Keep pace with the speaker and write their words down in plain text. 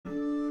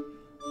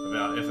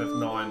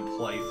FF9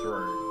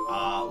 playthrough.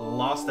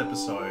 Last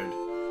episode,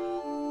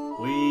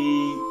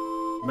 we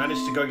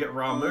managed to go get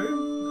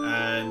Ramu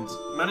and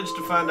managed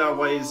to find our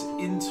ways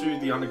into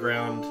the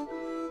underground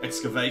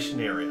excavation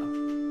area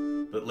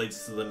that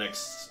leads to the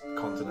next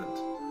continent.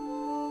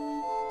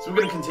 So we're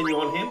going to continue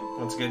on here,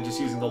 once again just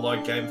using the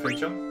load game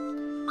feature.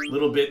 A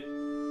little bit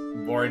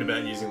worried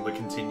about using the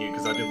continue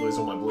because I did lose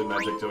all my blue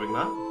magic doing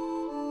that.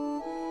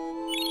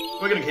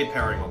 We're going to keep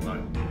powering on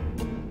though.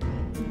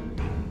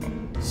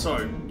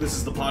 So, this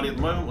is the party at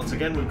the moment. Once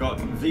again, we've got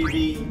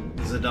Vivi,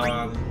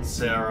 Zidane,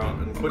 Sarah,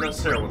 and Quina.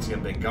 Sarah once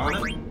again being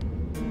Garnet.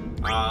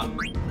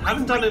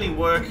 Haven't done any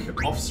work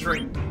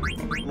off-stream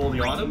on all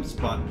the items,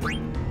 but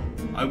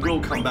I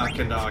will come back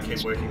and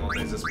keep working on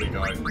these as we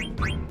go.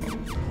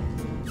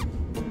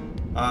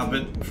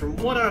 But from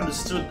what I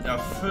understood, our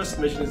first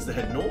mission is to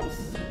head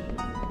north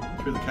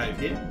through the cave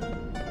here.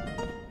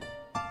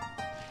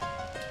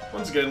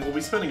 Once again, we'll be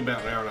spending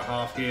about an hour and a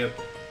half here,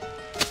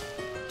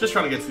 just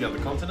trying to get to the other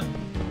continent.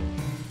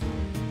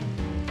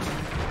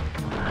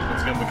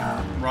 Once again, we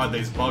can ride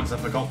these bugs. I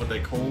forgot what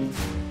they're called.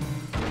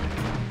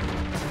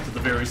 To the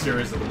various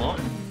areas of the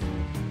mine.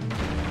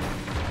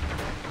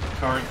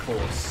 Current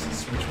course.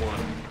 Which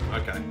one?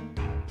 Okay.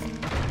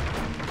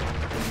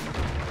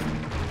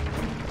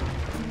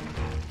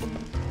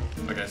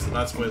 Okay, so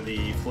that's where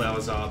the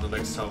flowers are the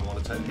next time I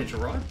want to hitch a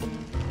ride.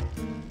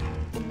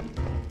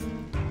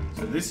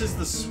 So this is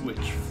the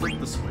switch. Flip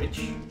the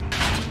switch.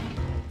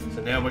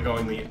 So now we're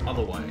going the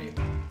other way.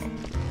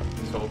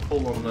 So I'll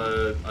pull on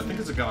the... I think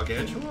it's a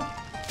Gargantua.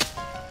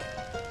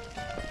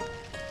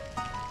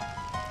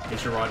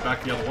 Hitch a ride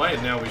back the other way,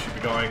 and now we should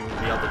be going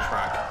the other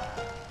track.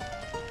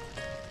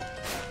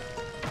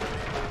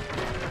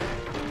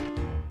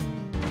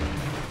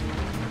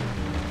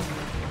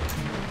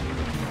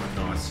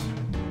 Nice.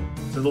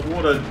 So the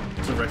water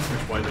directs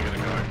which way they're going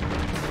to go.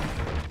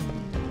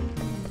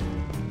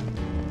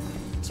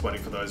 Just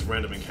waiting for those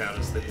random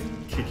encounters to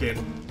kick in.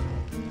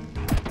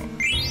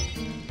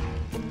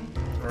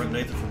 Alright,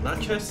 Nathan from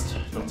that chest.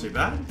 Not too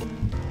bad.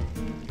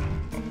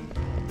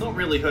 Not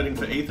really hurting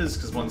for ethers,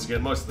 because once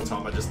again, most of the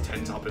time I just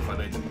tent up if I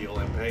need to heal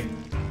MP.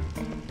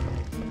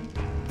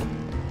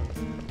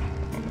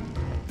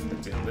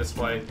 Head down this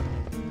way.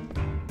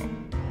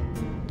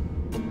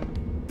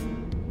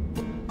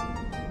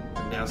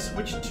 And now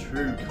switch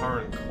to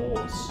current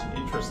course.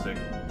 Interesting.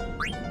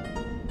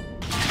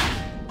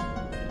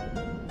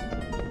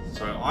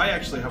 So I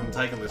actually haven't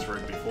taken this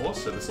route before,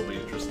 so this will be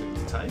interesting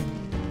to take.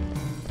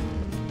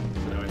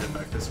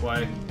 This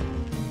way.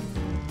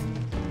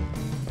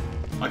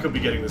 I could be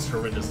getting this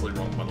horrendously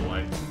wrong, by the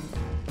way.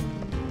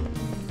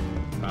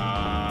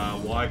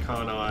 Why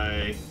can't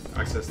I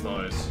access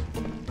those?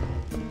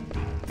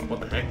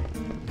 What the heck?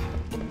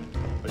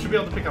 I should be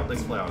able to pick up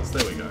these flowers.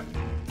 There we go.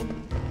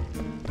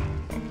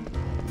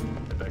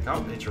 Head back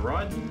up, hitch a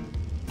ride.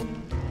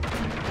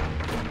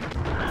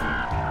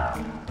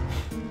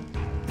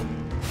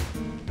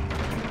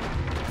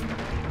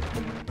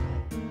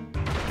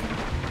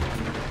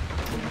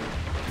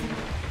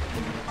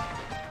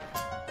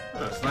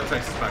 So that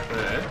takes us back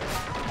there.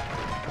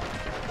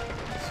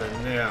 So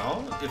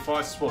now, if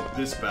I swap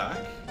this back,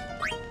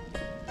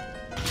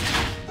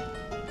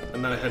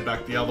 and then I head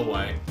back the other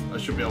way, I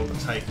should be able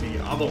to take the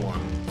other one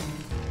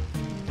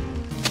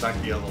back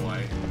the other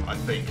way, I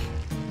think.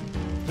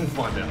 We'll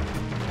find out.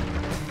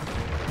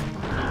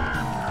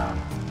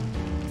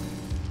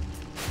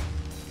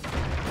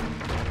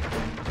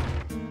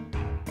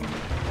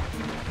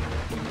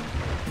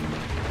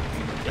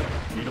 Yep,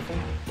 beautiful.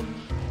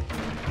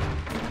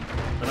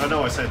 I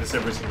know I say this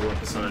every single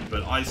episode,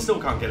 but I still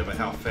can't get over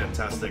how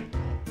fantastic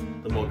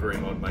the mod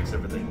green mod makes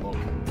everything look.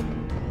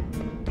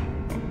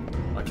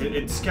 Like,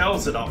 it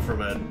scales it up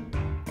from an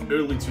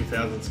early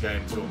 2000s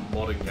game to a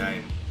modern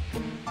game.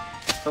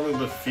 Something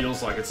that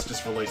feels like it's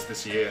just released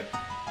this year.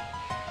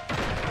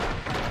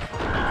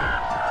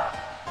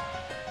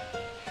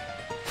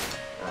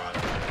 Alright.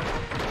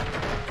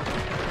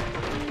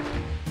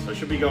 So I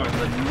should be going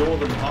the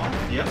northern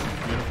path. Yep,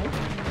 beautiful.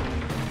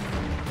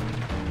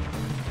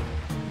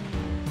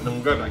 And then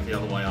we'll go back the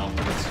other way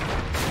afterwards.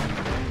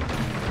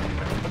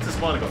 What's this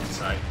miner got to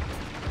say?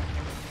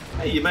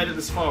 Hey, you made it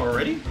this far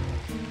already?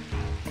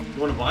 You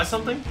want to buy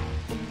something?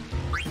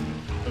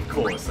 Of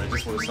course, they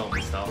just want to sell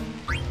me stuff.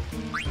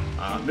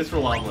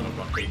 Mithril armlet I've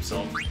got heaps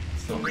of.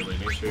 It's not really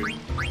an issue.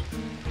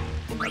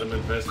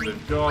 Adamant vest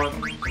we've got.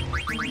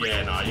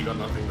 Yeah, no, you got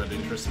nothing that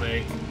interests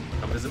me.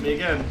 Come visit me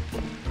again.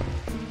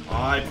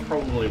 I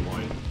probably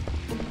won't.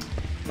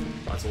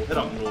 Alright, so we'll head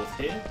up north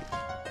here.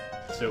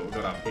 See what we've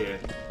got up here.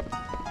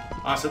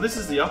 So this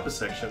is the upper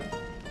section.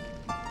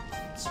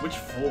 Switch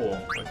 4.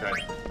 Okay.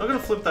 I'm going to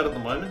flip that at the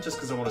moment just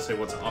because I want to see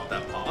what's up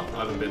that path. I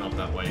haven't been up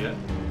that way yet.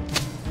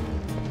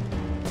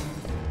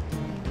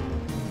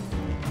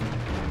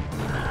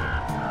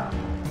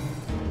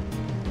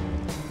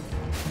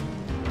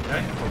 Okay,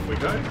 off we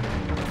go.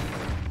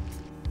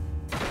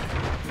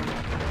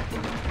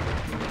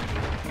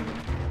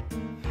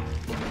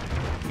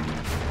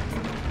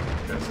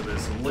 Okay, so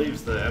there's some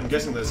leaves there. I'm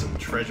guessing there's some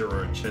treasure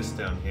or a chest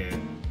down here.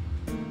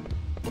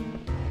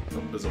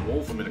 there's a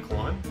wall for me to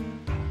climb.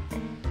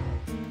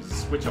 There's a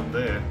switch up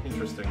there.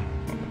 Interesting.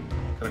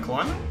 Can I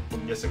climb it?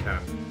 Yes, I can.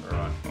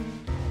 Alright.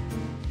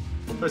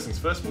 First things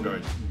first, we'll go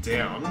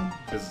down,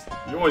 because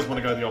you always want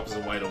to go the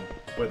opposite way to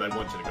where they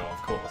want you to go,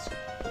 of course.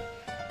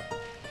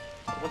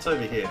 What's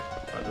over here?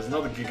 Right, there's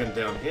another Gigan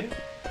down here.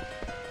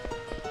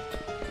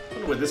 I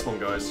wonder where this one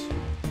goes.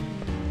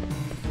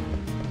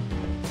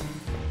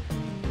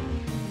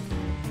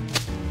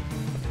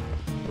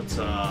 Let's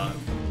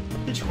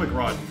hitch a quick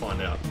ride and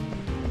find out.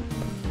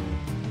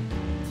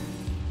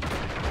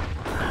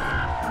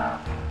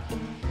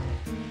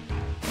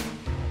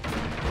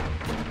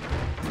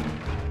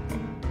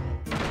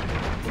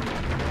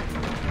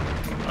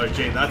 Oh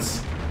gee,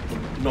 that's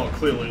not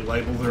clearly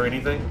labelled or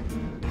anything.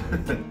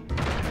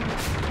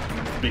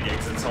 Big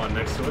exit sign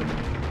next to it.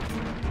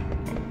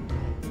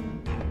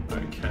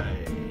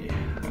 Okay,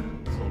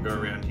 so we'll go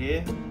around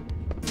here.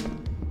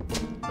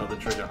 Another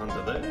treasure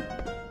hunter there.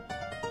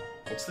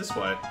 What's this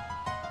way?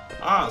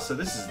 Ah, so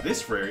this is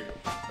this area.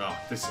 Oh,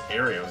 this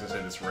area, I was gonna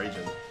say this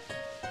region.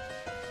 I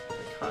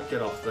can't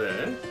get off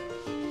there.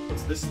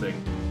 What's this thing?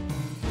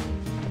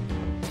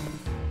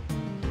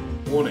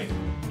 Warning.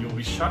 You will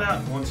be shut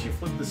out once you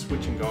flip the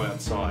switch and go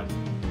outside.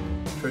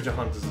 Treasure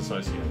Hunters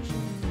Association.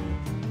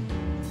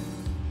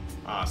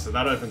 Ah, so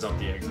that opens up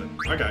the exit.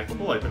 Okay,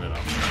 we'll open it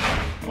up.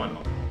 Why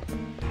not?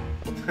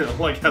 I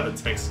like how the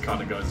text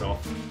kind of goes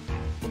off.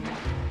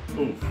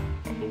 Oof,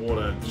 the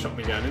water shot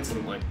me down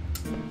instantly.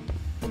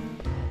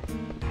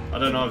 I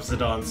don't know if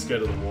Zidane's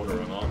scared of the water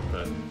or not,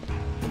 but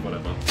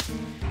whatever.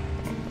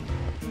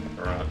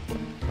 Alright.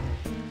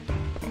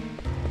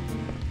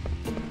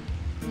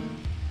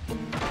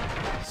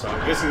 So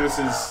I'm guessing this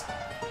is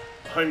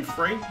home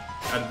free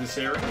out of this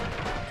area.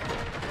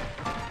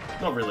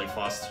 Not really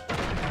fussed.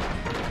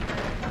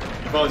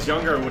 If I was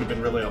younger, I would have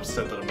been really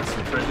upset that I missed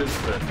some treasures,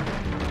 but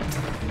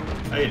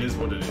hey, it is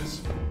what it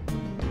is.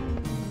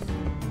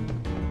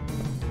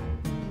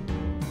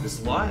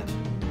 This light,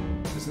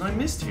 there's no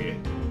mist here.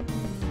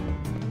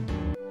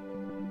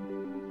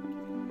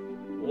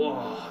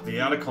 Whoa, the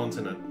outer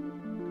continent.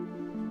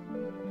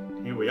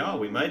 Here we are,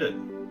 we made it.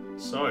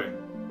 So,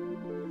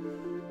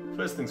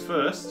 first things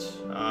first,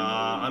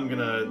 I'm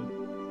gonna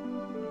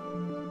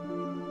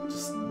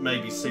just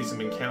maybe see some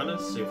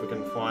encounters, see if we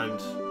can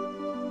find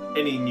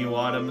any new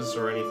items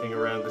or anything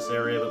around this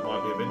area that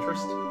might be of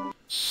interest.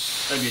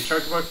 Maybe a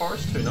chocobo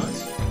forest, who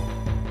knows?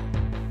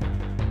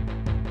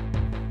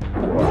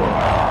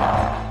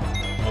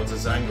 Oh, it's a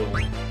Zangle.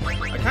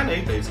 I can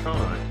eat these, can't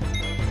I?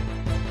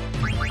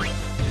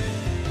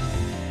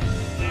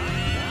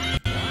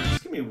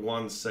 Just give me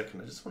 1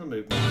 second, I just want to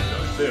move my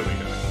window. There we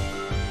go.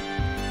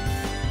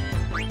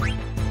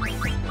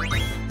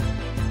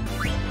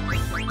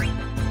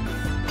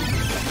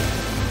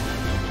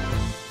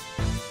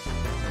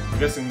 I'm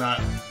guessing that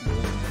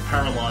will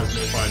paralyze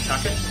me if I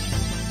attack it.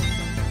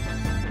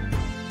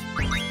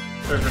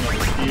 Go for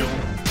another steal.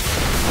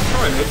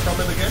 Try and hit from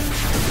it again.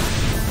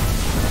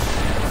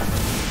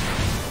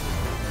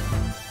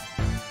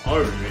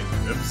 Oh,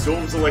 it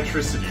absorbs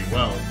electricity.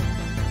 Well,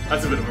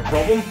 that's a bit of a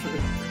problem,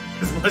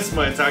 because most of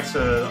my attacks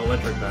are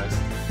electric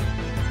based.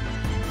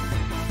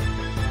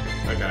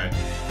 Okay.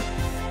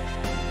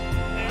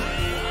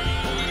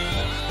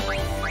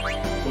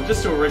 We'll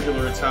just do a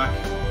regular attack.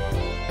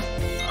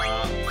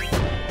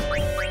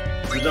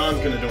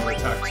 Zidane's gonna do an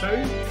attack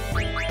too.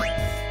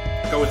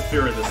 Go with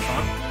Fuurrr this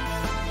time.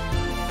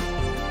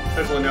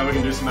 Hopefully now we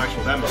can do some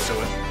actual damage to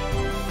it.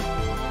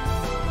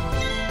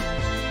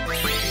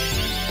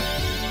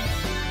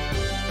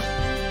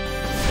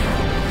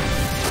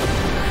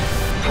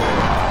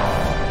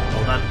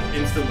 Oh, that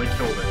instantly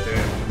killed it,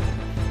 damn.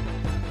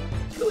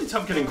 It's really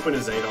tough getting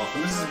Quinazade off,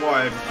 and this is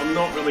why I'm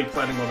not really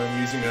planning on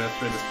using her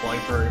through this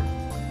playthrough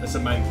as a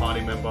main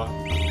party member.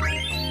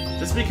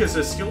 Just because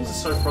her skills are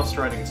so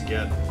frustrating to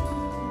get.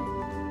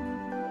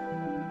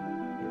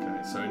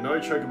 Okay, so no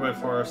chocobo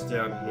forest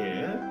down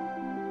here.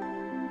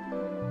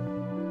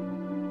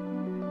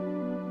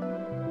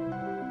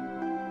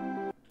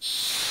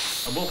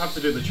 I will have to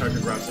do the choco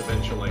grabs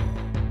eventually.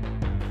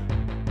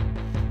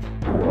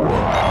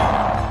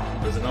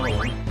 There's another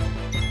one.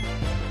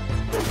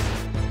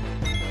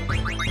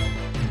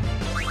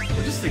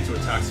 We'll just stick to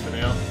attacks for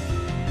now.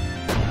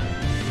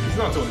 He's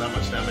not doing that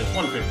much damage.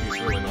 150 is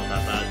really not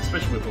that bad,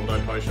 especially with auto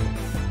potion.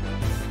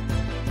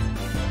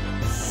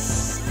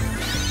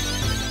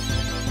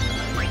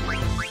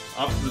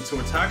 After the 2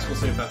 attacks, we'll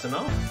see if that's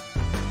enough.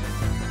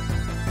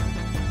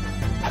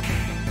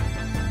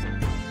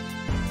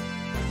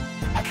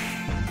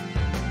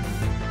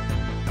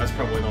 That's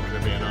probably not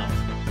going to be enough.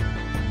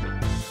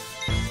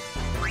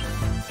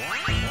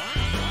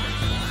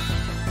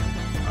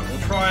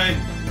 We'll try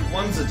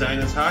one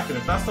Zidane attack, and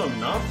if that's not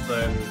enough,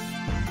 then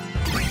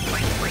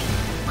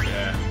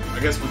yeah, I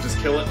guess we'll just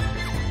kill it.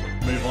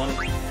 Move on.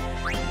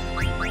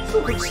 Let's do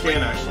a quick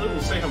scan actually,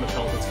 we'll see how much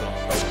health it's got.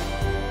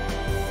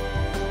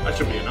 That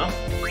should be enough.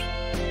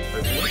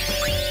 Hopefully.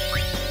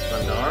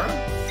 Bandara.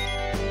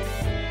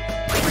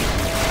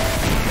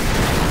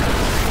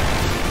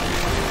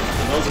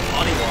 And that was a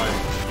party line.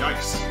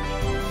 Yikes.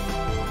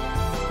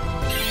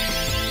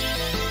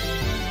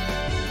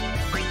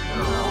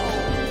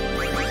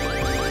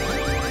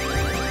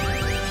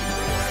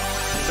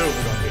 So what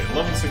we got here?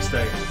 Level 16.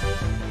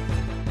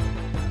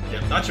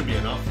 Yep, that should be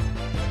enough.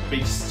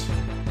 Beast.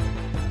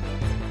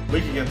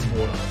 Weak against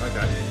water.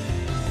 Okay.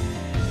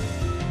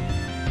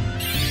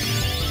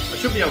 I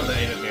should be able to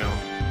eat it now.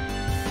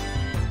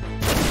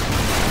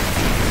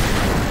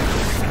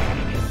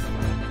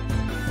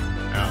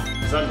 Ow.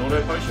 Is that an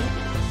auto potion?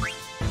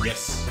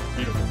 Yes.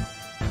 Beautiful.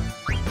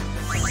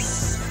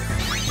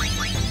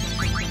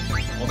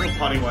 I'll do a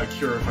party-wide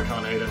cure if I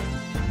can't eat it.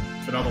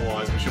 But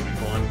otherwise, we should be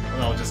fine.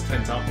 And I'll just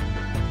tent up.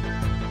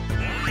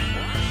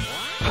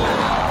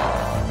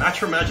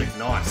 Matcha Magic,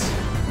 nice.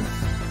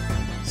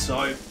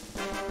 So,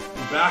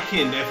 back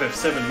in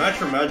FF7,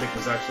 Matcha Magic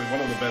was actually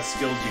one of the best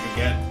skills you could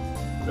get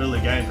early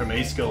game from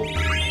E-Skill.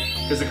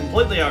 Because it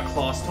completely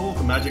outclassed all of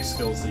the magic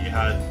skills that you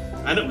had,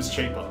 and it was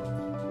cheaper.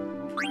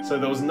 So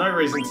there was no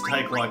reason to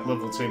take, like,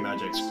 level 2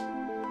 magics.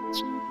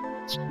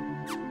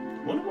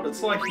 I wonder what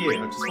it's like here.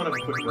 I just want to have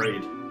a quick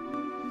read.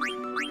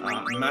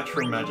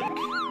 Matcha Magic.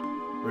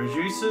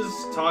 Reduces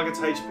target's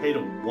HP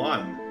to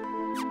 1.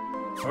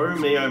 Oh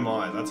me, oh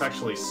my. That's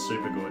actually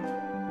super good.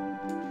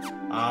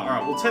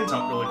 Alright, we'll tent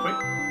up really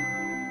quick.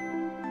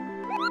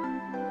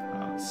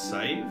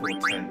 Save or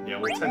tent? Yeah,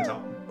 we'll tent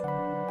up.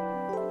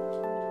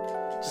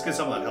 Just get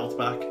some of that health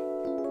back.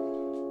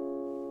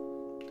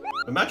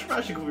 The Matcha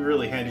Magic will be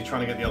really handy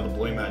trying to get the other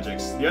blue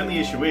magics. The only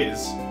issue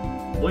is,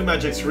 blue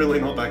magic's really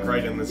not that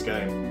great in this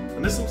game.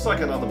 And this looks like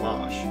another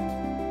marsh.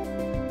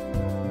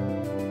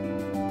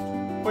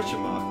 Question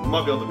mark. We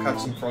might be able to catch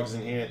some frogs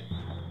in here.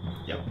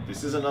 Yep,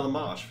 this is another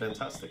marsh.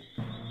 Fantastic.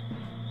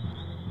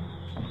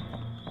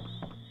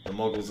 The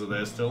moggles are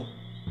there still.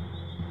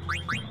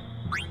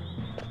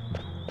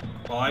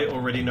 I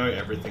already know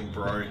everything,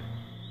 bro.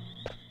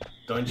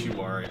 Don't you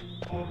worry.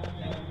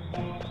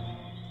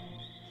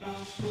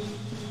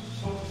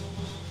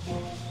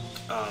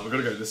 We've got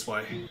to go this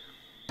way.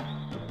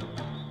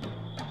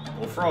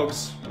 More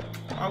frogs.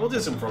 Alright, we'll do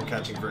some frog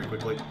catching very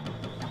quickly.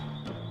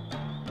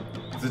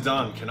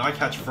 Zidane, can I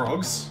catch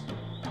frogs?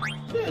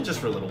 Yeah, just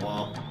for a little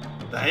while.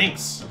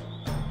 Thanks!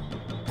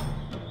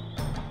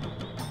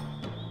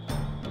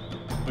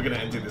 We're gonna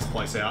empty this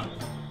place out.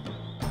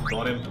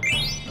 Got him.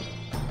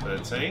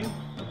 13.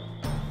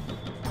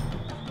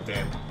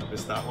 Damn,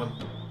 missed that one.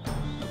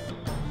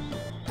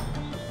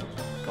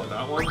 Got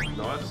that one,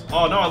 nice.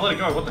 Oh no, I let it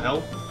go, what the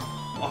hell?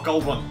 Oh,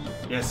 gold one.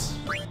 Yes.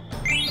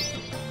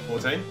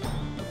 14.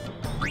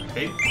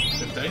 Keep.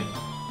 15.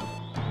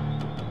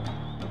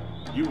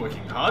 You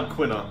working hard,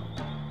 Quinner.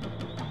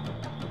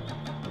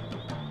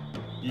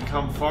 You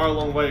come far a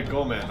long way to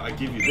go, man. I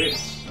give you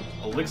this.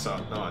 Elixir,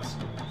 nice.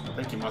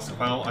 Thank you, Master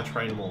Quail. I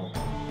train more.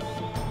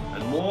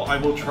 And more I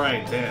will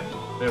train. Damn.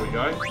 There we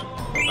go.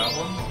 Got that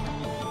one.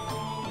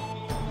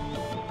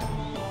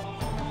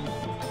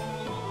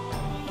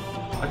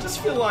 I just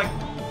feel like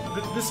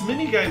this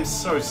minigame's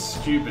so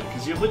stupid,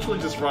 because you literally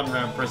just run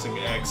around pressing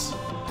X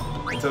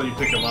until you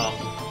pick them up.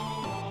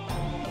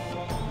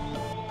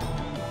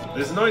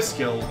 There's no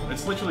skill,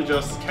 it's literally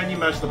just, can you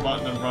mash the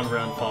button and run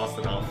around fast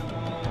enough?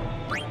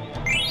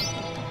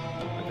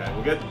 Okay,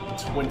 we'll get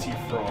 20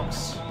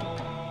 frogs.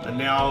 And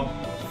now,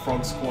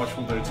 Frog Squash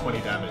will do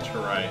 20 damage,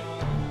 hooray.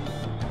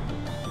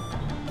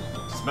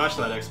 Smash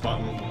that X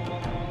button.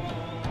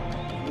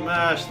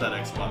 Mash that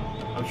X button.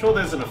 I'm sure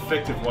there's an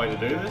effective way to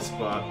do this,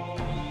 but...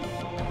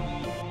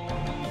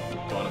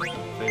 Got it.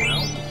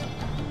 Female.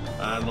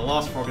 And the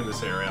last frog in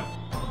this area.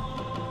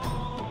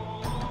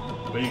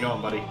 Where you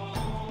going, buddy?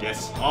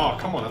 Yes. Oh,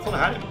 come on, I thought I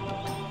had him.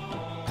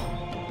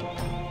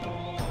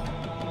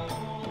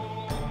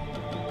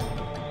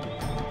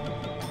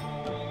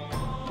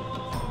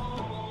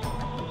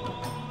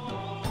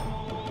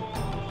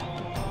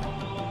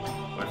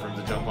 Wait for him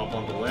to jump up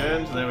onto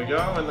land. There we go,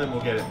 and then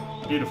we'll get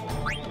him. Beautiful.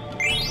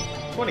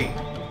 20.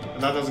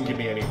 And that doesn't give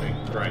me anything.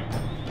 Great.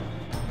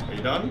 Are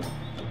you done?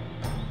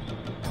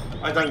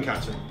 I don't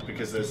catch him,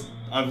 because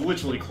I've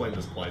literally cleaned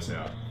this place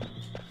out.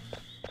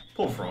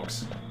 Poor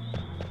frogs.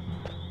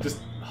 Just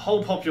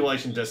whole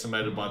population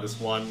decimated by this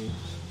one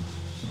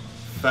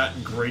fat,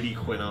 greedy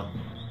Quinner.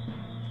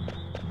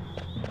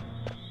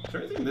 Is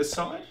there anything this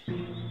side?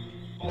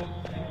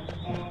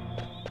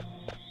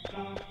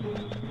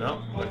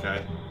 No?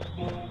 Okay.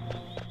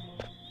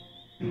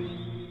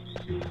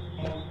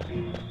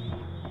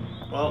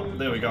 Well,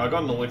 there we go. I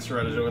got an elixir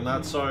out of doing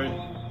that, so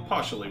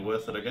partially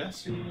worth it, I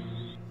guess.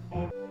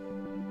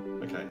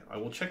 Okay, I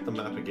will check the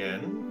map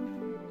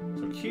again.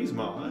 So Q's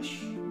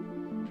Marsh,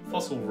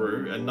 Fossil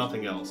Roo, and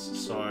nothing else.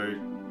 So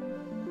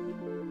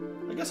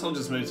I guess I'll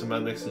just move to my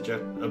next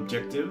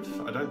objective.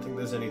 I don't think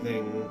there's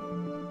anything.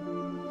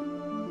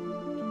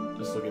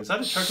 Just looking. Is that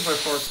a Chocobo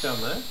Forest down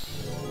there?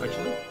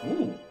 Actually,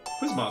 ooh,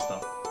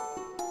 Quizmaster.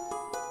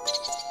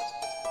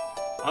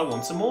 I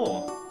want some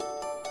more.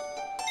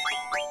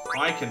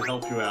 I can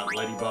help you out,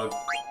 Ladybug.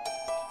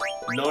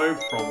 No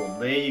problem.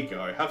 There you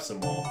go. Have some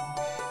more.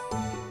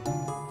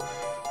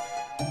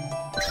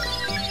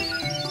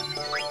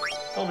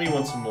 Tell me you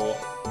want some more.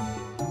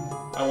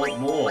 I want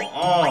more.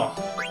 Oh!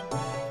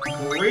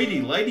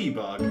 Greedy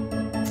ladybug.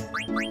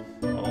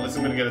 Oh, at least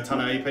I'm gonna get a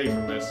ton of AP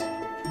from this.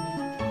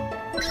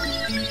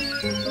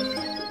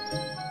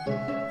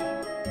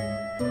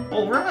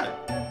 Alright!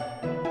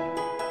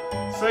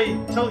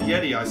 Tell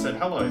Yeti I said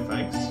hello,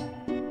 thanks.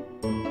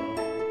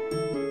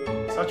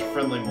 Such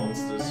friendly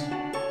monsters.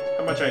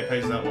 How much AP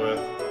is that worth?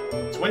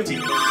 20!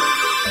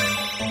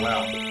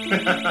 Wow.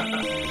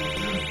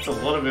 It's a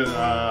lot of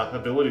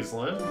abilities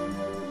learned.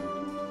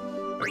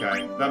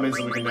 Okay, that means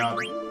that we can now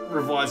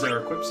revise our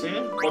equips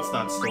here. What's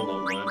that? Still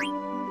not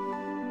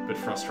learned. Bit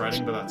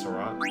frustrating, but that's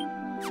alright.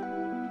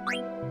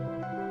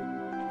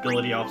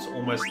 Ability up's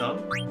almost done.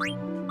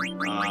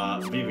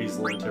 Vivi's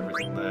learnt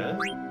everything there.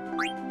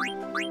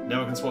 Now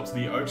we can swap to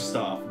the Oak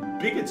Staff.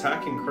 Big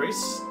attack increase,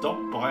 stop,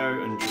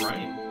 bio, and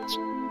drain.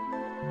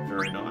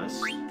 Very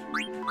nice.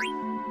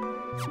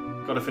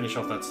 Gotta finish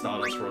off that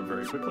Stardust Rod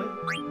very quickly.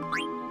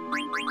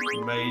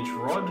 Mage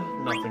Rod,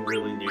 nothing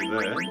really new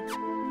there.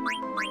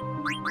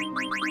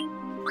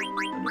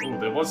 Oh,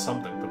 there was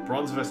something, but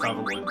Bronze Vest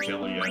haven't learned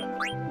Jelly yet.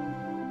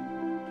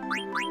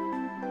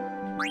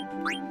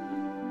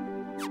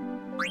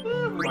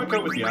 Yeah, we might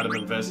go with the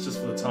Adamant Vest just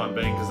for the time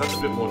being, because that's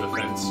a bit more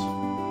defense.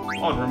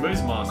 Oh, and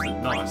Remove's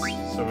Mastered, nice.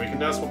 So we can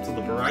now swap to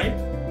the Beret,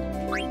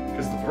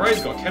 because the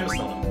Beret's got Chemist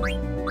on it.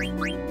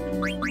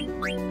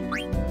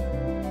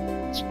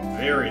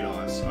 Very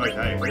nice.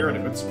 Okay, we're in a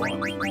good spot.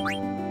 Okay,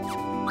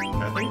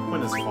 I think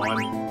Quinn is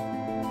fine.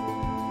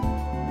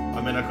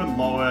 I mean, I could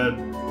lower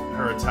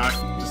her attack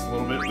just a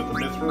little bit with the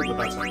Mithril, but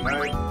that's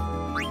okay.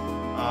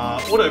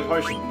 Auto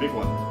Potion, big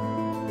one.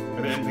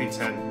 An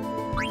MP10.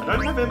 I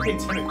don't have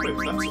MP10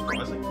 equipped, that's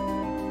surprising.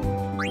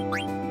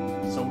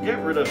 So we'll get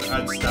rid of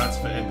add stats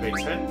for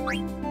MP10.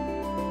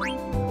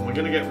 And we're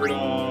gonna get rid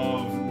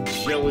of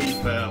Jelly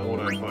for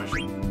Auto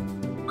Potion.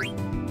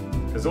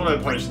 Because Auto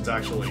Potion's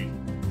actually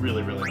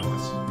really, really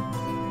nice.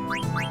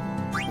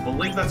 I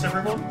believe that's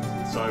everyone,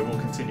 so we'll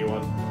continue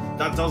on.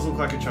 That does look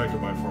like a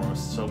Chocobo for us,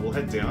 so we'll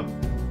head down.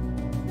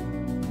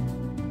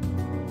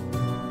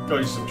 Go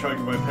do some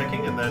Chocobo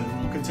pecking, and then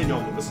we'll continue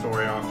on with the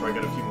story after I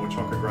get a few more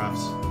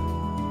Chocographs.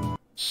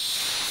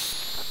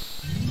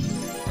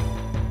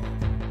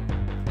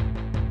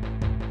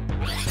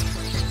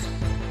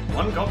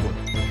 One goblin,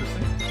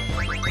 interesting.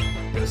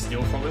 Gonna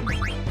steal from him.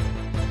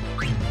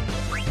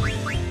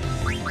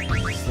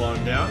 Slow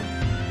him down.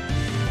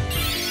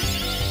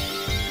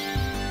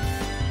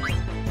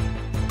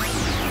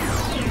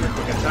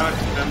 Quick attack,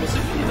 and we'll see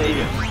if we can eat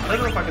it. I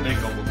don't know if I can eat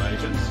goblin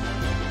mages.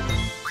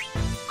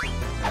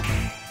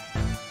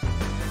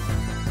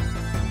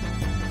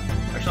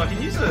 Actually, I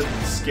can use a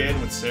scan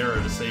with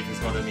Sarah to see if he's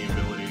got any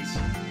abilities.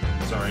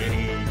 Sorry,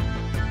 any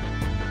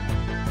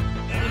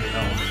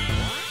health.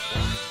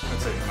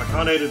 Let's see, I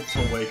can't eat it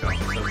till wake up,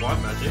 so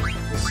white magic,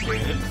 we'll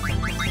scan.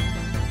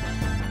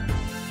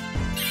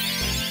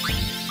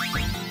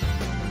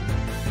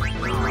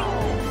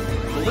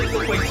 We'll leave the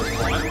weak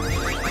supply.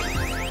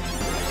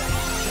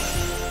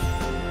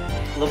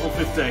 Level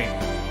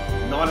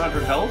 15.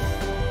 900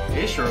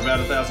 health-ish, or about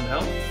 1,000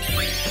 health.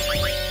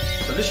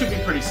 So this should be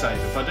pretty safe.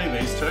 If I do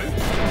these two...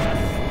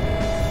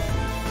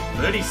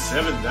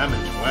 37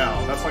 damage,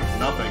 wow, that's like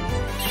nothing.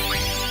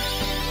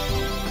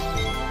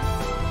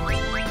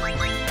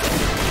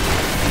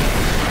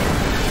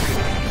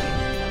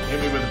 Hit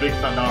me with a big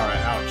Thundara,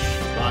 ouch.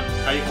 But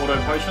 8 auto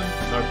potion,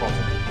 no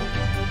problem.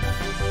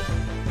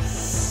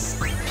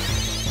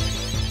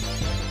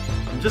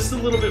 I'm just a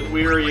little bit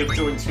weary of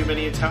doing too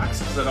many attacks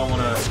because I don't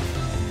want to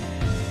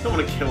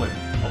kill him,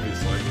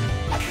 obviously.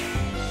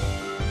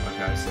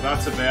 Okay, so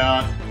that's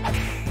about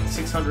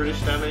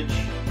 600-ish damage.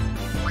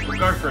 We'll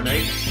go for an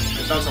 8.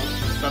 If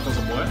that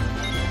doesn't work.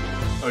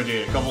 Oh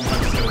dear, Goblin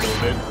Punch is a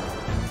little bit.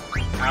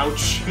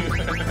 Ouch.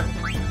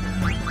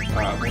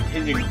 Alright, we're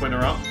pinging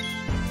Quinner up.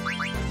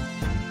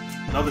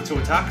 Another 2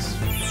 attacks.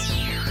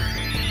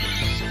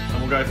 And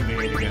we'll go for the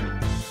 8 again.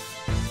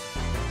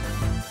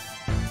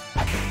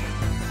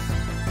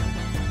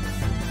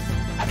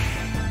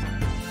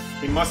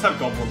 He must have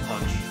Goblin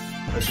Punch.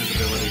 That's his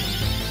ability.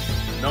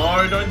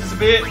 No, don't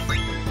disappear!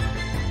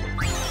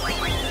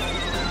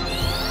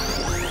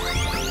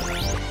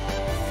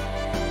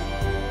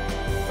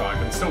 So I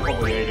can still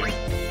probably eat him.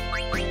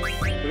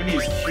 We're gonna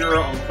use Cure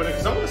on Quinner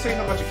because I want to see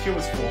how much a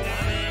Cure's for.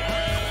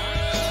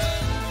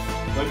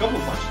 No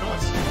Goblin Punch,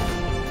 nice.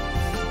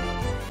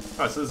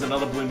 Alright, so there's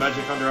another blue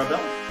magic under our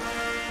belt.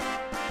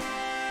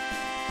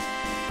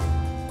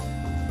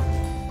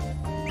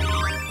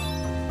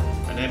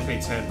 An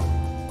MP10.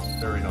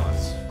 Very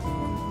nice.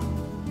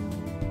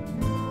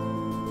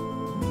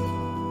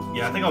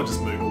 Yeah, I think I'll just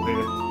Moogle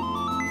here.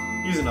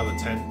 Use another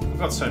 10. I've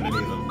got so many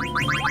of them.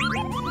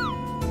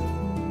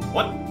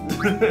 What?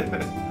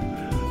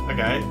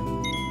 Okay.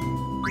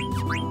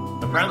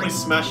 Apparently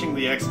smashing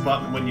the X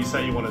button when you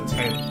say you want a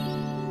 10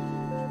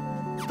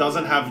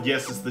 doesn't have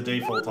yes as the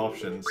default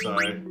option, so...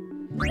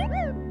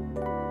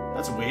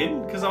 That's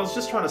weird, because I was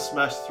just trying to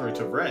smash through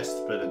to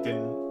rest, but it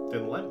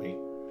didn't let me.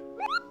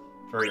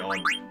 Very odd.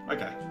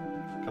 Okay.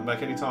 Come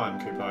back anytime,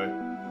 Kupo.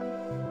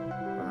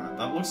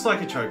 That looks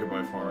like a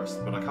chocobo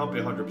forest, but I can't be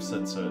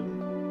 100% certain.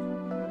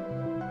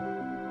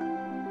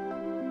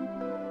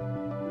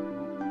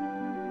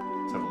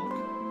 Let's have a look.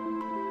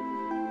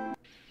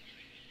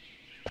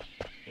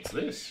 What's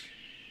this?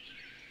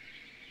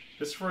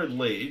 This road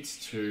leads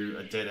to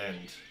a dead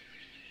end.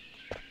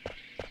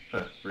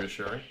 Huh,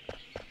 reassuring.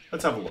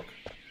 Let's have a look.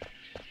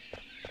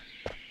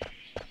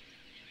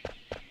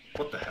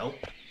 What the hell?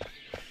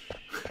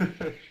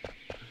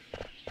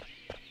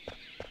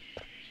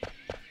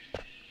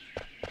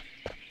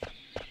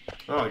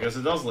 Oh, I guess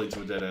it does lead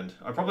to a dead end.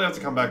 I probably have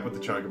to come back with the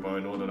chocobo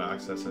in order to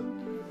access it.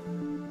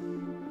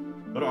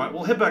 But alright,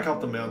 we'll head back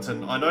up the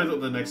mountain. I know that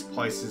the next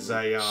place is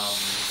a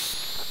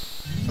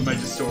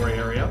major story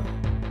area.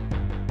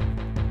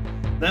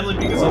 Namely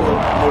because on the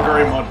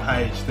Puurrr mod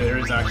page, there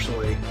is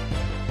actually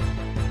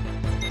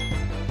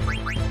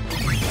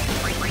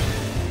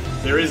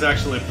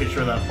a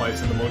picture of that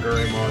place in the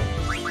Puurrr mod.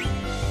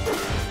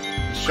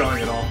 Just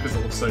showing it off because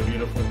it looks so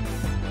beautiful.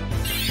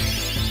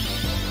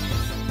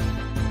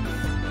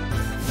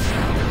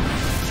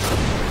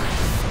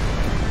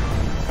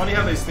 Funny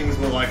how these things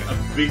were like a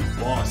big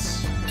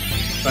boss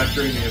back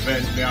during the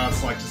event. Now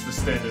it's like just a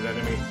standard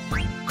enemy. If it's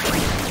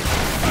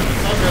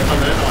not going to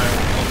come in,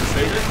 I'll just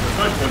eat it. There's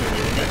no point in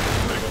eating it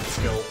because I got the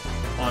skill.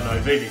 Oh no,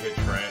 VV hit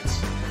trans.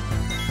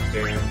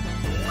 Damn.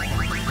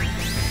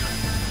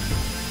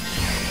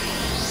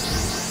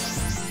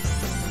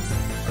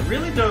 I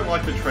really don't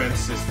like the trans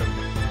system,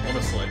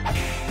 honestly.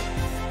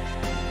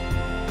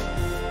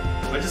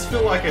 I just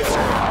feel like it's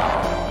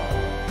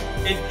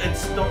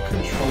not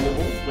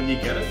controllable when you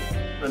get it,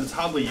 and it's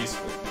hardly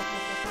useful.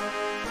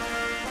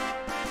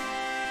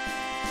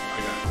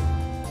 Okay.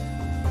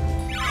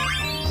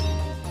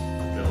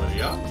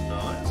 Ability up,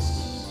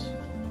 nice.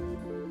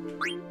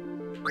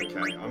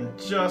 Okay, I'm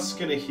just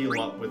gonna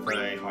heal up with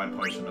a high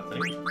potion, I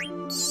think.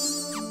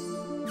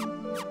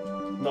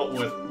 Not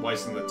worth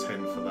wasting the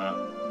 10 for that.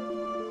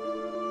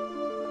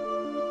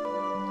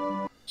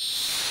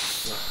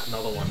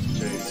 Another one,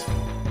 jeez.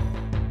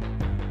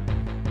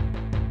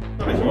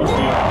 Not a huge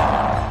deal.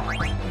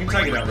 You can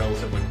take it out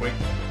relatively quick.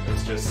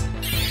 It's just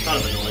kind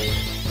of annoying.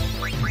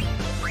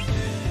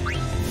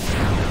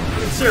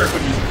 Sarah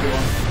could use a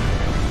cure.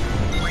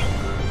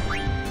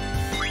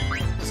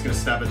 Just gonna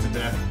stab it to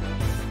death.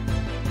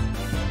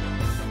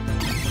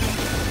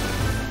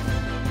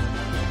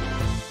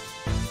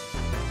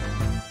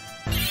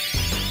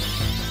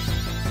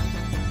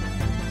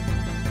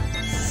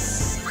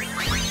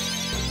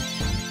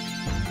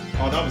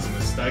 Oh, that was a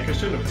mistake. I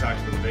shouldn't have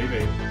attacked with the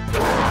BB.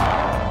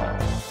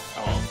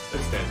 Oh,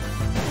 it's dead.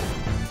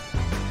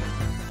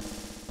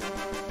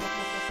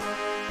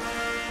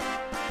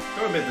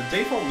 Gotta admit, the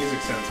default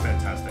music sounds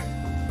fantastic.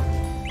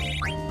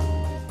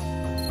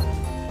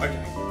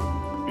 Okay,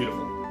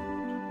 beautiful.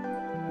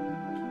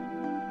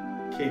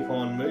 Keep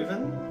on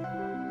moving.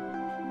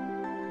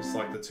 Just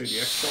like the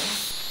 2DX song.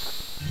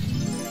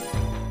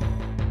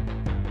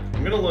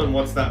 I'm gonna learn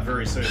what's that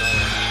very soon.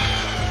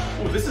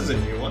 Oh, this is a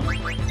new one.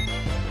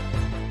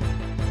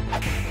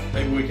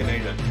 Maybe we can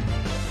eat it.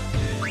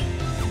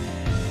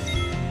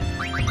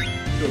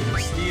 Do a bit of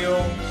steel.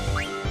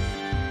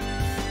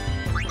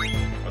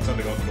 That's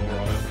only got door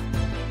on it.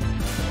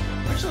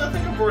 Actually, I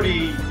think I've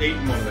already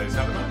eaten one of these,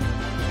 haven't I?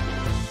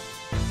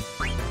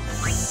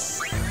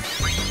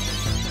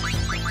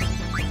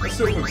 Let's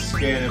do a quick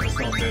scan if it's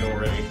not dead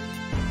already.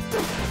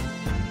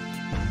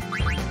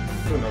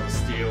 Do another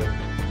steel.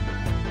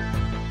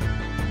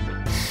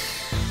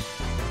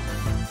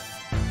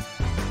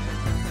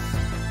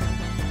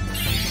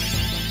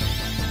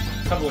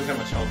 Have a look how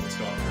much health it's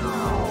got.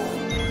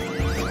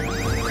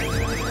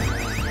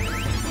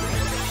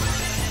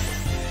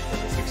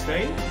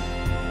 16?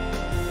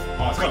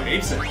 Oh, it's got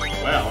heaps in it.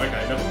 Wow,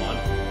 okay, never mind.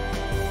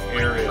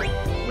 Area.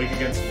 Weak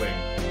against wind.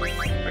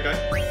 Okay.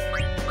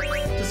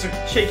 Just a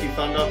cheeky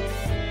thunder.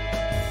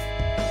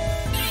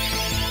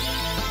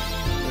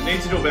 We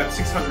need to do about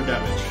 600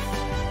 damage.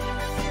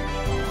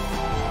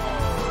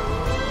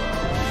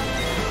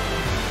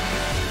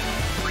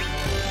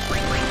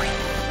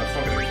 That's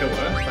not going to kill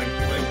her,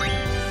 thankfully.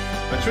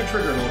 That should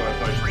trigger an auto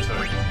potion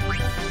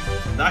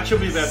too. That should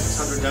be about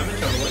 600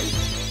 damage, I believe.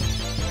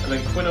 And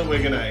then Quinna,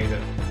 we're gonna eat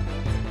it.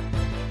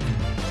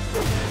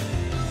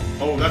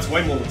 Oh, that's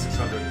way more than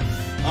 600.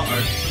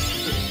 Uh-oh.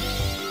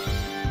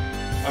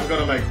 I've got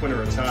to make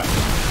Quinna attack.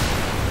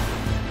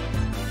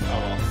 Oh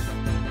well.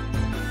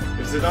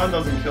 If Zidane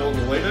doesn't kill it,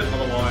 we'll eat it,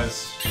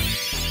 otherwise...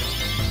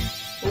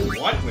 Oh,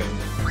 White Wind.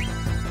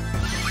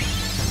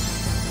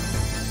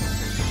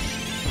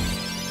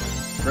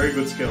 Very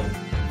good skill.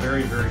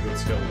 Very, very good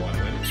skill, White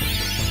Wind.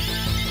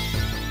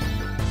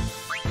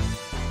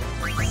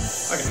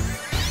 Okay.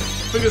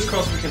 Fingers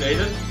crossed we can eat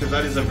it, because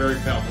that is a very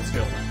powerful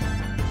skill.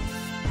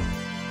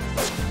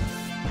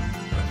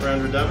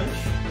 300 damage.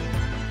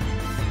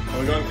 Are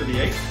we going for the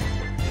 8?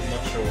 I'm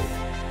not sure.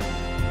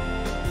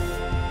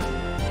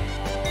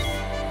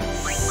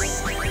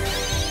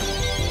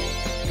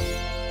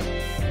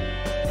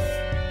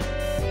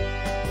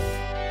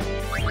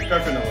 Go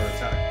for another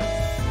attack.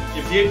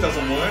 If the 8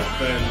 doesn't work,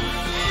 then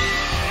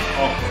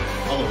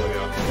Oh, look we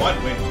are. White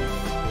wing.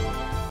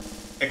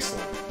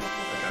 Excellent.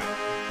 Okay.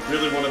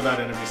 Really wanted that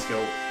enemy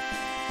skill.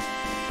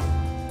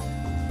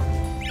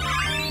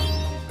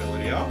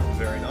 Ability up.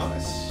 Very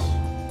nice.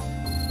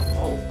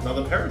 Oh,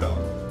 another Peridot.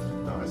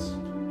 Nice.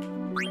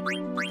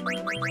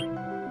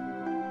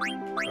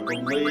 I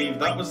believe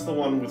that was the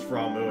one with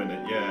Ramu in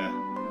it, yeah.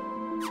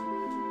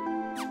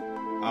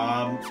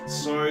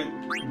 So,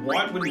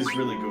 White Wind is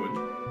really good.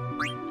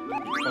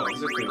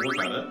 Because if we look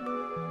at it,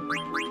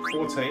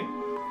 14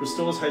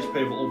 restores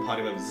HP of all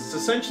party members. It's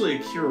essentially a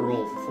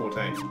cure-all for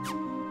 14.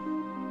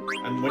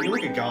 And when you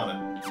look at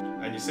Garnet,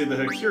 and you see that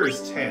her cure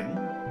is 10,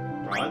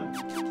 right?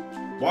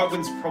 White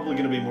Wind's probably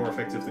going to be more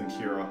effective than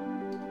Cura.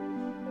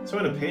 So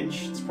in a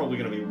pinch, it's probably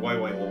going to be way,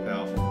 way more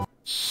powerful.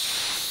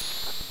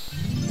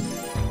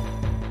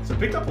 So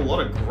picked up a lot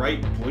of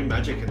great blue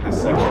magic in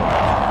this section.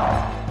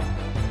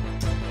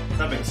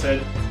 That being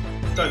said,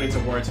 don't need to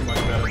worry too much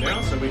about it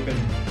now, so we can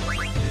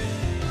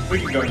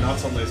go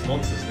nuts on these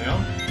monsters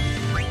now.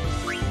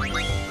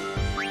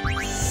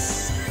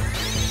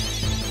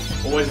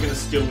 Always going to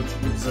steal with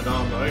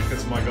Zidane though,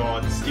 because my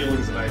god,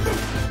 stealing's amazing.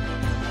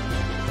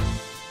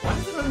 Why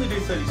does it only do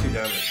 32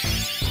 damage?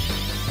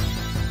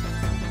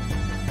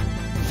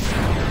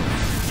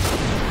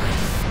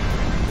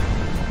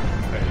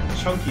 Okay,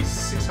 chunky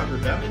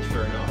 600 damage,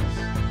 very nice.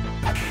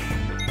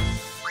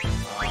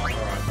 Alright,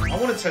 I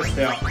want to test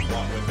out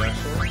White Wind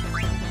actually.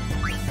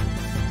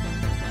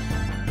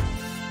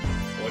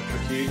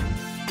 Electrocute.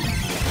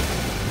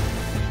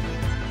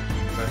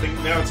 I think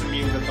now it's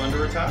immune to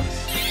thunder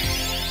attacks.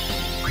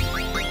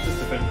 Just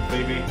defend with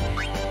BB.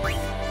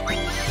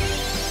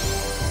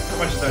 How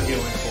much is that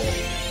healing for?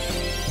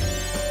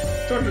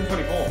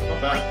 224, not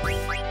bad.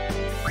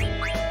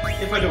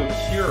 If I do a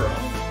Cura...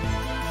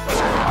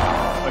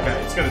 Okay,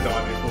 it's gonna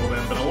die before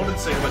then, but I wanted to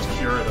see how much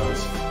Cura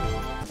does.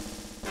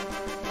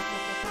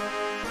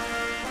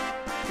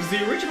 Because the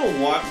original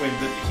White Wind,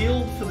 it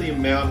healed for the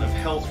amount of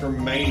health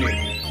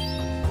remaining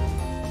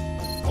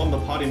on the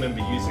party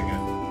member using it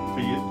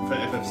for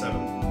FF7.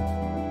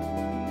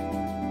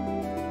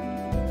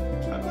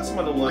 I've got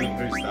someone to learn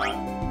who's that,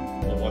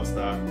 or what's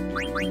that.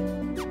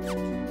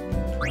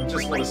 I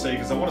just want to see,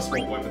 because I want to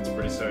swap weapons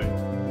pretty soon.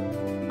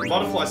 The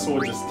Butterfly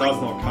Sword just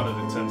does not cut it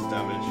in terms of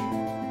damage.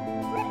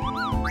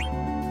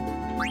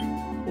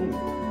 Ooh.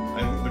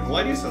 And the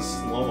Gladius has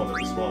slow on it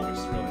as well, which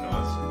is really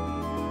nice.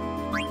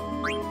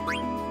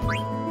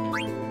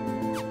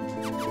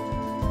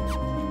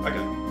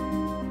 Okay.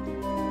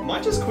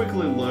 Might just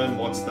quickly learn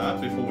what's that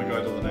before we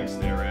go to the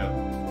next area.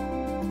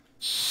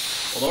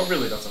 Although it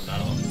really doesn't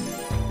matter.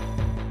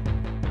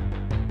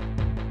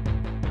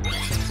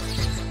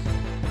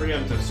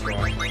 Preemptive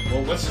strike.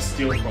 Well, let's just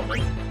steal from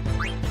it.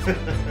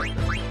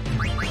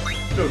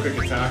 Do a quick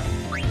attack.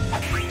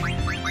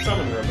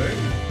 Summon remove.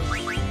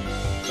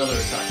 Another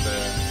attack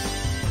there.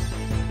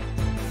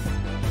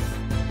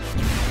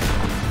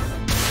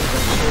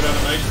 Short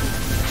animation.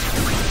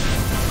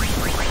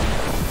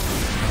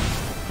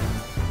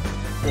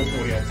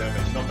 448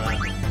 damage, not bad.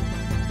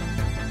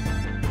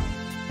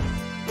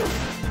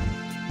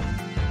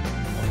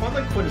 I find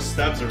that Quintus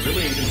stabs are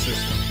really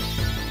inconsistent.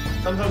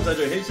 Sometimes they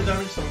do heaps of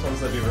damage, sometimes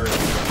they do very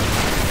little damage.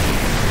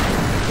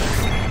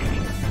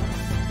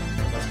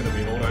 That's going to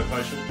be an auto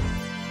potion.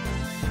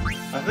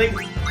 I think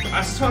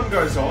as time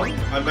goes on,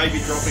 I may be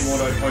dropping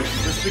auto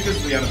potion just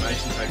because the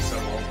animation takes so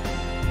long.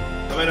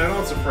 I mean, I know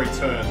it's a free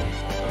turn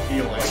of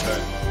healing,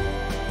 but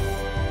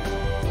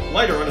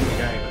later on in the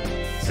game,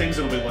 it seems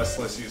it'll be less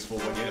useful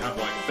when you have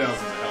like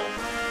thousands of health.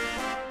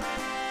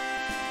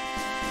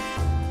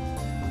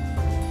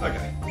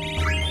 Okay.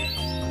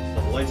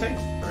 Level 18.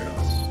 Very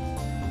nice.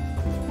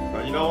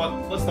 Right, you know what?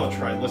 Let's not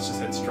trade. Let's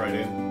just head straight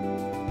in.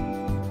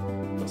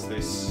 What's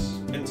this?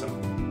 Enter.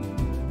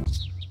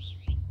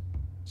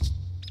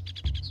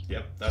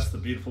 Yep, that's the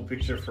beautiful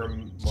picture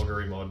from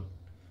Moguri Mod.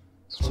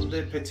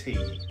 Conde Petit.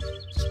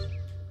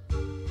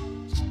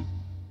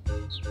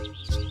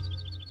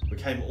 We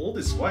came all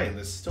this way and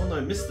there's still no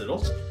mist at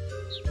all.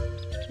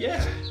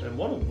 Yeah, and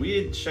what a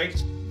weird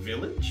shaped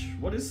village.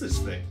 What is this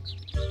thing?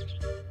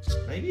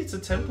 Maybe it's a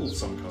temple of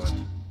some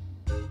kind.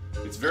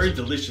 It's very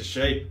delicious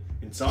shape.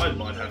 Inside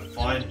might have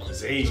fine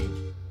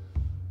cuisine.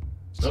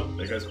 Oh,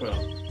 there goes Quill.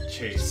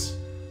 Jeez.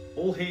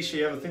 All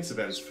she ever thinks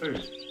about is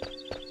food.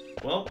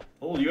 Well,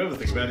 all you ever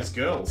think about is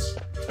girls.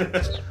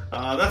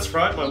 That's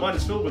right, my mind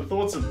is filled with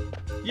thoughts of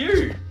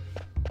you!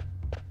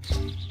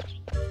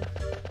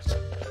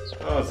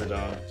 Oh,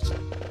 Zidane.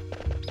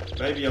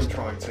 Maybe I'm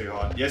trying too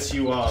hard. Yes,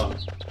 you are.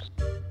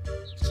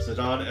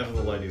 Zidane, ever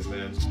the ladies'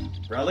 man.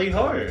 Rally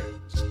ho!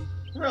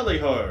 Rally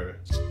ho!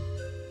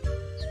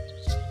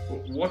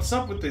 What's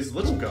up with these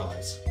little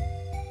guys?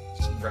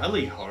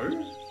 Rally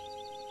ho?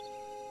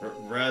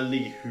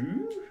 Rally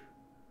who?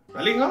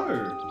 Rally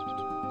ho!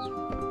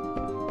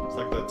 It's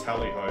like the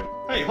tally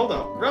ho. Hey, hold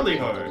up! Rally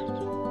ho!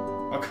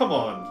 Oh, come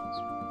on!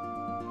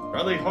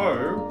 Rally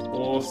ho,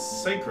 or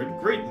sacred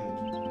greeting.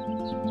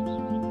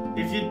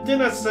 If you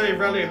dinna say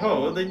rally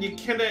ho, then you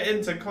canna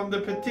enter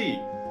Conde Petit,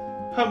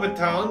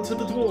 Hermitown to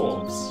the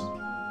dwarves.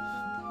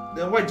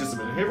 Now wait just a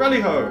minute. Hey,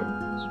 rally ho!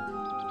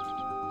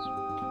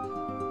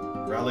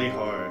 Rally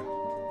ho.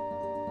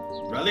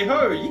 Rally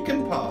ho, you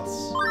can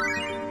pass.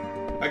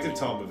 Active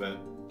time event.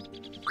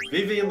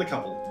 Vivi and the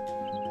couple.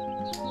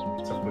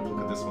 Let's have a quick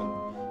look at this one.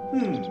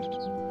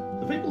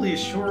 The people here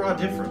sure are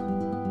different.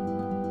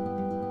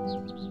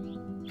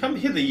 Come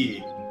hither,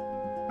 ye.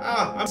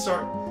 Ah, I'm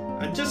sorry.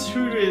 And just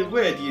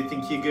where do you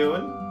think you're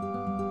going?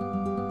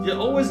 You're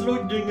always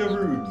loitering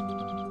around.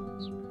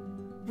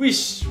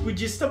 Wish, would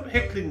you stop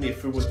heckling me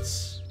for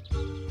once?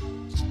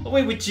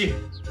 Away with you.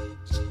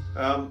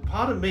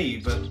 Pardon me,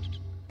 but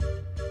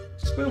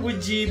where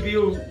would you be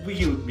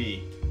with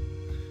me?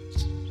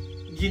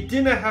 You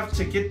didn't have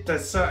to get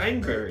that so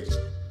angry.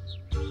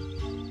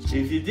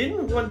 If you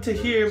didn't want to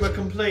hear my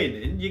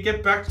complaining, you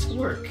get back to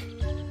work.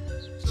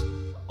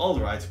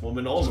 Alright,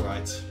 woman,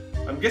 alright.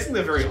 I'm guessing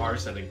they're very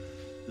R-setting.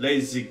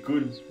 Lazy,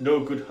 good, no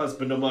good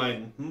husband of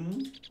mine,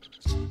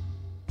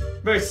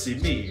 Mercy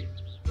me.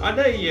 I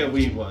know you're a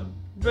wee one.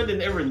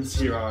 Running errands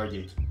here, are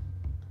you?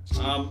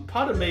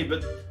 Pardon me,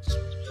 but...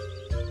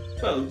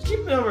 Well,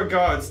 give my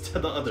regards to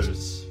the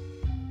others.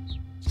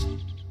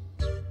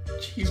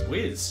 Gee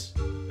whiz.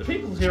 The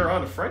people here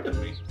aren't afraid of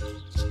me.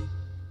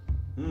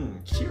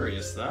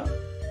 Curious that.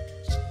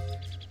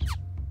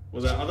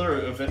 Were there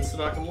other events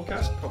that I can look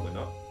at? Probably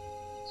not.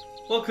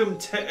 Welcome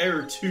to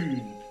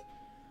Airtoon.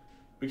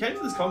 We came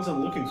to this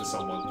continent looking for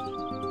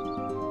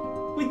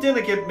someone. We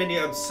didn't get many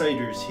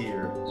outsiders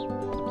here.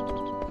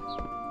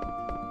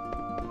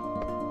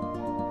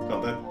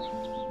 God, that...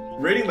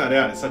 Reading that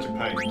out is such a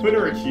pain.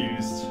 Twitter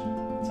accused.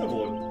 Let's have a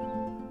look.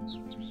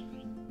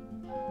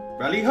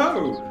 Rally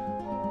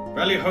ho!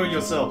 Rally ho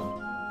yourself.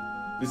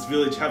 This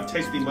village have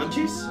tasty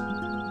munchies?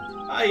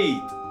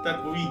 Aye,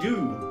 that we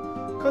do.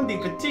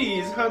 Condi Petit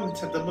is home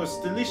to the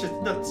most delicious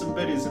nuts and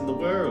berries in the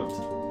world.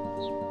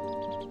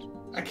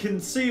 I can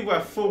see why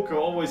folk are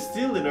always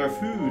stealing our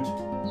food.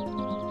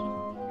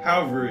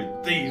 How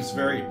rude. Thieves,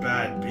 very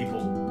bad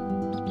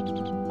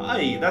people.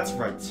 Aye, that's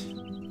right.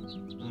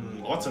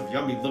 Lots of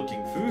yummy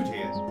looking food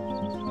here.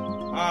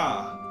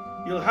 Ah,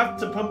 you'll have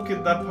to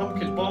pumpkin that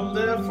pumpkin bomb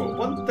there for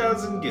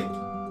 1,000 gil.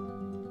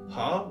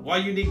 Huh? Why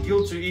you need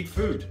gil to eat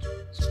food?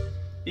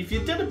 If you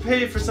didn't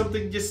pay for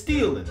something, you're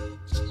stealing.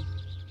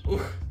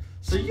 Ooh,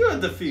 so you're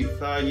the thief,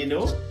 you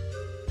know?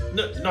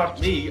 Not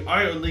me,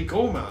 I only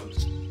go man.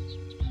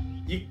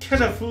 You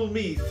cannot fool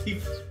me,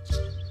 thief.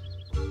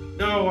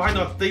 No, I'm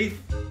not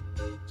thief.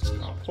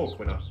 Oh, poor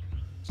winner.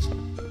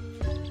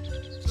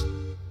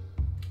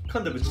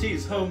 Condiment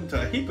is home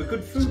to a heap of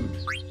good food.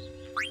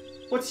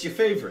 What's your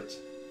favourite?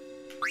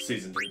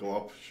 Seasoned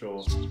glop,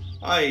 sure.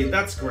 Aye,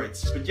 that's great,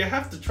 but you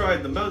have to try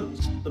the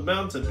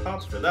mountain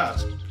path for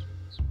that.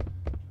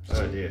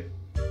 Oh dear.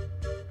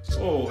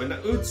 Oh, and the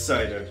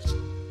outsider.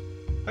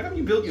 How come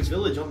you built your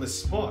village on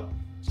this spot?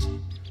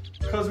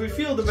 Because we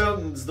feel the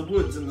mountains, the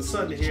woods, and the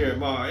sun here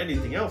more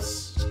anything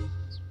else.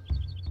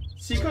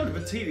 See,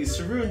 Condiment is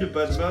surrounded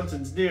by the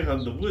mountains near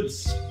him, the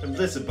woods, and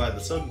blessed by the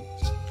sun.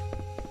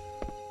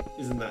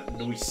 Isn't that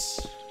nice?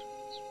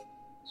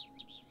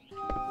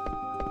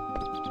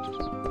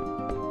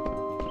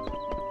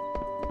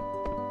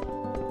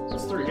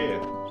 What's through here?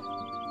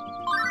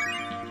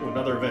 Oh,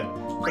 another event.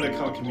 But I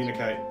can't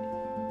communicate.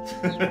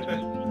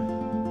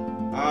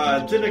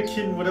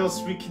 Dinnerkin, what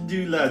else we can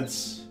do,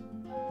 lads?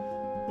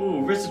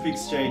 Oh, recipe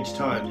exchange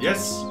time,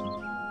 yes?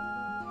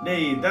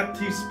 Nay, that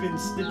thief's been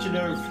snitching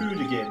our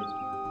food again.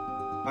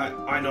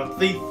 I'm not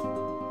thief.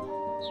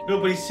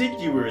 Nobody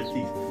said you were a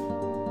thief.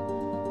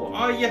 Or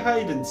are you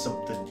hiding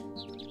something?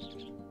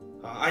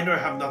 I know I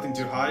have nothing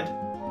to hide.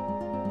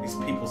 These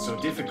people so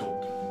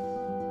difficult.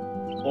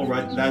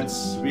 Alright,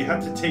 lads, we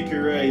have to take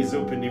our eyes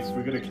open if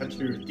we're gonna catch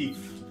our thief.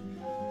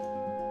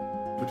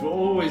 But we're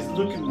always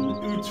looking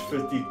out for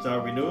thieves,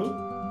 are we no?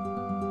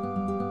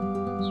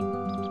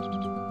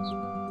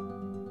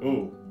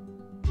 Oh.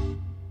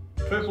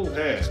 Purple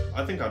hair.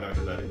 I think I know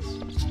who that is.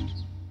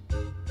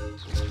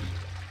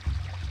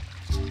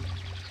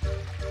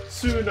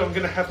 Soon I'm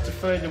gonna have to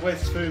find a way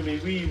for me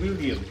wee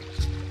William.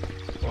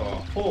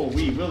 Oh, poor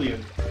wee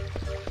William.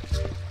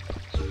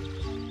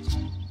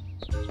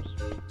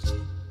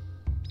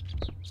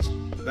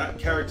 That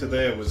character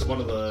there was one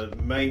of the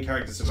main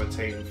characters in my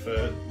team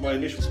for my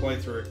initial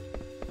playthrough.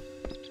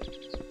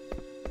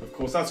 Of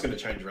course, that's going to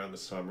change around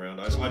this time around.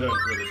 I don't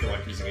really feel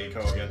like using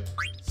Eco again.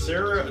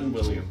 Sarah and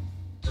William.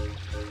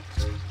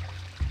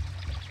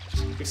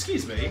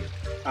 Excuse me.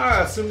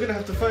 Ah, so I'm going to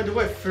have to find a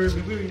way for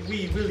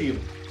wee William.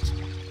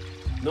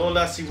 No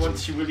lassie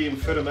wants you, William,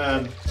 for a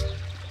man.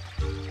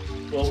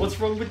 Well, what's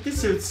wrong with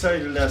this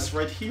outsider lass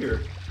right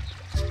here?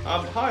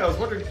 Hi, I was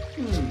wondering...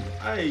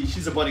 Aye,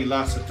 she's a bunny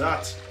lass at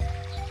that.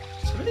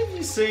 Have any of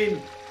you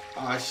seen...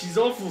 she's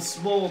awful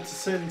small to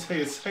send to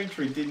your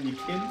sanctuary, didn't you,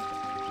 kin?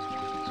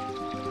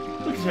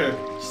 Look at her.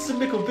 She's a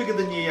mickle bigger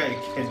than you,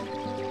 kin.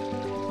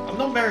 I'm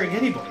not marrying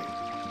anybody.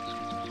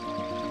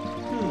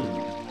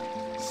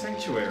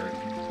 Sanctuary.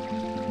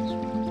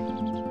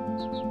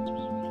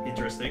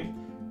 Interesting.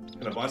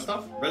 Can I buy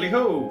stuff? Rally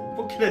ho!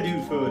 What can I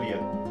do for you?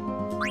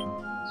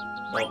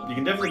 Well, you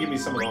can definitely give me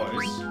some of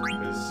those,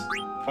 because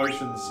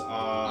potions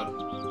are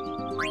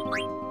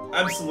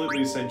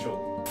absolutely essential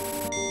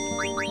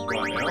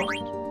right now.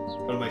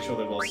 Gotta make sure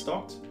they're well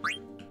stocked.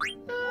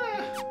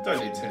 Don't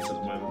need tents at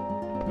the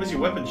moment. Where's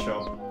your weapon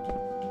shop?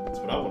 That's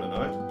what I want to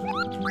know.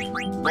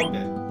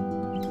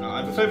 Lognet.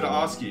 I have a favour to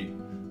ask you.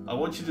 I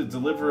want you to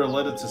deliver a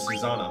letter to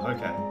Susanna.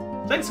 Okay.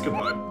 Thanks,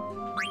 Capo.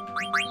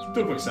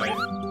 Do a quick save.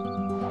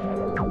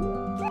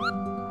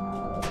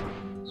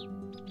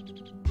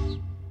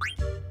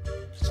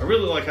 I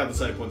really like how the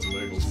save points are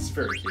Moogles. It's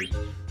very cute.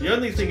 The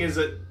only thing is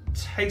it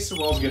takes a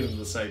while to get into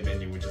the save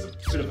menu, which is a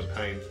bit of a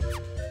pain.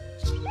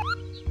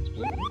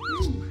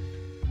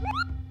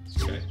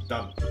 Okay,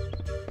 done.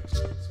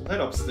 So we'll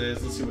head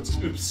upstairs. Let's see what's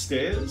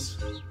upstairs.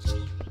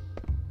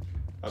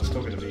 I've been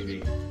talking to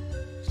Vivi.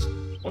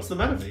 What's the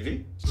matter,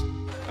 Vivi?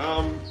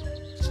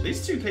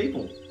 These two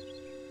people.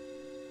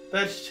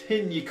 That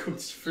hen you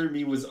cooked for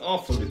me was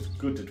awful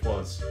good it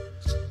was.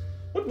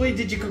 What way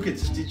did you cook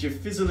it? Did you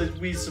fizzle it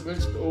with some...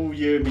 oh,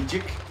 yeah,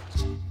 magic?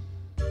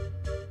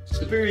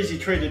 The berries you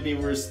traded me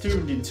were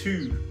stoned in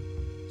two.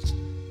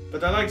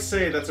 But I like to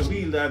say that's a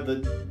wee lad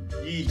that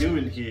ye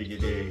doing here, you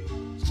day.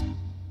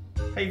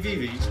 Hey,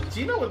 Vivi, do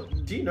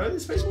you know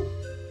these people?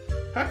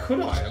 How could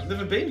I? I've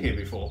never been here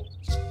before.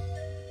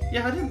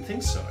 Yeah, I didn't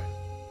think so.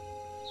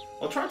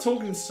 I'll try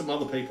talking to some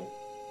other people.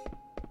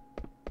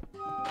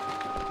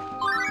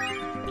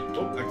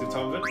 Oh, active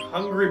time event.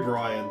 Hungry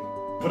Brian.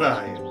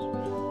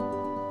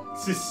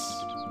 Sis,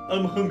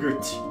 I'm hungry.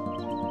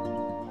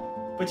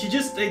 But you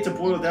just ate a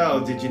boiled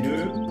owl, did you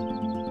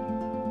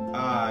know?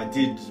 I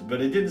did,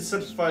 but it didn't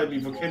satisfy my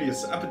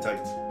vicarious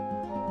appetite.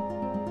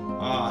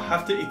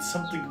 Have to eat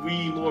something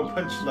wee more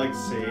punch-like,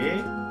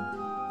 say.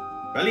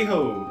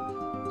 Rally-ho!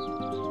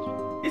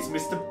 It's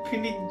Mr.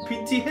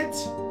 Pinty Head.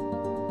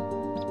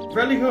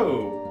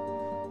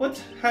 Rally-ho!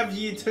 What have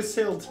ye to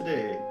sell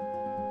today?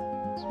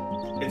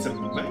 It's a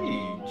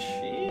mage.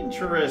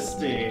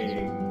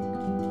 Interesting.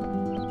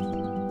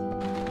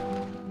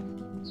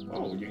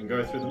 Oh, you can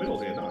go through the middle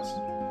here. Nice.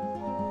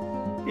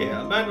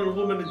 Yeah, a man and a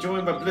woman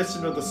enjoying my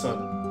blessing of the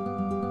sun.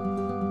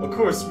 Of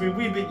course, we're a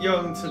wee bit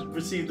young to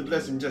receive the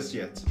blessing just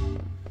yet.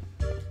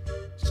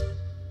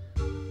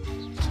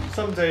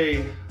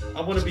 Someday,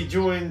 I want to be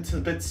joined to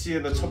Betsy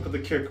on the top of the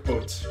kirk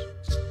boat.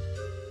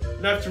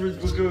 And afterwards,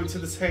 we'll go to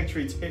the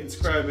sanctuary to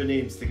inscribe our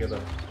names together.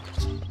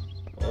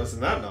 Well, isn't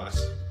that nice?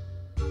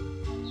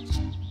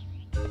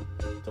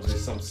 Probably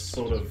some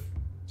sort of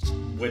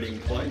wedding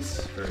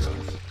place. Very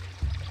nice.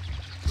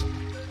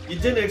 You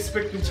didn't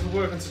expect me to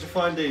work on such a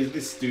fine day as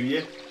this, do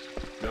you?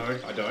 No,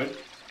 I don't.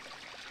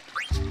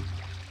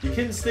 You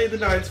can stay the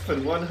night for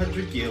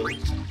 100 gil.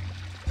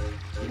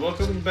 You're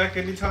welcome back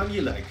anytime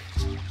you like.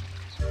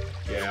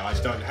 Yeah, I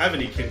don't have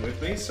any kin with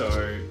me, so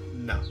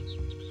no.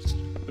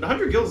 But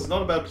 100 gil is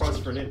not a bad price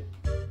for an inn.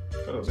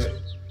 Gotta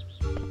admit.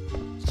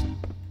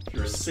 If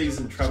you're a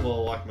seasoned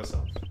traveller like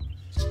myself.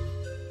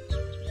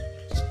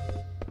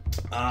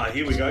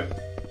 Here we go.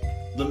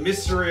 The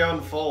mystery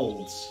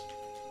unfolds.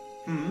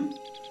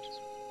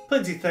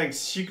 Plenty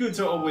thanks. You're good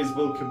to always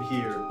welcome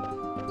here.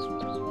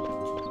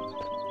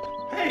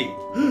 Hey!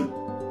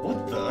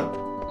 What the?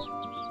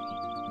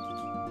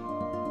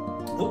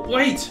 Oh,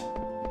 wait!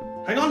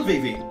 Hang on,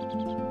 Vivi!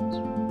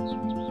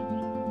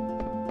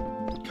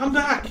 Come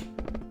back!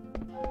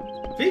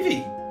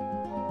 Vivi!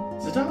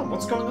 Zidane,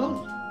 what's going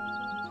on?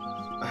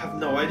 I have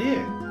no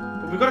idea,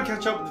 but we've got to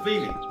catch up with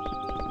Vivi.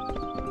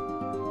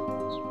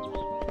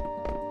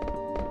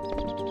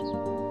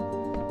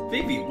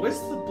 Vivi, where's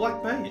the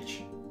black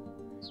mage?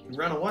 He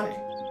ran away.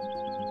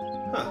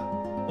 Huh.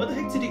 Where the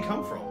heck did he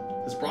come from?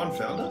 Has Brian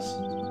found us?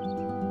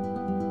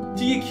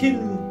 Do you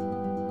kin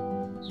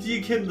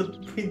the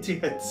pointy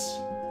hats?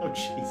 Oh,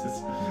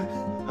 Jesus.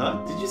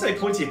 Huh? Did you say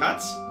pointy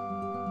hats?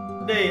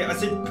 Nay, I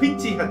said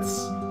pointy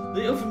hats.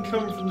 They often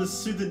come from the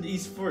southern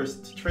east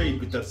forest to trade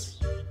with us.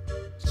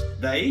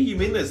 They? You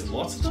mean there's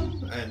lots of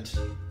them? And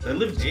they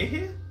live near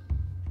here?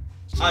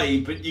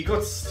 Aye, but you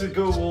got to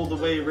go all the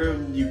way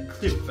around your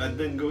cliff and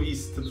then go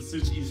east to the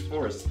southeast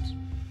forest.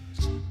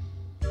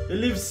 They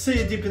live so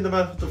deep in the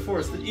mouth of the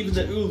forest that even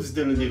the wolves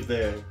don't live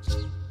there.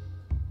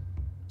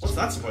 What's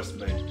that supposed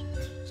to mean?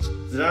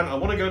 Zidane, I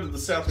want to go to the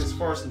southeast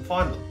forest and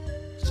find them.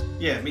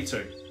 Yeah, me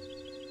too.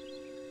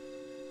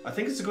 I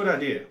think it's a good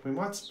idea. We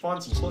might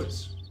find some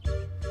clues.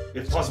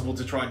 If possible,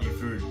 to try new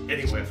food.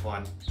 Anywhere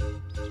fine.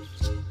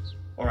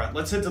 Alright,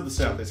 let's head to the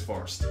southeast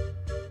forest.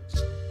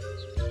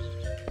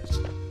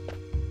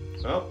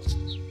 Well,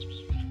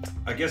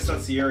 I guess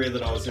that's the area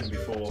that I was in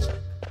before.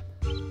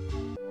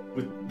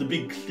 With the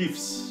big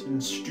cliffs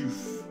and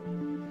stuff.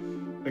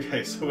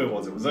 Okay, so where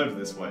was it? It was over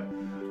this way.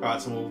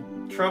 Alright, so we'll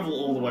travel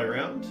all the way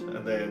around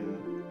and then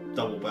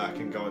double back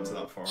and go into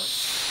that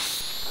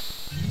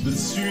forest. The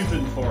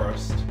Southern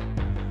Forest.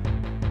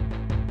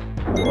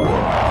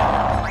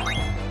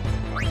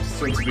 Just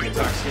doing some big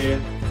attacks here.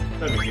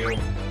 No big deal.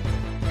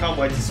 Can't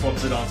wait to swap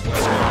Zidane's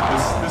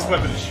weapon. This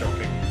weapon is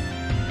shocking.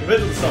 Compared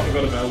to the stuff I've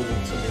got available to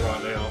me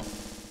right now.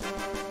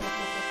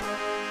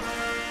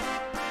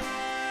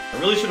 I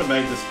really should have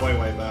made this way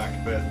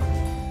back, but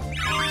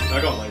I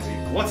got lazy.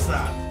 What's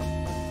that?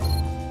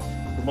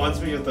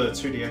 Reminds me of the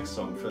 2DX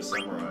song for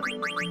Samurai.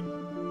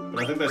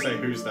 But I think they say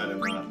who's that in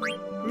that.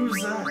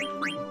 Who's that?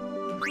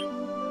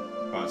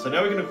 Alright, so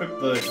now we can equip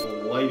the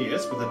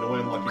Gladius with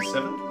Annoy and Lucky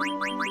 7.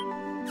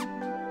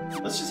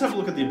 Let's just have a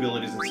look at the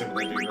abilities and see what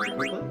they do very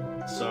quickly.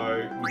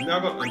 So, we've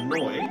now got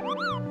Annoy,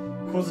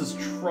 causes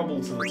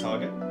trouble to the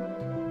target,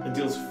 and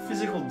deals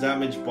physical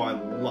damage by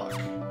luck.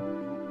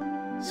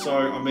 So,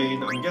 I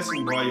mean, I'm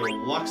guessing by your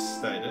luck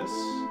status...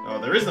 Oh,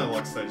 there is no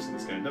luck status in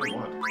this game, never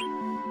mind.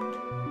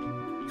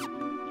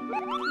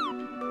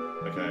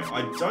 Okay,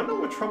 I don't know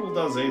what trouble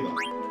does either.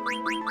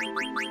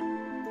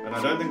 And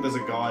I don't think there's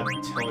a guide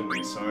telling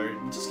me, so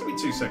just give me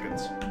 2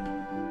 seconds.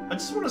 I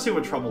just want to see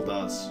what trouble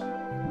does.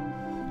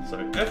 So,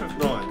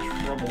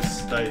 FF9, trouble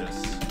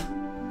status.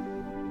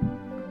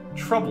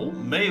 Trouble,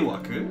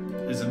 Meiwaku,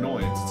 is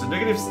annoyance. It's a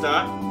negative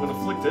stat. When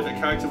afflicted, a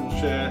character will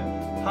share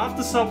half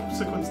the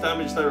subsequent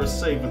damage they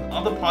receive with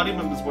other party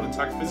members when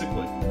attacked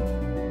physically.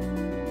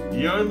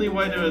 The only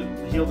way to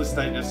heal this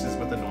status is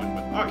with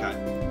anointment. Okay.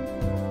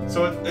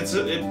 So it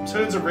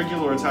turns a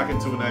regular attack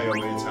into an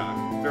AoE attack.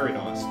 Very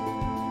nice.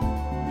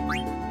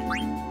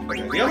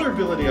 Okay, the other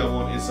ability I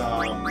want is,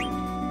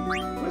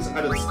 where's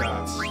added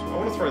stats? I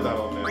want to throw that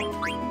on now.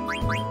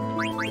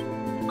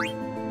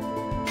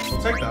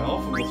 We'll take that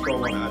off and we'll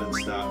throw on added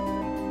stat.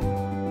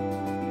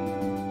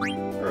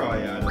 Where are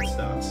you, added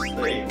stats?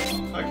 There you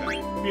are. Okay,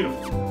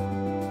 beautiful.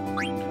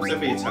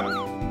 MP attack.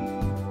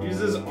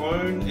 Uses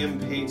own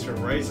MP to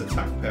raise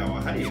attack power.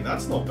 Hey,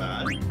 that's not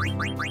bad.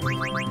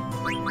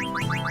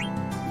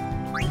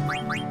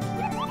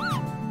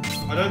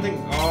 I don't think...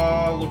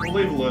 look, we'll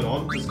leave alert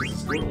on, just because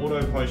it's good.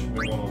 Auto potion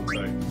we want on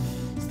too.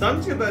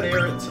 Starting to get that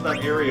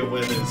area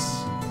where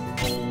there's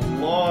a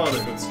lot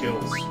of good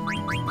skills.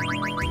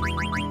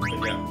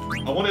 But yeah,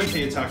 I want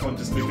MP attack on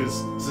just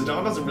because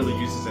Zidane doesn't really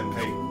use his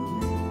MP.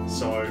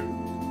 So,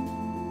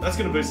 that's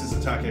going to boost his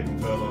attack even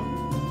further.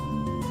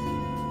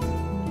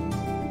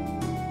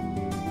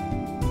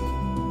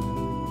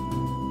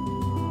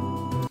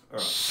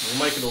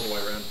 Make it all the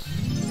way around.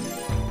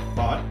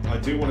 But I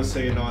do want to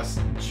see a nice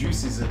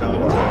juicy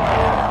Zidane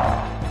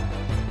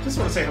attack. Just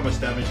want to see how much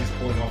damage he's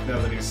pulling off now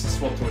that he's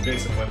swapped to a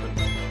decent weapon.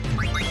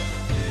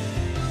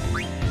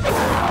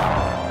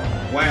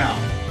 Wow.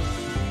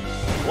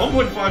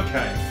 1.5k.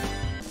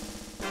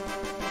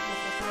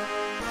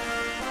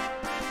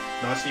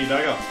 Nice new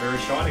dagger. Very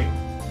shiny.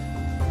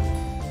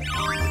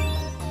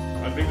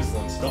 I think this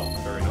one stopped.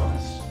 Very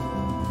nice.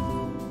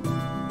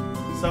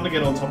 Starting to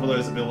get on top of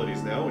those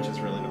abilities now, which is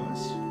really nice.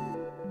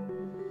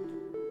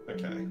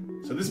 Okay,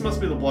 so this must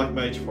be the Black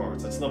Mage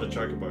Forest. It's not a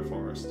Chocobo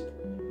Forest.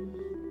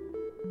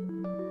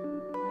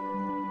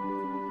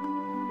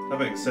 That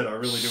being said, I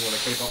really do want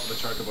to keep up with the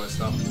Chocobo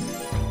stuff.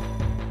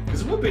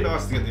 Because it would be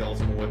nice to get the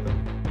ultimate weapon.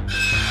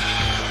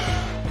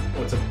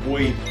 Oh, it's a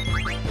void.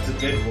 It's a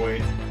dead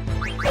void.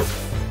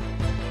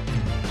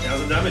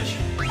 1,000 damage.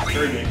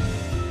 Very big.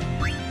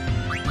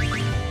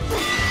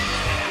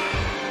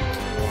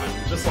 Right,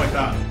 just like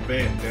that.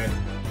 Bam, dead.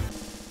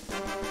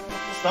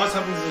 It's nice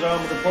having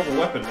Zidane with a proper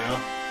weapon now.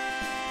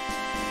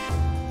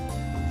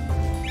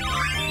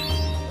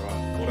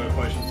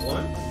 Potion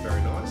flown,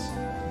 very nice.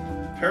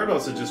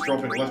 Paradox are just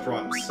dropping left,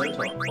 right, and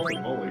center. Holy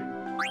moly.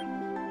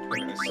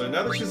 Okay, so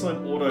now that she's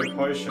on auto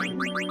potion,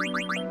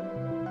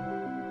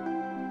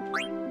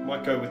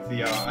 might go with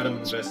the Adam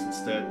Invest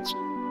instead. And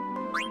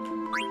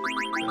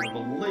I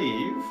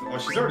believe... Oh,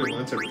 she's already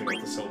learnt everything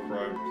off the Silk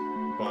Road,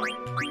 but...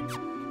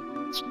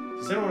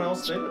 Does anyone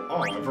else need it?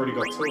 Oh, I've already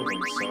got 2 of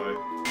them, so...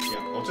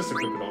 Yeah, I'll just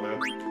equip it on her.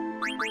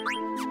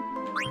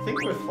 I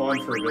think we're fine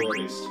for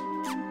abilities.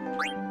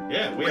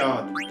 Yeah, we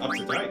are up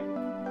to date.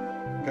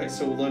 Okay,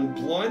 so we'll learn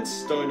Blind,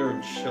 Stoner,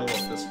 and Shell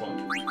off this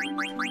one.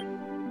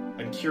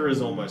 And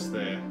Cura's almost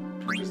there,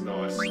 which is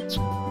nice. Okay,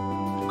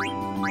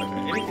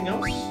 anything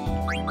else?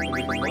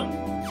 We can learn?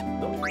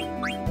 Nope.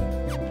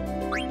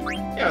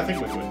 Yeah, I think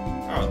we're good.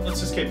 Alright,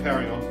 let's just keep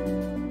powering on.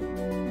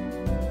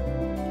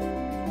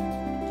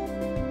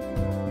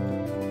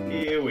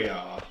 Here we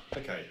are.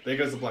 Okay, there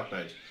goes the Black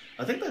Mage.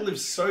 I think they live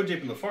so deep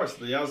in the forest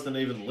that the owls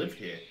didn't even live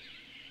here.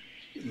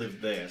 He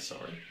lived there,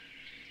 sorry.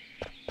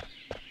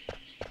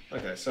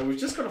 Okay, so we've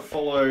just got to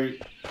follow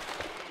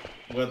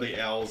where the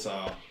owls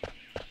are.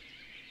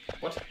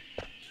 What?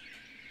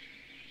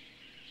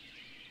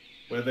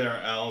 Where there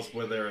are owls,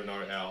 where there are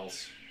no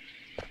owls.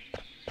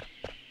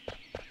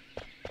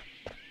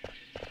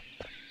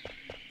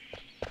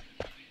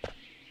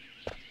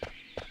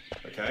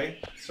 Okay,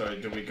 so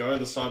do we go to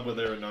the side where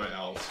there are no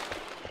owls?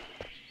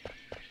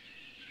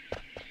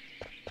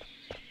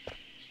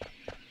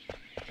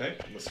 Okay,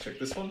 let's check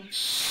this one.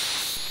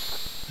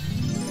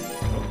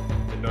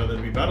 Know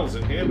there'd be battles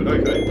in here, but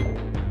okay.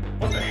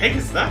 What the heck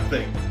is that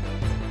thing?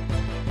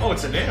 Oh,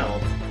 it's an owl.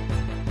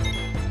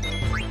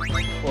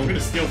 Well, I'm gonna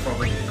steal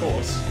from it, of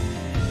course.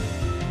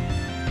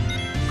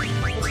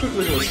 Let's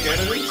quickly do a scan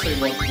of it, see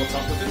what's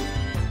up with it.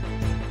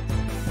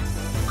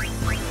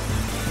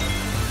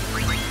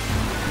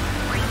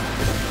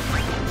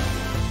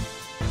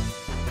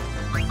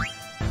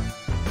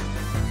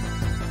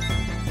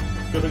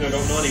 I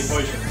got 90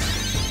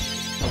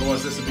 potions.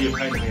 Otherwise this would be a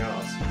pain in the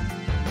ass.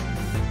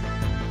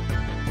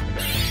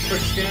 Okay. Quick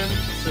scan,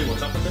 see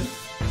what's up with him.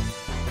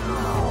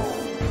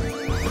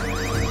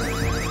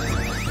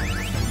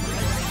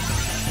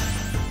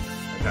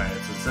 Okay,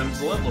 it's a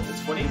Zemzler, level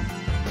 20.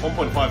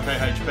 1.5k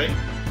HP.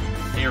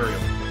 Aerial.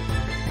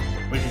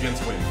 Weak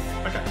against wind.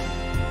 Okay.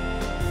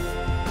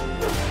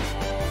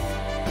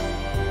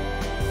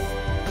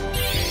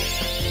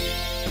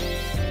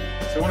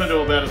 So we want to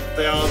do about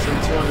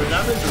 1,200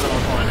 damage and then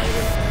I'll try and aid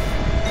him.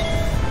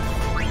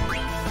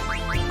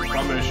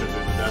 Primary should do the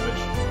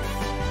damage.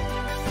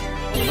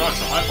 Oh nice,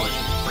 a high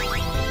potion.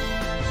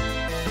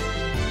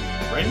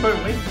 Rainbow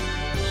Wind.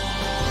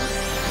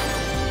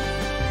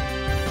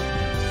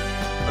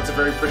 That's a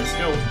very pretty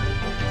skill.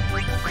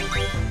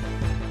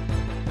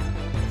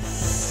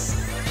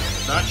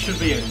 That should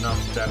be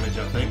enough damage,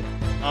 I think.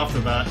 After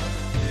that,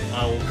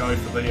 I will go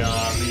for the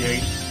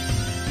eat.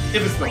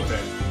 If it's not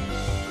dead.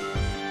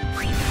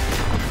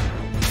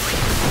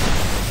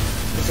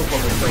 This will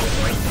probably kill it,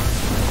 right?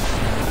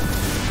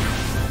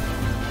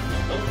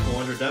 Oh,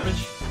 400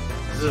 damage.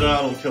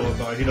 Zidane will kill it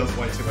though, he does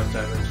way too much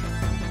damage.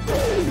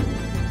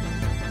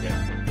 Yeah,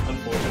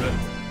 unfortunate.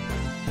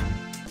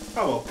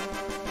 Oh well.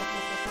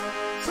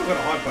 Still got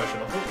a high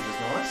potion, I thought, which is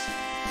nice.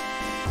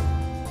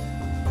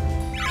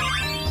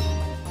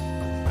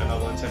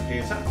 Another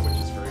 10p attack, which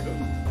is very good.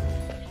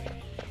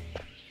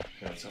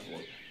 Now let's have a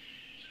look.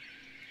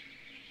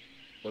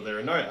 Where there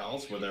are no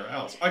owls, where there are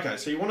owls. Okay,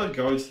 so you want to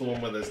go to the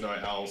one where there's no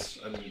owls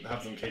and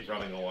have them keep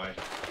running away.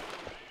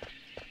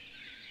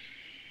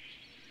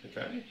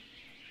 Okay.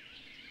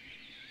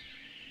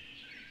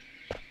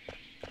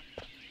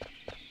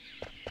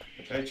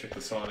 Okay, check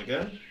the sign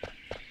again.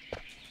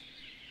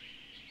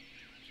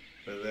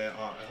 Where there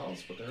are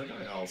owls, but there are no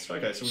owls.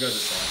 Okay, so we'll go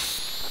this side.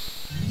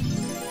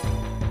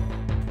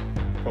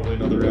 Probably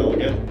another owl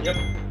again. Yep.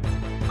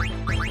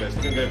 Okay, so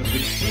we're going to go with the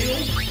big steel.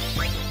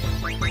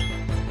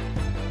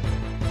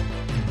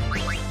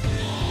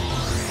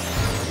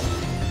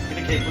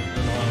 Keep looking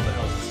an eye on the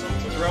health this time.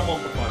 So it's around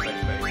 1.5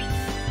 HP.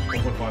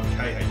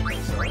 1.5k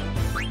HP, sorry. So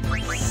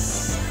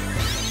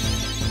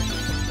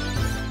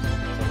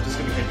I'm just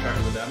going to keep track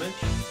of the damage.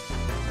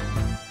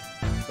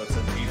 So that's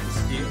an E for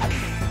steel.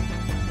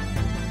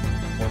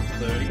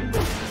 130.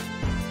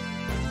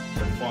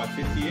 So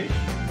 550-ish.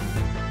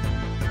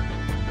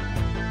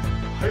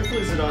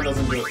 Hopefully Zidane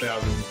doesn't do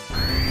 1,000.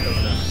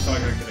 Doesn't have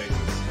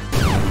psychokinesis.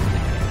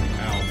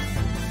 Ow.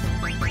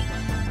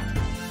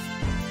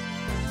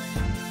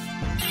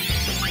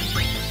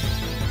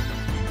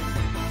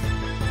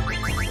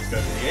 Go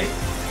to the 8.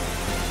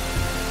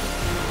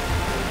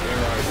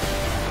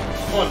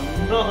 Oh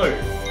no!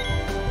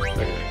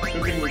 Okay,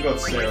 good thing we got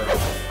Sarah or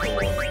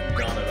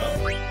gun it up.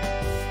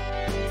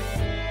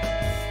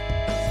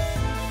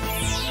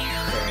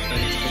 Sorry, I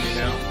need to get it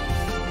out.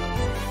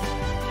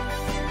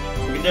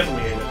 We can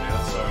definitely eat it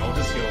now, so I'll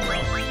just heal him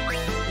up.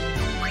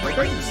 I'll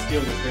break the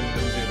steel with him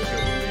and do the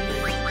heal with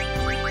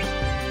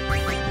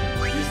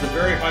me. Use the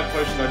very high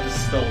potion I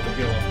just stole to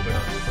heal up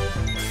winner.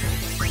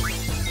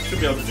 Should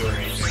be able to do it now.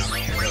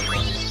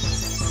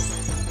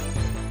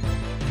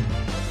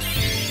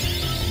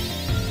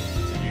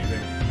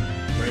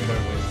 Rainbow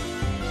Wind.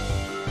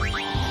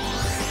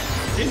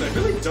 Damn, they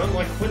really don't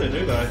like Quinna,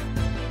 do they?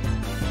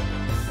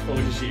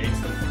 Probably because she eats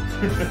them.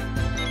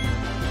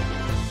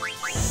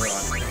 Right.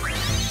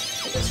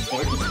 What's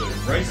focus do?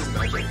 Raises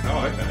magic.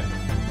 Oh, okay.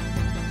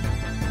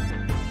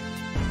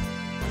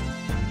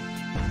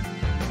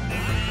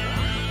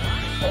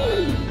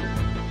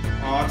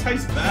 Oh, it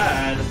tastes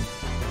bad.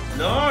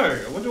 No!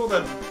 I went to all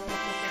that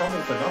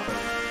trouble for nothing.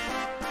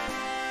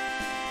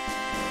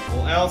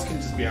 Well, owls can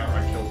just be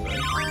outright killed though.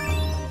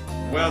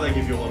 Wow, they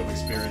give you a lot of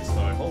experience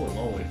though. Holy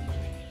moly.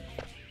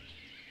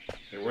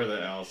 Okay, where are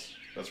the owls?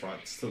 That's right,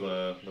 it's to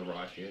the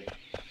right here.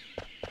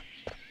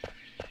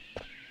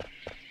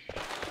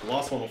 The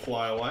last one will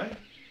fly away.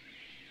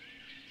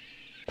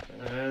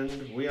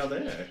 And we are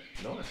there.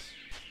 Nice.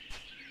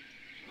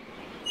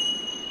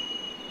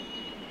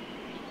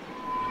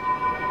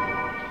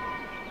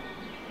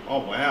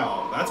 Oh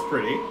wow, that's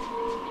pretty.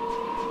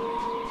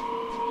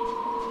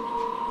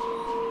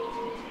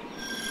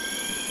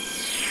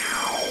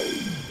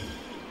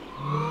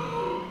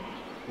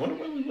 Wonder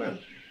where we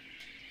went.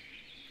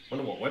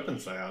 Wonder what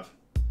weapons they have.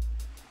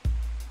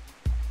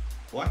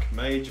 Black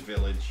Mage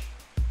Village.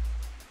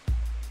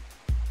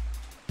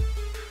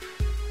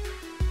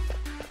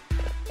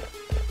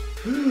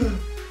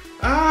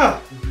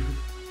 Ah!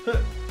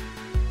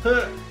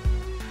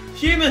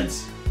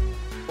 Humans!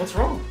 What's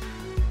wrong?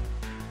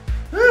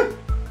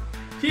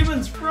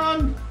 Humans,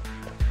 run!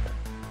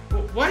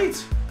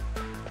 Wait!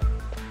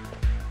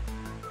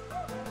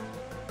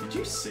 Did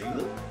you see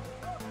them?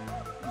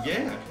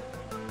 Yeah.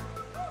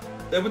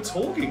 They were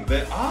talking.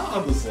 There are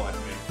others like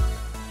me.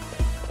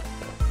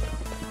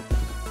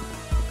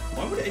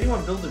 Why would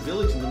anyone build a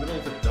village in the middle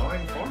of a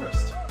dying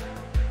forest?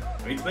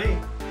 Beats me.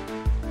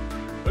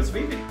 Where's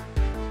Vivi?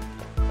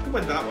 Who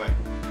went that way?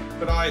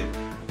 But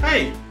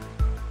hey!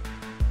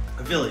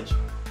 A village.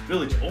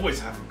 Village always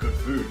having good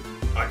food.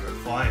 I go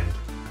flying.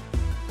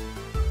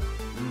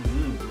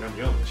 Yum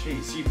yum.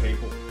 Jeez, you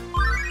people.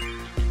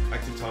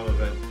 Active time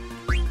event.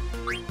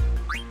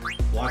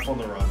 Life on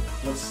the run.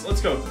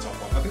 Let's go with the top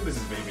one. I think this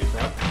is BB's,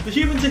 right? The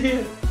humans are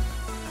here!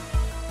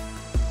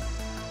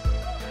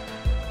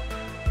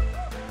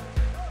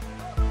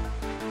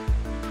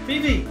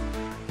 BB!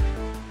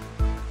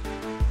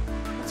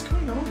 What's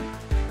going on?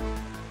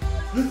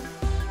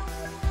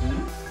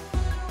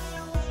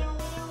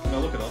 Can I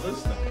look at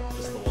others? No,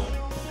 just the one.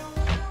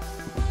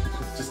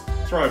 Just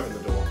throw open the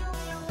door.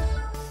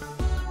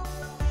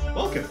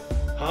 Welcome!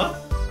 Huh?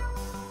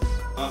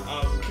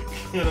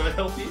 Can I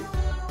help you?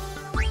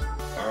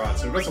 Alright,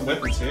 so we've got some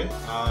weapons here.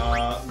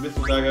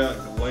 Mithril Dagger,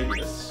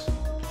 Gladius.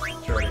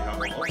 Which I already have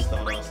one off.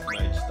 Stardust,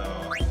 Mage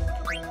Star.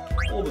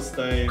 All the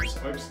staves,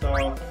 Oak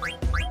Star. All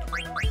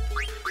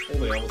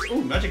the elements.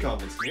 Ooh, Magic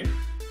Armlet's new.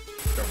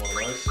 Grab one of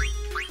those.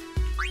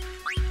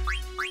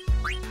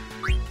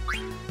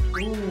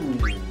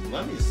 Ooh,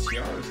 Lamia's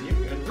Tiara's new,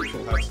 and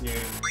Ritual Hat's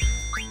new.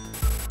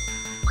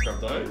 Grab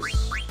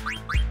those.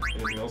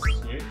 Anything else is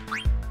new?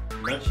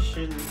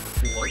 Magician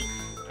Cloak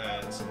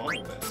and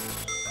Survival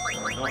Vest.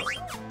 Alright, nice.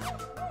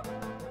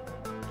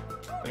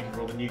 Thank you for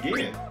all the new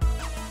gear.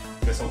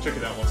 Guess I'll check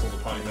it out once all the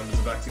party members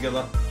are back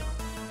together.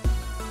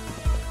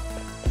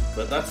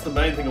 But that's the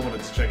main thing I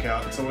wanted to check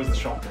out. It's always the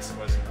shop that's the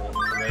most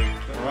important for me.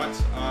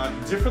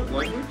 Alright, different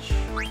language.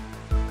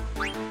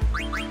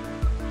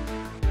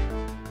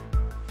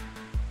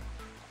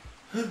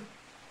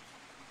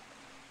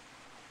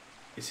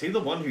 Is he the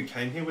one who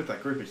came here with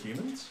that group of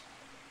humans?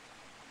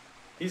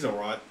 He's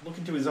alright. Look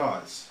into his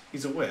eyes.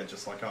 He's aware,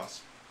 just like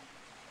us.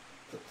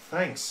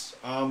 Thanks.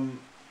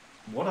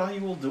 What are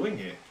you all doing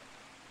here?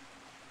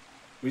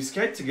 We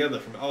escaped together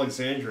from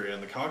Alexandria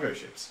and the cargo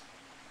ships.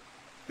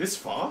 This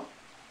far?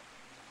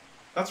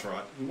 That's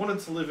right. We wanted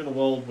to live in a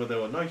world where there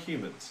were no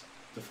humans.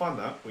 To find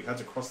that, we had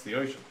to cross the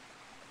ocean.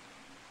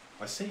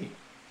 I see.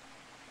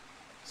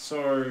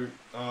 So,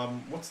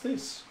 what's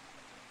this?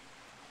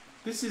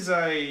 This is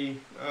a,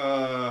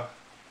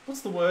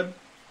 what's the word?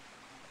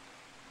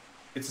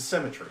 It's a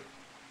cemetery.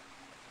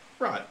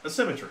 Right, a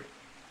cemetery.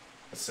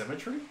 A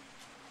cemetery?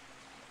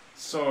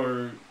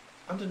 So,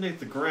 underneath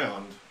the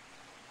ground,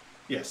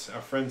 yes,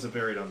 our friends are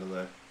buried under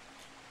there.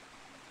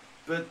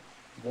 But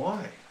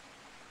why?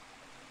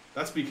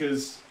 That's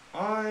because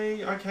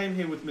I came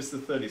here with Mr.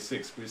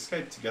 36. We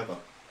escaped together.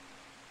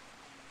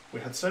 We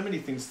had so many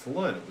things to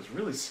learn. It was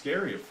really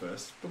scary at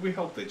first, but we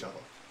helped each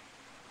other.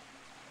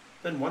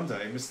 Then one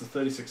day, Mr.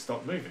 36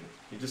 stopped moving.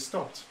 He just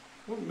stopped.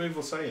 Wouldn't move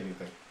or say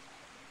anything.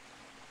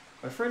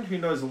 My friend who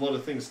knows a lot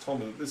of things told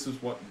me that this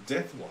was what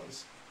death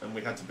was, and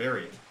we had to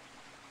bury him.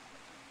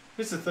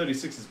 Mr.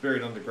 36 is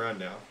buried underground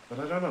now, but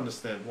I don't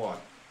understand why.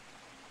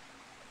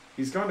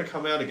 He's going to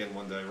come out again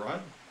one day,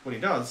 right? When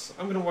he does,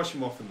 I'm going to wash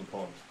him off in the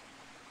pond.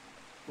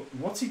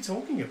 What's he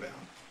talking about?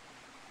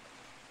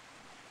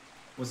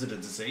 Was it a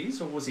disease,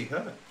 or was he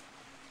hurt?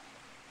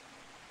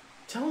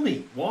 Tell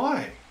me,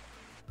 why?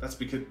 That's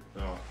because...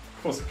 oh,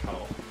 of course it cut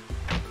off.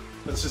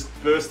 Let's just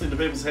burst into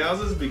people's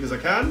houses because I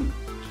can.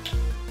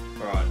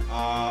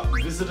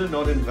 Alright, visitor,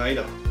 not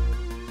invader.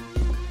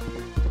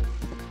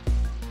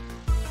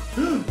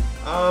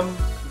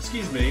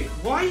 Excuse me,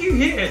 why are you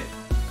here?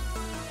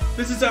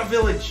 This is our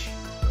village.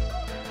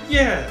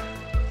 Yeah.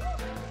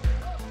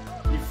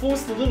 You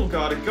forced the little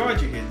guy to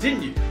guide you here,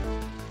 didn't you?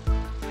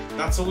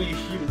 That's all you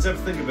humans ever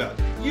think about,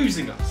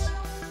 using us.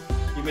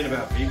 You mean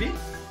about Vivi?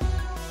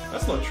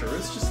 That's not true,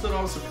 it's just that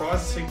I was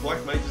surprised to see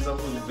black mages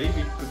other than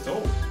Vivi could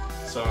talk.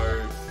 So,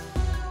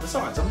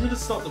 besides, I'm here to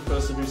stop the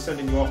person who's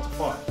sending you off to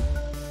fight.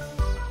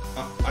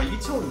 Are you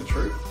telling the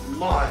truth?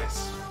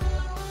 Lies.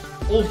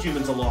 All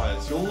humans are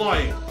liars, you're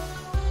lying.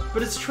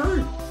 But it's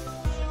true.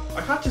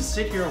 I can't just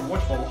sit here and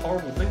watch while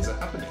horrible things are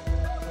happening.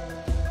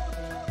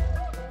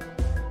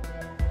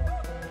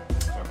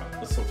 Alright,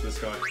 let's talk to this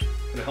guy.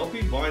 Can I help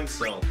you? Buy and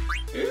sell.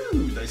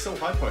 Ooh, they sell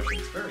high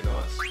potions. Very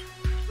nice.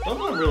 I'm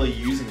not really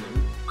using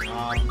them.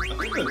 I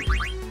think that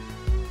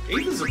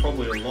ethers are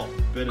probably a lot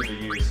better to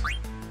use.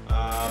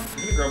 I'm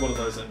going to grab one of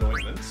those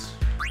anointments.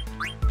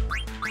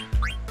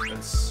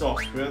 And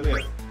soft. We only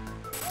have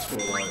 2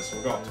 of those, so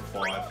we'll go up to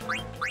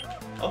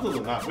 5. Other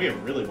than that, we are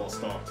really well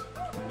stocked.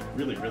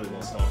 Really, really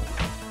well stocked.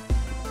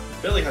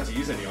 Barely had to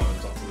use any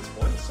items up to this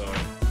point, so...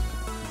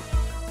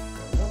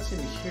 what's in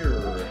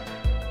here?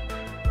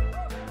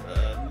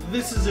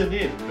 This is an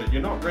inn, but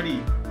you're not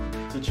ready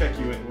to check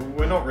you in.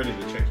 We're not ready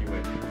to check you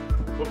in.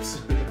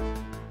 Whoops.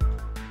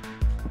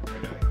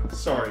 Okay.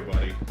 Sorry,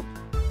 buddy.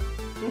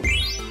 Ooh.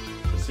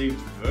 Received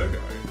Virgo.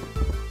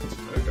 What's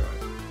Virgo?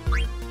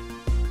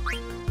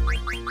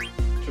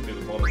 Should be at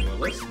the bottom of my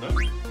list, no?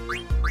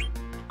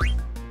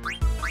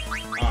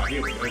 Ah,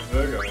 here we go,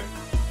 Virgo.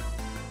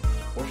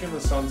 Watching the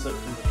sunset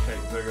from the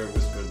Cape, Virgo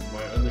whispered,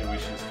 my only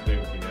wish is to be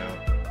with you now.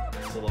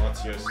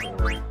 Salatio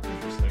story.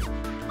 Interesting.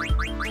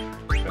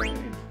 Okay.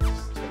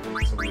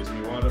 Some of these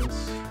new items.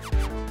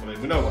 I mean,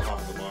 we know what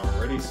half of them are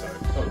already, so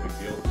not a big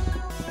deal.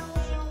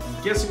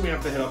 I'm guessing we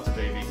have to head up to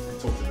Vivi and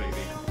talk to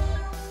Vivi.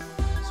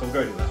 So we'll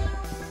go to that.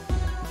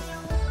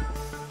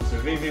 So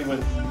Vivi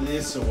went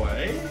this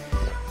way.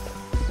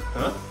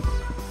 Huh?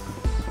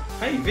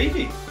 Hey,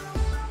 Vivi!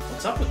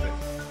 What's up with him?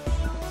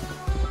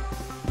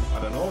 I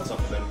don't know what's up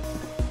with him.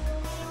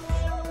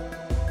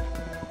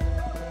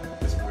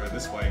 Guess we'll go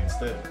this way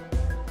instead.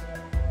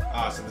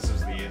 Ah, so this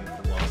was the end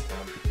from last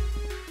time.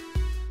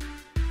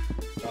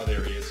 Oh,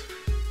 there he is.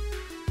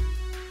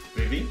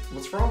 Vivi,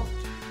 what's wrong?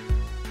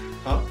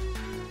 Huh?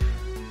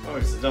 Oh,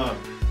 it's done.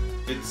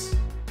 It's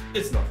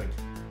nothing.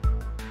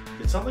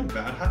 Did something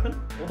bad happen?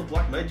 All the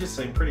black mages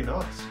seem pretty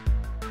nice.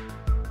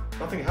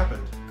 Nothing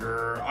happened.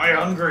 Grr, I'm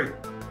hungry.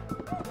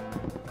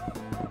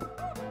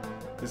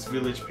 This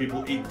village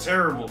people eat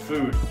terrible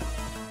food.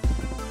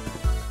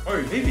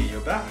 Oh, Vivi,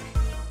 you're back.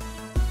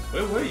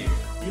 Where were you?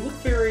 You look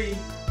very...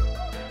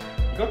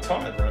 You got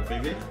tired, right,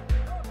 Vivi?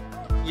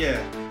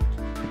 Yeah.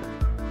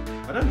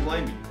 I don't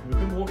blame you. We've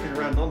been walking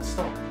around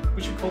non-stop.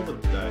 We should call it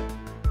a day.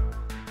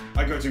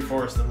 I go to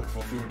forest and look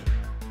for food.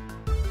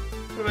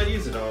 What about you,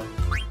 Zidane?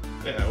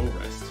 Yeah, we'll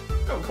rest.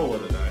 I'll call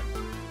it a day.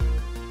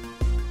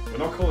 We're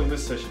not calling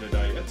this session a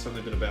day yet. It's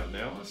only been about an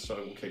hour, so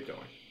we'll keep going.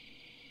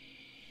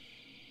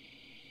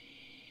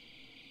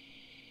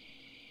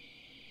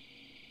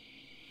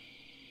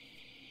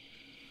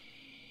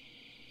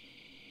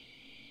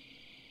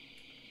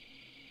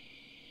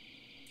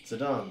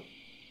 Zidane,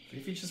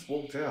 Vivi just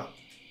walked out.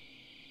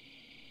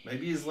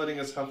 Maybe he's letting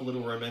us have a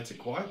little romantic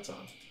quiet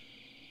time.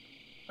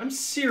 I'm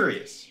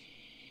serious.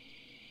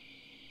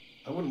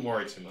 I wouldn't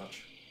worry too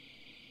much.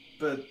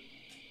 But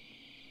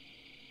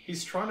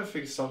he's trying to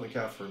figure something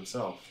out for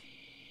himself.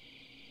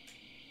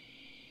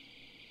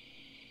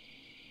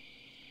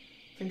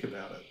 Think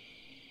about it.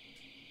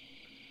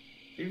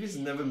 Vivi's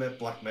never met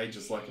black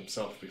mages like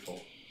himself before.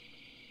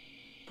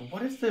 But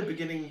what if they're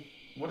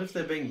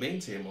being mean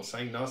to him or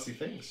saying nasty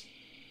things?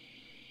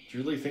 Do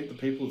you really think the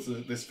people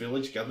of this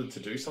village gathered to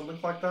do something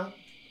like that?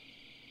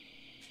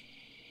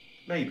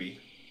 Maybe.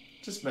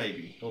 Just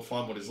maybe. He'll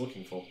find what he's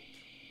looking for.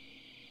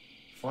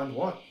 Find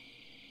what?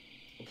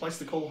 A place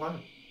to call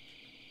home.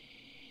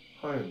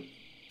 Home.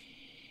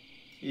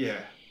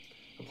 Yeah.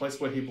 A place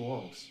where he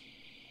belongs.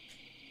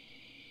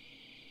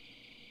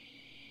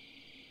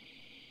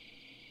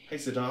 Hey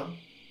Zidane,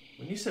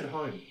 when you said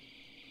home,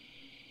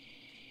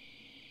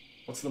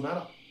 what's the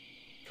matter?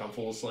 Can't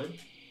fall asleep?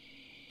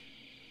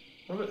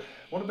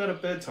 What about a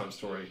bedtime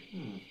story?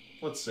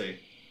 Let's see.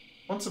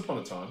 Once upon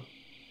a time.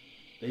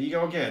 There you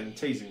go again,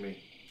 teasing me.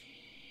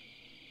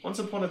 Once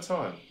upon a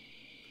time,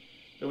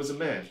 there was a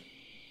man.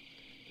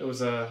 There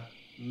was a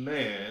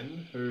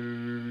man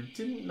who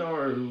didn't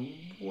know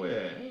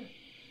where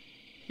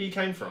he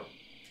came from.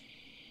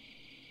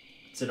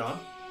 Zidane?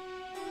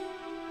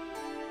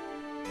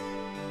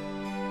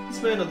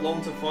 This man had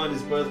longed to find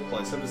his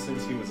birthplace ever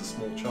since he was a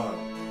small child.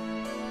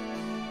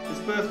 His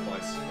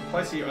birthplace, a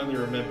place he only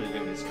remembered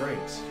in his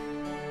dreams.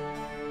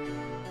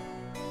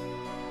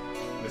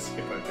 This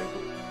hippo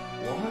people.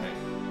 Why?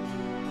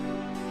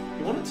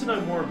 He wanted to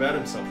know more about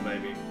himself,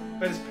 maybe.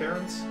 About his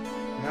parents,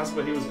 the house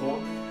where he was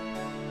born.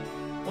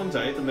 One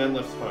day, the man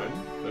left home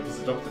with his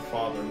adopted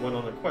father and went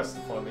on a quest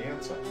to find the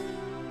answer.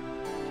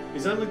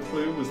 His only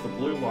clue was the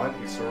blue light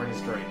he saw in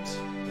his dreams.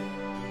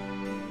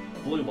 A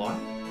blue light?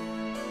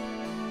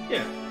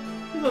 Yeah,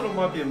 he thought it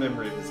might be a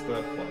memory of his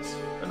birthplace.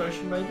 An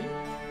ocean, maybe?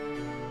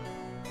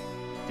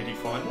 Did he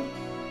find it?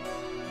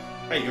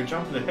 Hey, you're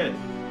jumping ahead.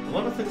 A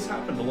lot of things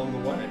happened along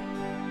the way.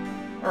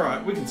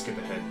 Alright, we can skip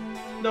ahead.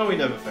 No, he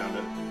never found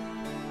it.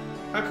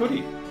 How could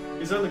he?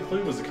 His only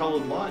clue was a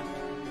coloured light.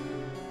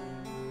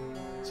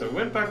 So he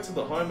went back to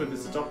the home of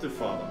his adoptive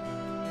father.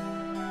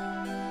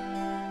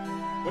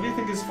 What do you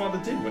think his father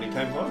did when he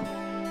came home?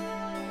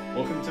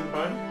 Welcomed him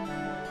home?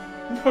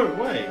 No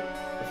way!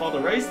 The father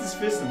raised his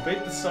fist and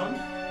beat the son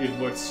he had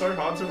worked so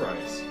hard to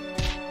raise.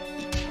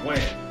 Wham,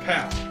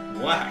 pow,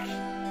 whack,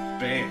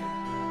 bam.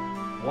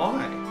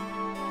 Why?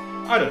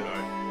 I don't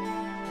know.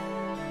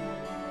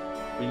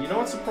 But you know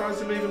what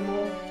surprised him even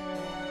more?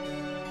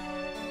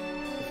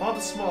 The father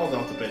smiled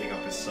after beating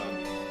up his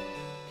son.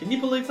 Can you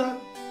believe that?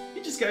 He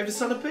just gave his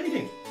son a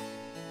beating.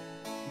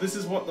 This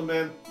is what the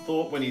man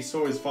thought when he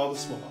saw his father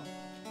smile.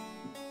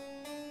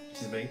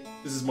 Excuse me,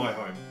 this is my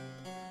home.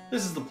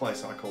 This is the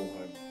place I call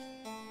home.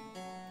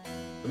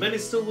 The man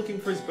is still looking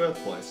for his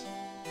birthplace,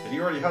 but he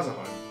already has a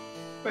home.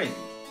 Maybe.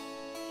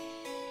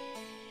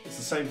 It's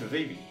the same for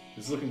Vivi,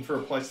 who's looking for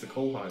a place to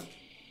call home.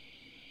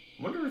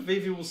 I wonder if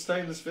Vivi will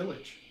stay in this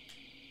village.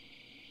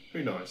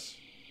 Who knows?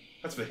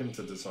 That's for him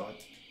to decide.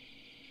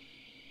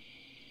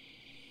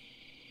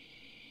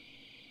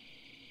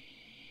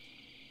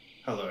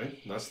 Hello,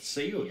 nice to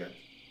see you again.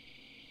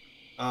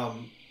 I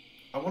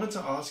wanted to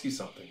ask you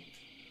something.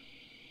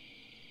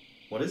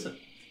 What is it?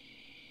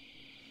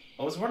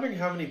 I was wondering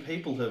how many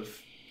people have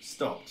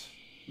stopped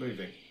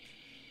moving.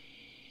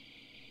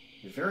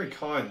 You're very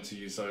kind to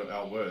use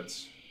our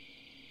words,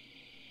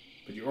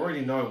 but you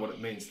already know what it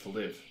means to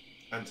live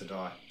and to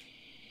die.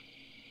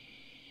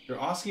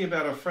 You're asking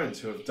about our friends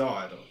who have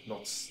died or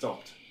not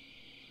stopped.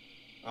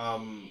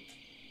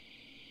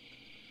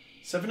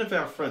 7 of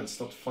our friends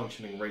stopped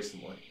functioning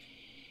recently.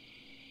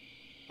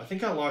 I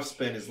think our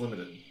lifespan is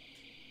limited,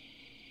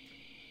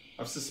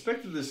 I've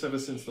suspected this ever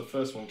since the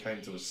first one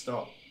came to a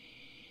stop.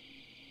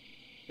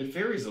 It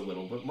varies a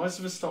little, but most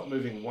of us stop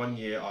moving 1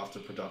 year after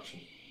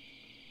production.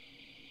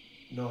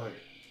 No.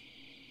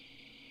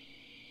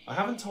 I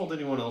haven't told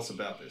anyone else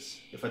about this.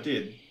 If I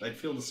did, they'd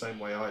feel the same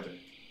way I do.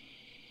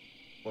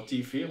 What do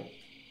you feel?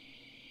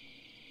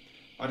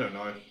 I don't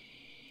know.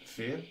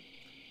 Fear?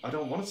 I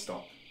don't want to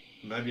stop.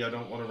 Maybe I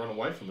don't want to run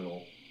away from it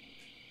all.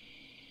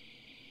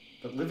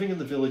 But living in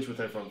the village with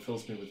everyone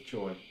fills me with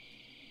joy.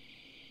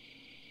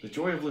 The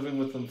joy of living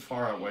with them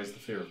far outweighs the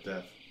fear of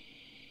death.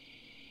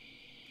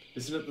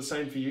 Isn't it the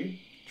same for you?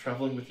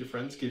 Travelling with your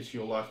friends gives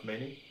your life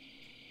meaning?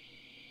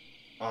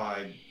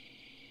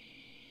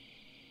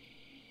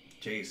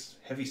 Jeez,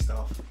 heavy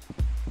stuff.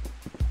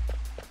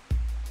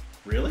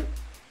 Really?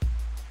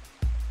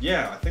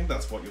 Yeah, I think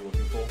that's what you're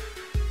looking for.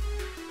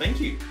 Thank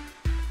you.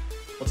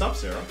 What's up,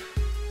 Sarah?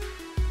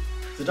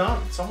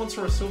 Zidane, someone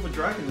saw a silver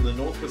dragon in the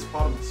northwest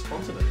part of this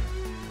continent.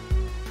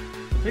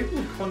 The people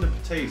of Conde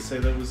Petit say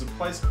there was a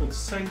place called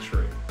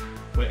Sanctuary,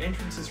 where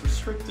entrance is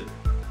restricted.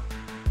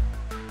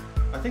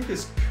 I think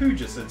this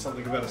Kuja said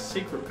something about a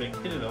secret being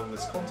hidden on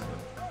this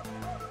continent.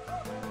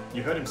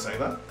 You heard him say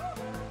that?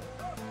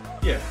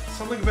 Yeah,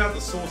 something about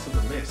the source of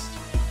the mist.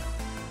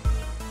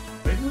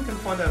 Maybe we can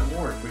find out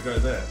more if we go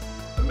there,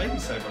 and maybe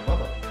save my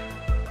mother.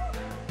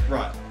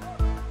 Right.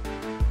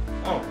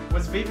 Oh,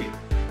 where's Vivi?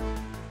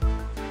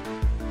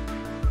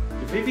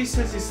 If Vivi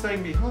says he's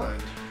staying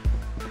behind...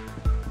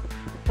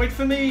 Wait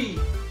for me!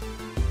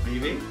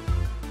 Vivi?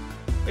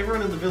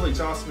 Everyone in the village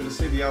asked me to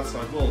see the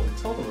outside world and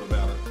tell them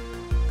about it.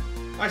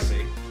 I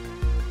see.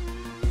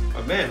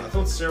 Oh man, I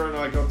thought Sarah and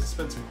I got to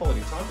spend some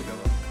quality time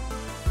together.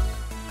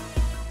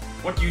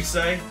 What do you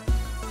say?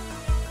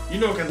 You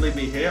know can leave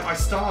me here, I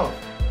starve!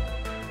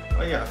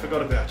 Oh yeah, I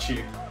forgot about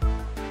you.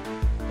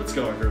 Let's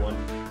go everyone.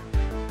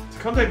 To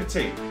Conde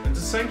Petit, and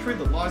to Sanctuary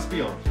that lies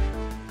beyond.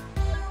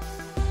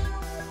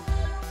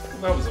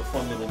 Well, that was a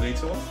fun little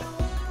detour.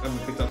 And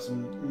we picked up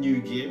some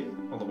new gear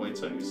on the way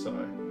too, so...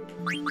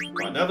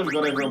 Right, now that we've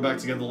got everyone back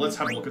together, let's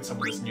have a look at some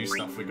of this new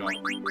stuff we got.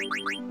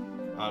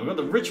 We've got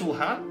the ritual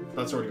hat,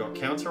 that's already got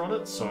counter on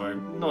it, so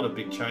not a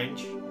big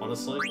change,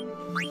 honestly.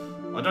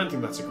 I don't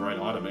think that's a great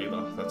item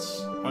either,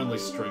 that's only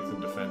strength and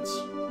defense.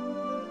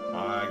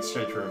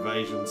 Exchange for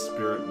evasion,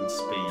 spirit, and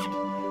speed.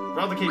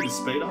 Rather keep his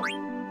speed up.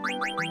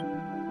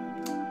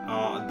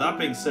 That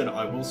being said,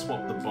 I will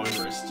swap the bone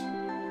wrist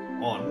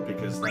on,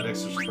 because that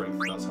extra strength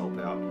does help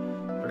out.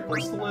 Very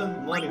close to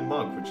learning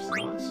mug, which is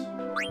nice.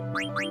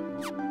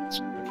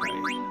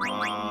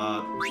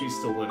 Okay, she's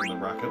still learning the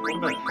racket. What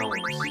about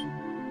helms?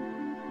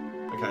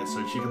 Okay,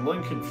 so she can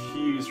learn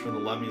Confuse from the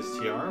Lamia's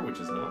Tiara, which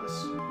is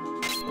nice.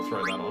 I'll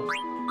throw that on.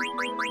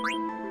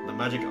 The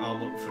magic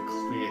armlet for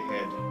Clear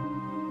Head.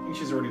 I think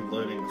she's already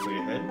learning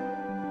Clear Head.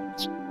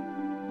 So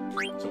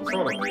we'll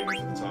throw it on Baby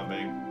for the time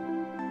being.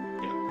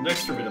 Yeah, an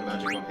extra bit of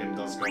magic on him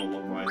does go a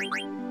long way.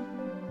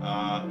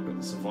 We've got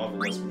the Survival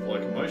lesson with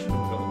Locomotion, and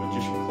we've got the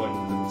Magician Cloak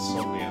with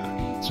Insomniac.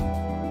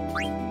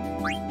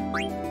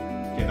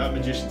 Yeah, that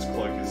Magician's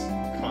Cloak is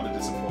kind of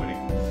disappointing,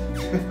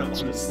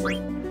 honestly.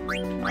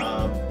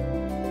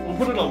 We'll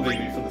put it on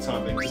Vivi for the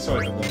time being, just so I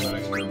can learn that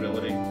extra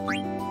ability.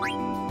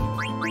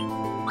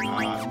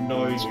 No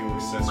new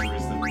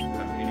accessories that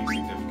have any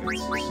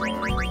significance, so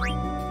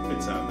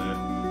it's out there.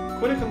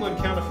 Quinn can learn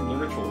counter from the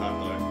ritual hat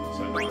though,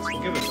 so nice,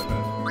 we'll give it to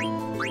her.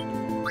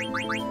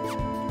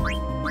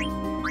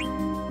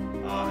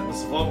 And the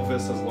survival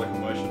vest has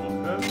locomotion on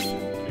her, which would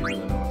be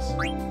really nice. I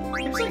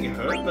keep saying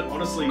her, but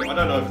honestly, I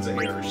don't know if it's a he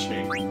or a she.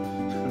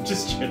 I'm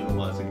just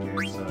generalising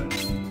here, so...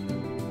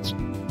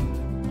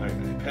 Okay,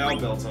 power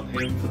belts on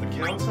him for the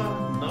counter,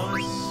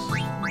 nice.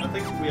 I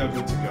think we are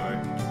good to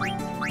go.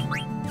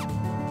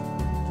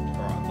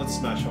 Let's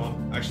smash on.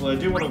 Actually, I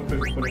do want to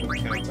put it with the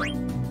counter.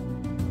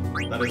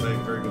 That is a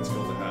very good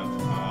skill to have.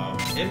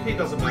 MP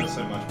doesn't matter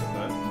so much with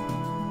that.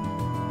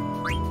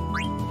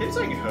 I keep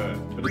saying her,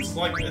 but it's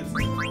like, it's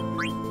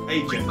a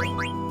gender.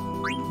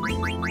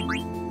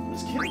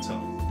 It's counter.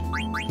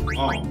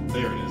 Oh,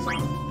 there it is.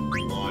 I'm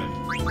blind.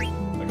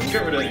 Like, I'll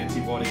get rid of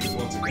antibody because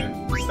once again,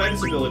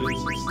 status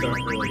abilities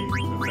don't really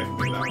affect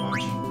me that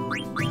much.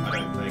 I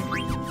don't think.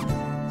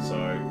 So,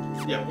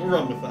 yeah, we'll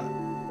run with that.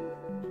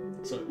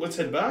 So let's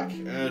head back,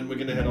 and we're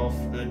going to head off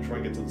and try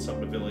and get to the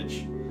Summoner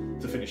Village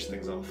to finish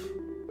things off.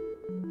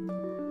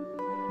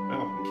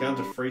 Wow,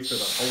 encounter free through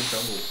the whole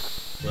jungle,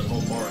 the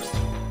whole forest.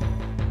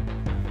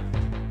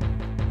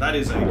 That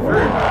is a very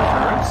rare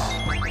occurrence.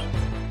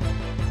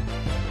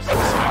 So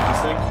smack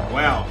this thing.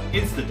 Wow,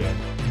 insta-dead.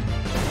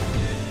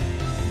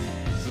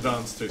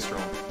 Zidane's too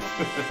strong.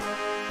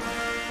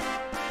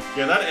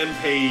 Yeah, that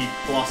MP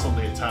plus on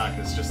the attack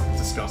is just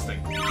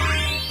disgusting.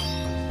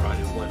 Right,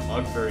 he's learned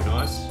Mug, very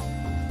nice.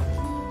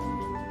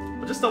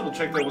 I just double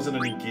checked there wasn't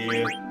any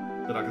gear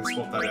that I can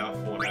swap that out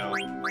for now.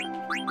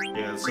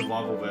 Yeah, the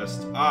survival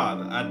vest. Ah,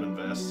 the admin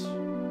vest.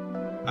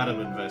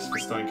 Adamant vest for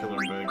Stone Killer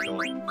and Bird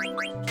Killer.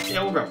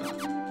 Yeah, we'll grab that.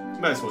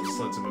 May as well just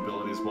learn some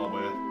abilities while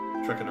we're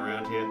trekking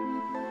around here.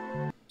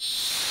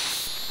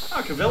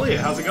 Ah, Cavalier,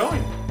 how's it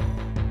going?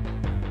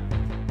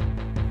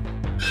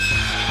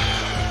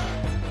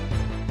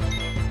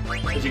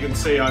 As you can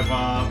see,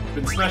 I've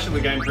been smashing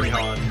the game pretty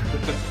hard.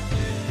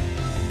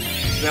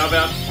 Now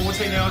about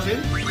 14 hours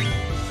in,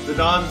 the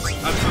Dawn's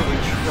absolutely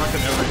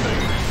trucking everything.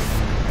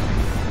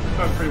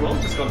 Going pretty well,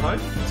 just got home,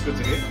 it's good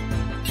to hear.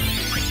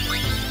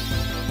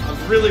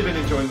 I've really been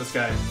enjoying this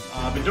game.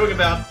 I've been doing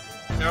about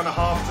an hour and a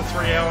half to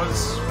 3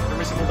 hours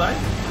every single day.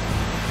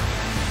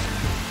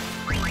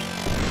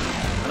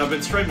 And I've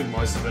been streaming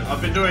most of it.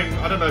 I've been doing,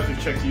 I don't know if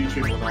you've checked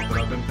YouTube or not, but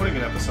I've been putting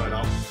an episode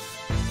up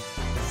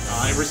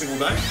every single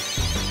day.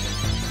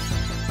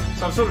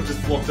 So I've sort of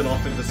just blocked it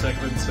off into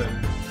segments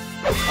and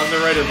I've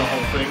narrated the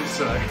whole thing,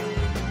 so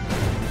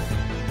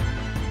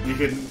you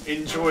can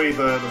enjoy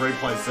the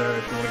replays there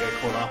if you want to get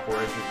caught up or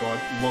if you've got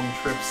long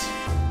trips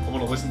or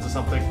want to listen to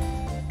something.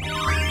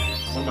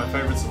 One of my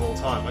favourites of all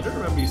time. I don't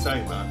remember you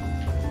saying that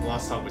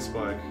last time we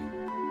spoke.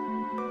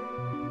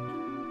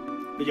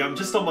 But yeah, I'm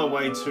just on my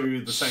way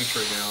to the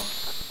Sanctuary now.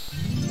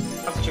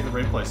 I have to check the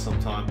replays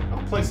sometime.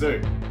 Oh, please do.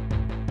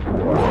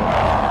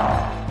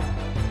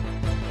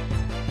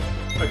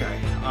 Okay,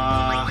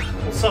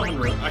 we'll summon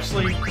room.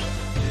 Actually,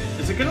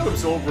 is it going to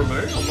absorb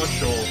remove? I'm not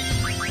sure.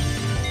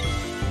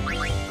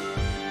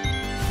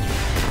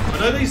 I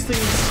know these things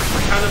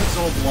can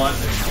absorb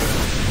lightning.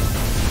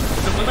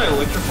 Is it when they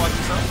electrify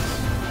themselves?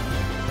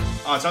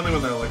 Oh, it's only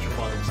when they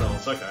electrify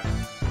themselves. Okay.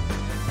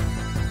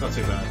 Not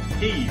too bad.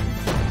 Heave.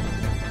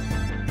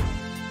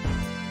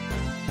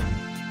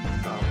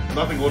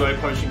 Nothing auto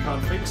potion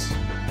can't fix.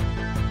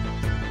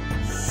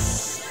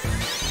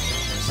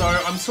 So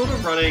I'm sort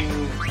of running,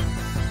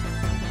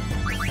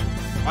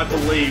 I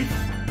believe,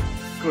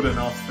 good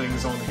enough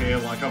things on here.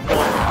 Like I've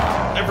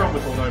got everyone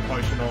with auto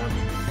potion on.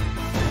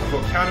 I've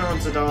got counter on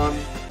Zidane,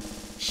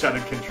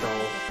 shattered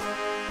control.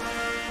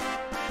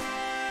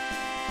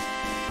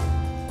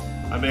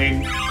 I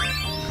mean,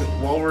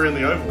 while we're in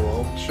the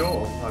overworld,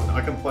 sure,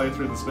 I can play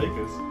through the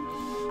speakers.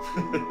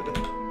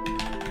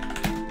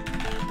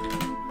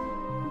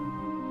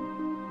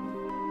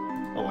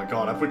 Oh my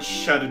god, I put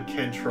shattered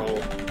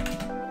control.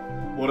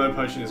 Auto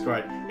potion is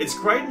great. It's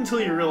great until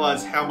you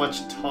realise how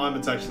much time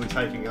it's actually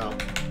taking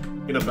up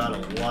in a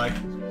battle. Like,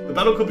 the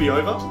battle could be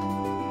over,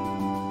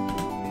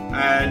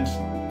 and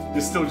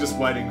you're still just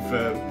waiting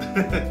for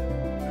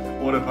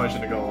auto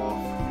potion to go off.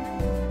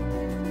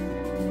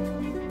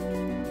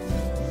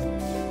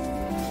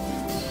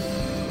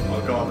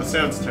 Oh god, this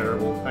sounds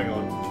terrible. Hang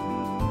on.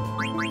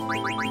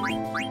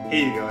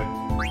 Here you go.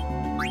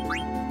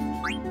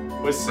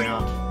 Where's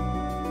sound?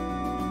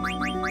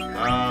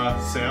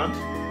 Sound?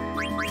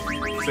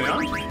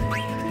 Sound?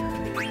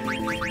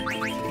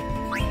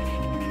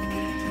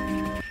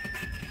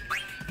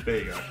 There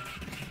you go.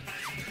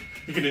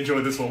 You can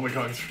enjoy this while we're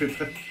going through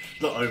the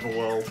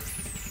overworld.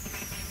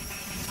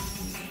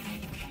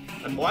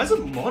 And why is it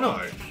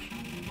mono?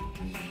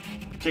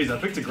 Jeez, I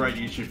picked a great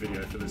YouTube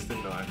video for this,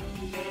 didn't I?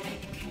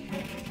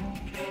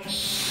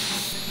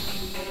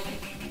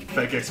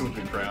 Fake X would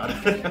be proud.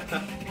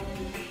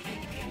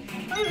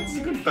 It's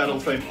a good battle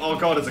theme. Oh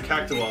god, it's a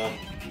Cactuar.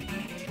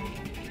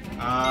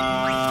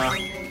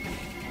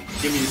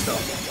 Give me your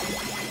stuff.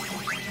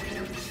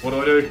 What do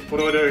I do? What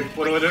do I do?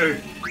 What do I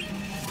do?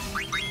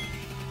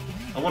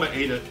 I want to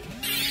eat it.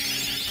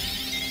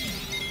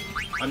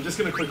 I'm just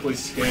going to quickly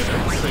scan it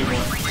and see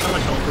how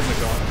much health has it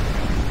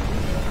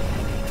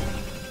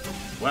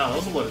got. Wow, that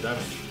was a lot of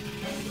damage.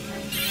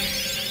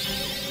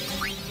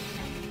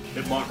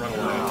 It might run away.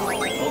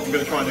 Oh, I'm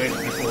going to try and eat it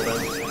before then.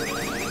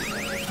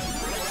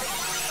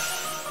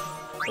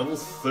 Level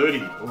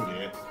 30. Oh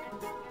dear.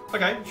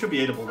 Okay, should be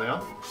eatable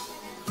now.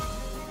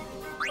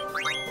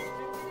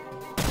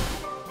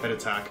 Head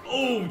attack.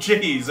 Oh,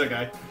 jeez,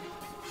 okay.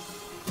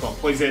 Come on,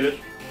 please eat it.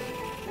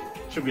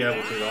 Should be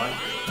able to, right?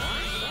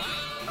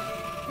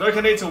 No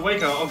Kanita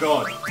weaker, oh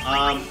god.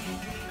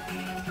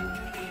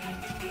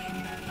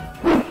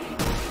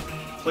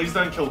 Please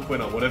don't kill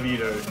Quinna, whatever you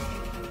do.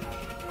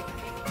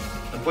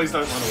 And please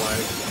don't run away.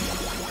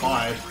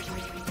 Hide.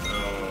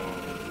 Oh.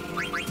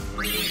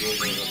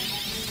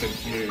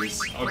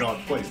 Confused. Oh god,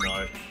 please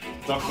no.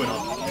 Not Quinna.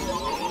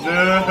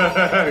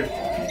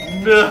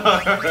 No!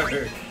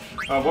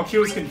 No! What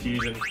cures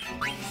confusion?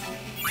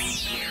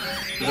 Is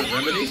it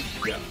remedy?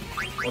 Yeah.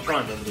 I'll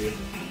try and remedy it.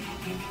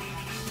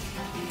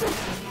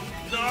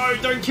 No,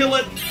 don't kill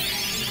it!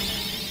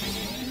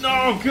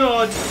 No,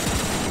 god!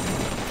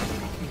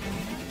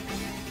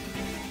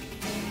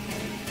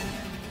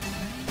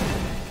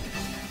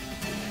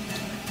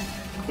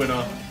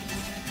 Quinna.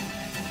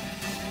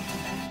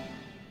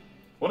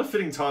 What a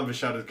fitting time for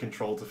Shattered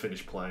Control to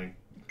finish playing.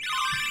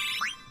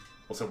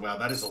 Also, wow,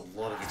 that is a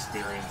lot of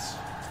experience.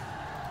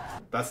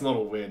 That's not a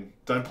win.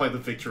 Don't play the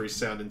victory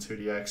sound in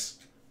 2DX.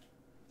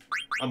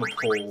 I'm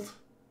appalled.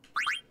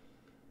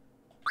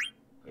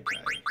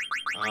 Okay.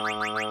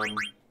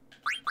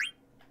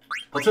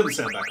 I'll turn the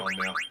sound back on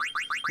now.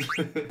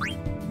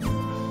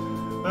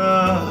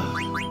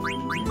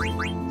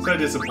 So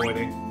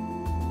disappointing.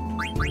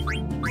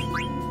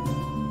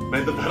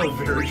 Made the battle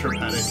very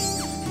dramatic.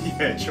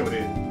 Yeah, it sure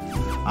did.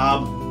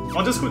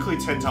 I'll just quickly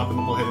tent up and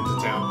then we'll head into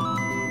town.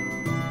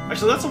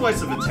 Actually, that's a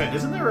waste of a tent.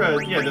 Isn't there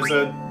a... Yeah, there's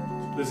a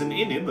There's an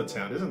inn in the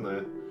town, isn't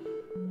there?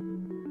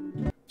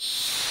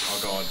 Oh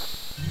god.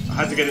 I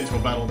had to get into a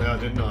battle now,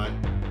 didn't I?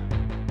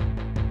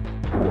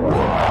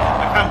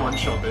 I can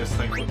one-shot this,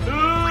 thankfully.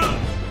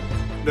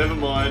 Never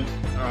mind.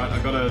 Alright, I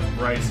gotta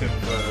raise him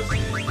first.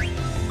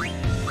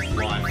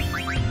 Life.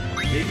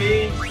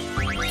 BB,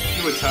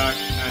 you attack,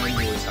 and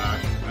you attack,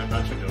 and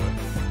that should do it.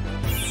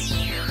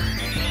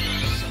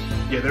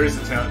 Yeah, there is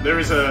a town. There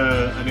is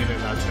an inn in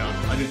that town.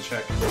 I did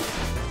check.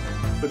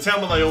 The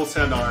town where they all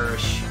sound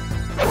Irish.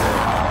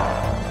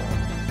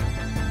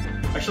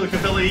 Actually,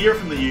 Cavilli, you're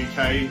from the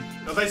UK.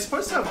 Are they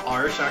supposed to have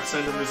Irish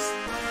accent in this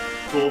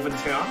dwarven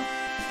town?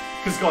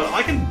 Because, God,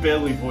 I can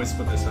barely voice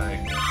what they're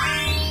saying.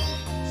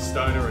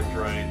 Stoner and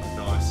Drain.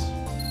 Nice.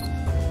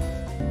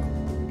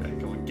 Okay,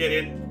 come on, get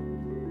in.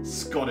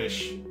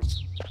 Scottish.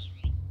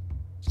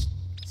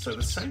 So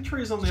the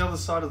sanctuary is on the other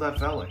side of that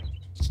valley.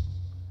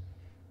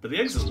 But the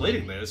exit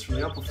leading there is from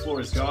the upper floor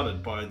is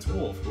guarded by a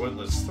dwarf who won't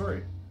let us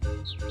through.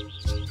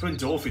 Twin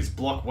dwarf is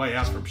blocked way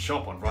out from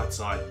shop on right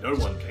side. No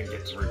one can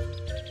get through.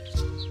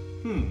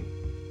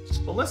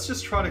 Well, let's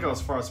just try to go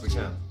as far as we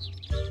can.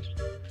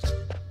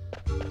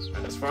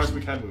 And as far as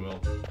we can, we will.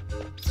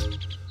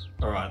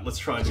 Alright, let's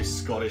try and do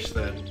Scottish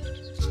then.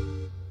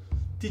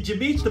 Did you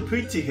meet the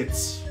pretty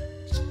hits?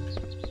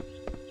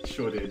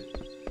 Sure did.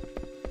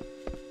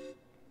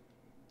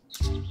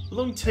 A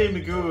long time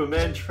ago, a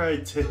man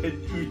tried to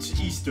head out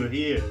east or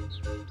here.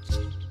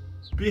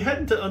 But he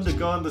hadn't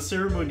undergone the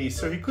ceremony,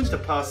 so he couldn't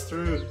have passed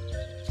through.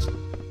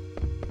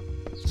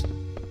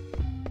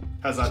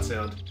 How's that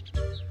sound?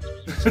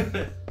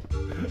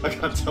 I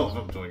can't tell if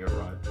I'm doing it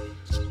right.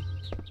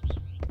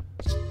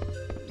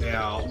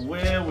 Now,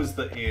 where was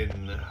the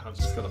inn? I'm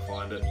just gonna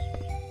find it.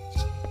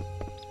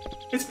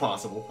 It's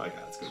passable. Okay,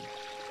 that's good.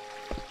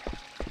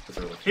 That's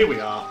really... Here we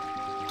are.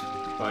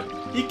 Right.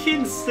 You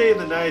can stay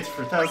the night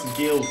for 1,000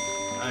 gil.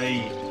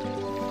 Aye.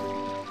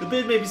 The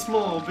bed may be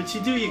small, but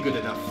you do you good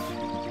enough.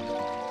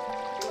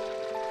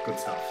 Good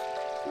stuff.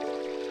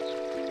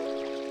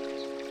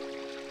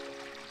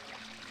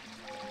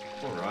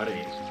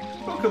 Alrighty.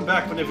 Welcome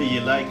back whenever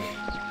you like.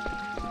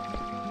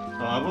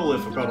 I will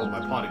if I've got all my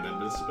party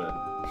members, but...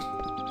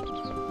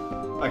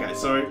 Okay,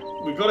 so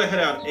we've got to head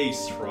out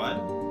east, right?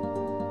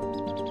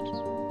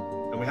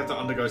 And we have to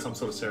undergo some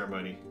sort of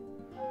ceremony.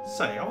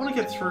 Say, I want to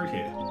get through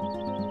here.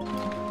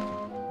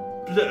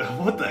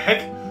 What the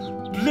heck?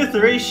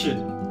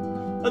 Obliteration!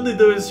 Only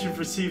those who've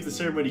received the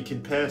ceremony can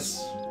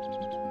pass.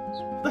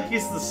 What the heck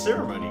is the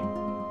ceremony?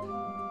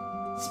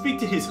 Speak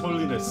to His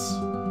Holiness.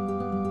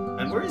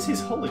 And where is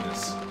His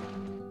Holiness?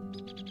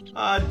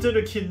 I don't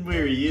know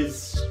where he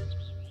is.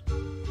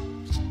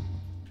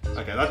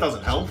 Okay, that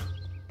doesn't help.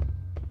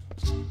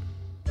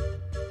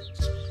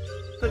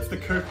 That's the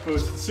Kirk boat,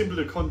 symbol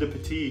of Conde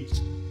Petit.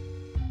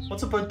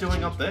 What's a boat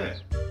doing up there?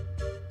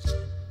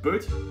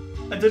 Boat?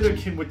 I don't know,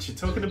 Kim, what you're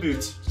talking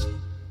about.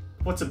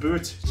 What's a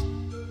boat?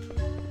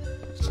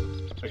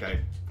 Okay,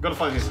 we've got to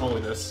find His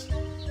Holiness.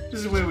 This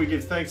is where we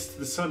give thanks to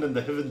the sun and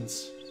the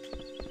heavens.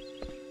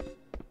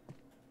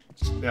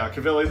 Now,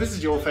 Cavilli, this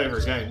is your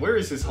favourite game. Where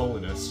is His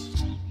Holiness?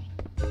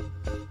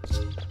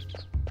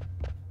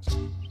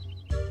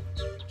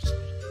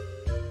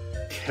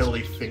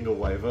 Kelly finger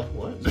waver.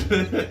 What?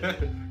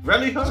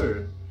 Rally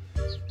ho!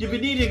 You've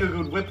been needing a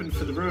good weapon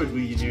for the road, will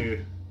you know?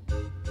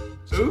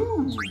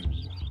 Ooh!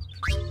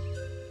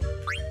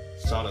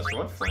 Stardust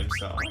Rod, Flame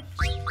Star.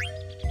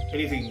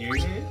 Anything new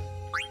here?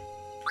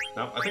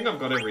 No, I think I've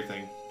got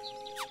everything.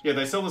 Yeah,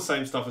 they sell the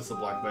same stuff as the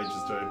Black Mages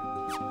do.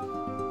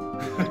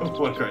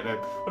 What a great name.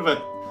 What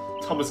about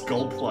Thomas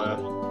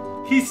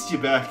Goldplayer? Here's you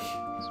back.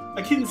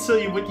 I couldn't sell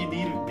you what you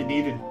been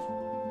needing.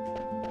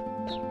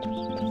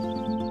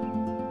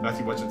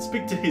 Matthew Watson,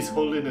 speak to His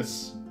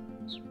Holiness.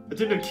 I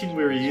don't know kin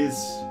where he is.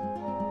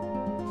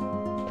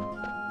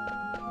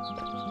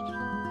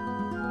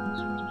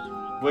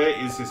 Where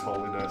is His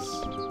Holiness?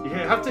 You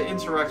have to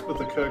interact with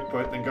the Kirk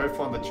boat, then go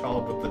find the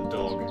child with the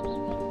dog.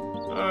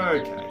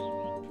 Okay.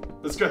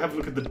 Let's go have a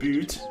look at the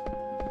boot.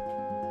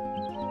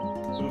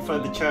 We'll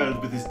find the child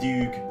with his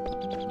dog.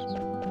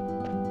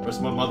 Or as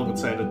my mother would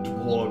say, the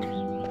dog.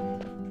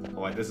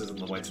 Oh wait, this isn't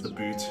the way to the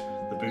boot.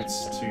 The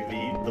boot's to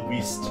the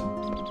west.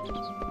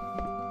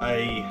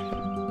 Alright,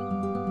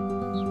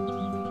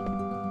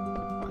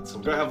 so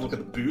we'll go have a look at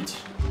the boot.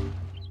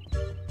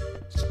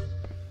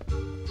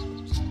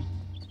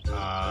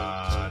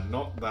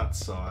 Not that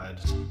side.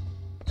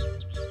 Here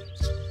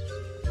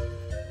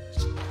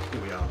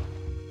we are.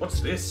 What's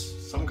this?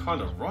 Some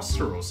kind of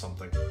roster or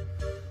something?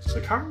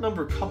 The current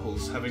number of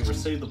couples having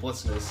received the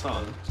blessing of the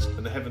Son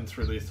and the heaven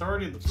through the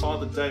authority of the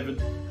Father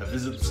David have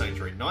visited the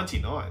sanctuary.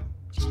 99.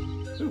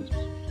 Ooh.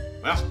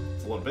 Wow,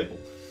 that's a lot of people.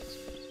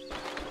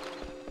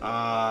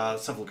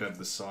 Let's have a look over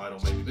this side, or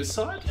maybe this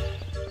side?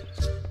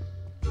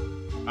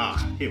 Ah,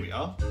 here we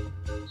are.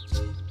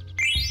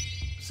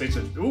 See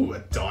the... Ooh, a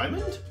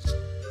diamond?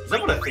 Is that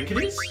what I think it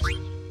is?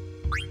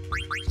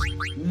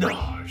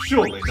 No,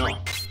 surely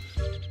not.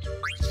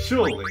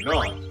 Surely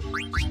not.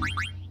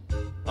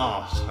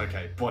 Ah,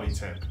 okay, body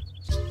temp.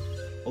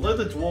 Although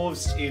the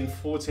dwarves in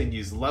 14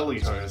 use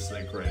Lally-Ho as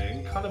their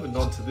greeting, kind of a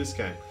nod to this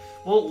game.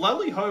 Well,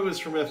 Lally-Ho was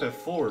from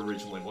FF4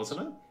 originally,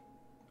 wasn't it?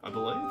 I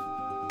believe.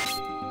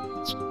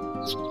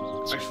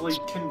 Actually,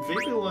 can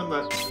Vivi learn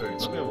that too?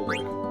 Let me have a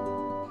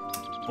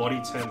look.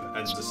 Body temp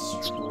and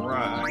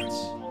distract.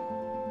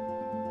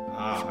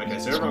 Ah, okay,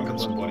 so everyone can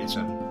learn body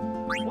temp.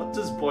 What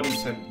does body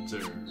temp do?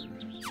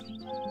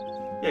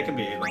 Yeah, it can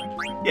be either.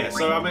 Yeah,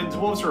 so I mean,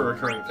 dwarves are a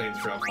recurring theme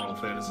throughout Final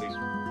Fantasy.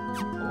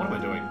 Oh, what am I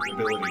doing?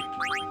 Ability.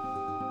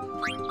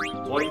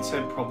 Body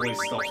temp probably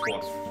stops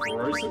what?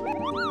 Frozen?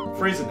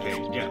 Freeze and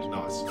heat. Yeah,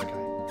 nice.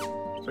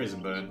 Okay. Freeze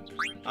and burn.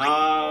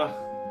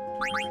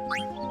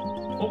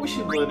 What was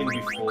she learning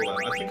before that?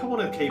 I think I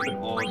want to keep it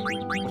on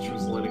what she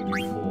was learning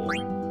before.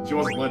 She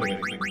wasn't learning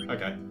anything.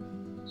 Okay.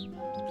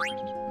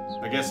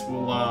 I guess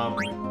we'll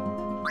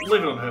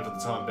leave it on her for the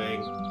time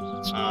being.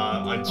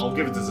 I'll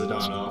give it to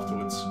Zidane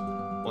afterwards.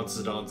 Once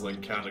Zidane's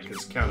like counter,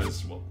 because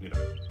counter's, well, you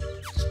know,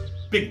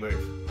 big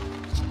move.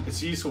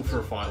 It's useful for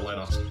a fight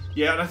later.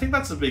 Yeah, and I think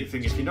that's the big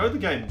thing. If you know the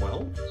game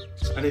well,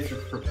 and if you're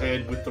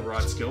prepared with the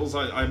right skills,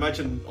 I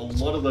imagine a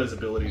lot of those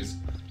abilities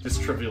just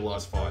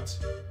trivialize fights.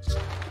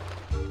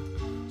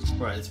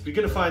 Right, so we're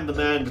gonna find the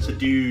man with the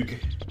doog.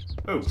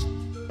 Oh.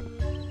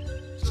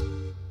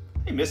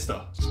 Hey,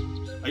 mister.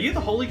 Are you the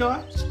holy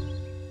guy?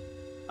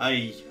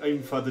 Aye,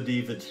 I'm Father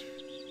David.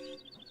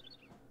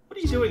 What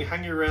are you doing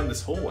hanging around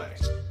this hallway?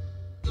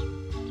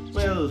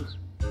 Well,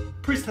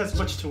 priest has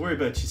much to worry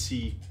about, you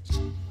see.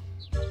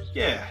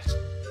 Yeah,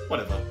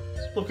 whatever.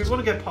 Look, we want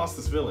to get past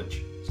this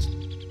village.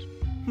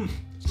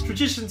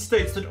 Tradition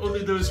states that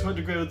only those who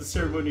undergo the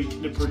ceremony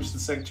can approach the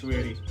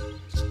sanctuary.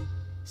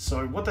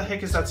 So, what the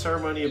heck is that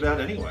ceremony about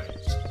anyway?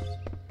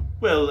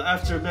 Well,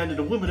 after a man and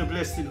a woman are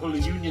blessed in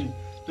holy union,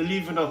 they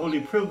leave on a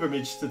holy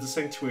pilgrimage to the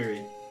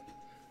sanctuary.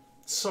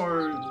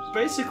 So,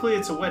 basically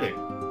it's a wedding.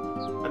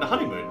 And a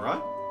honeymoon,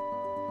 right?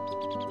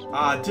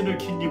 Ah, dinner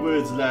kin your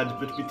words, lad,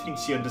 but we think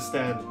you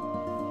understand.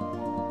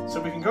 So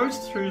we can go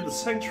through the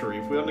sanctuary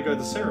if we undergo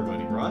the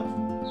ceremony, right?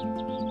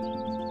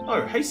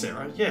 Oh, hey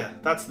Sarah, yeah,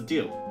 that's the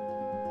deal.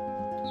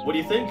 What do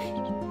you think?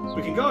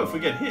 We can go if we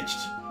get hitched,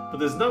 but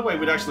there's no way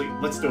we'd actually...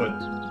 Let's do it.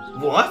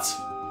 What?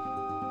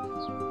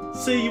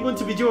 Say you want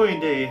to be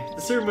joined, eh?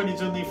 The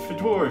ceremony's only for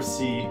dwarves,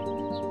 see?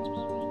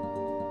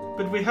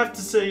 But we have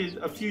to say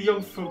a few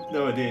young folk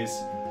nowadays.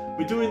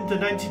 We're doing the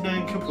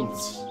 99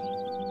 couples.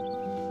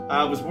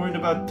 I was worried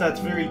about that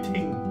very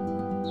thing.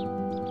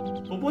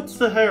 But what's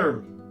the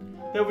harm?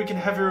 Now we can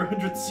have our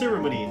 100th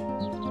ceremony.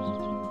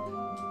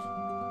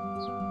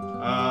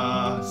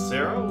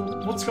 Sarah?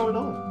 What's going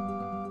on?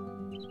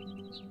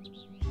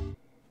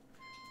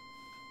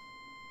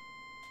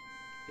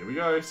 Here we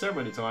go,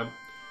 ceremony time.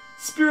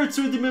 Spirits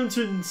of the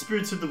mountain,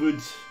 spirits of the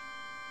wood.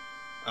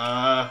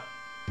 Now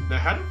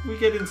how did we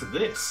get into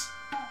this?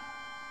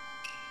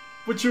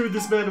 What sure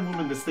this man and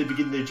woman as they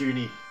begin their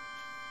journey?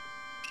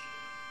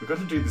 We've got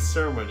to do this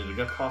ceremony to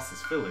get past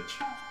this village.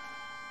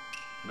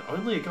 And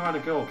only a guy and a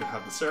girl can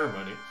have the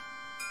ceremony.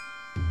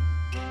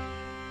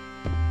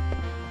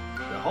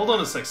 Now hold on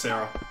a sec,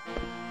 Sarah.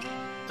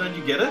 Don't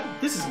you get it?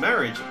 This is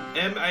marriage.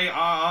 M-A-R-R-I-A-G-E.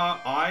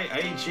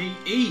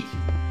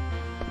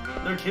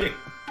 No kidding.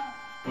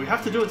 We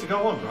have to do it to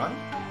go on, right?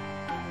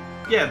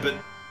 Yeah, but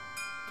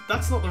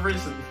that's not the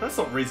reason. That's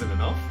not reason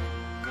enough.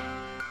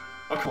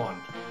 Oh, come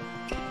on.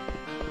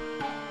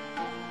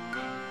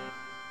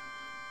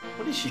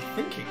 What is she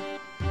thinking?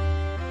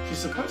 She's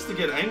supposed to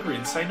get angry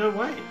and say no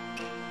way.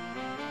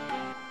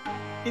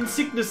 In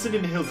sickness and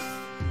in health.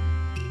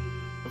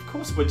 Of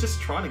course, we're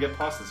just trying to get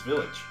past this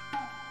village.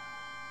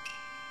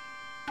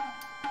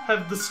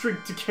 Have the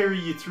strength to carry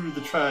you through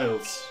the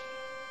trials.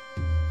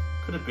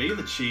 Could it be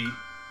that she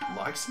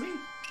likes me?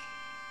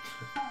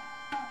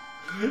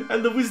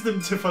 And the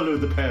wisdom to follow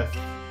the path.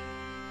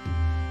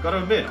 Gotta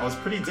admit, I was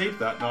pretty deep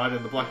that night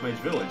in the Black Mage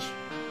Village.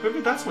 Maybe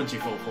that's when she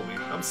fell for me.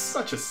 I'm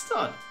such a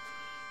stud.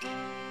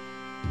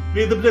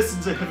 May the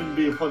blessings of heaven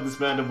be upon this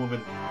man and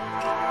woman.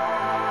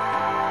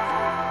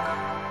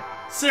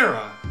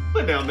 Sarah,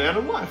 we're now man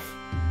and wife.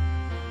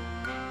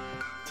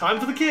 Time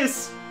for the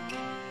kiss.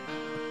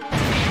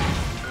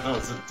 Oh,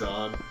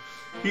 Zidane.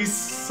 He's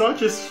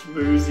such a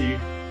schmoozy.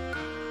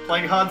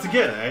 Playing hard to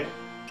get, eh?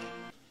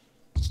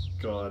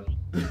 God.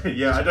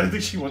 Yeah, I don't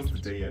think she wants the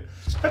D yet.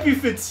 Happy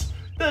Fitz.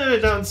 Now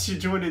announce you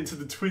join into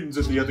the twins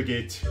at the other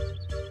gate.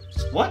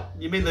 What?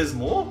 You mean there's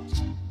more?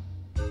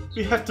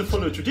 We have to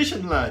follow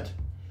tradition, lad.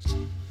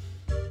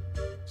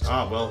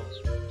 Ah, well.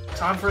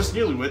 Time for us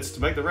newlyweds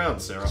to make the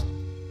rounds, Sarah.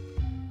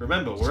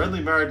 Remember, we're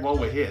only married while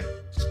we're here.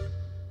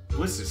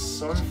 Bliss is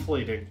so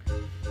fleeting.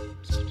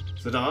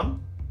 Zidane,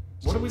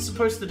 what are we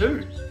supposed to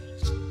do?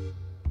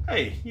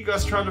 Hey, you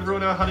guys trying to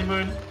ruin our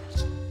honeymoon?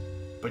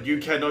 But you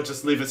cannot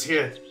just leave us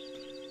here.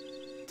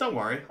 Don't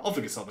worry, I'll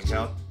figure something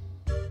out.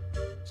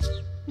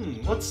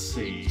 Let's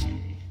see.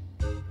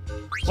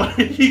 What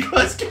did you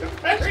guys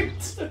get married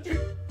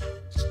to?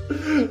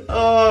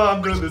 Oh,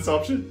 I'm doing this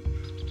option.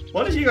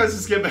 Why don't you guys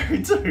just get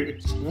married to?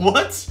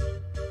 What?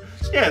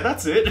 Yeah,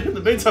 that's it. In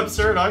the meantime,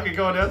 Sarah and I can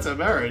go on out to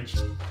marriage.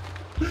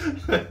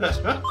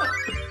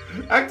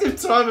 Active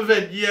time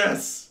event,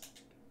 yes!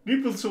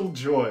 Nipple tool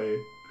joy.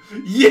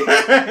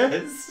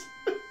 Yes!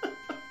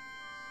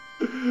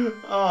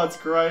 Oh, it's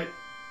great.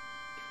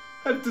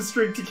 Have the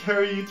strength to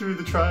carry you through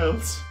the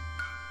trials. ...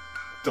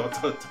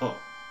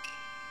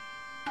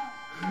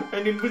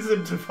 And in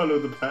wisdom to follow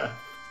the path.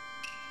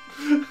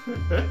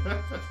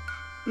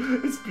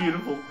 It's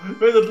beautiful.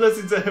 May the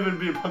blessings of heaven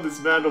be upon this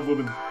man or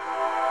woman.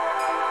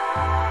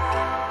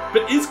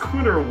 But is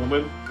Quinna a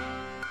woman?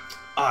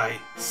 I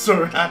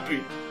so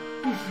happy.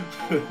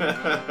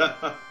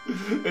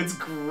 It's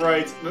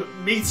great.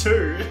 Me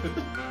too.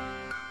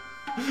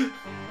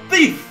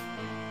 Thief!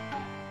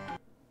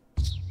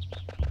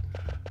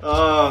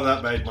 Oh,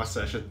 that made my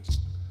session.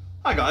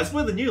 Hi guys,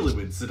 we're the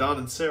newlyweds, Zidane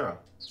and Sarah.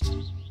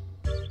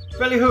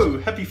 Rally-ho,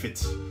 happy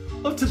fit.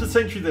 Off to the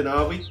sanctuary then,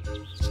 are we?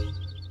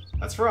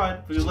 That's right.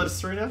 Will you let us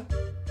through now?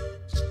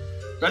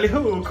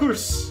 Rally-ho, of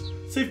course.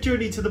 Safe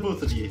journey to the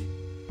both of you.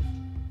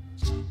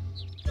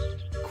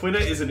 Quinna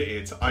isn't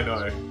it, I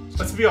know.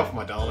 Let's be off,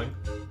 my darling.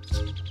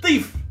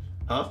 Thief!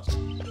 Huh?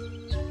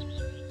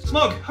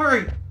 Mog,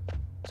 hurry!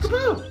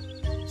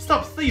 Kaboo!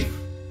 Stop, thief!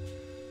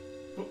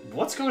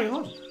 What's going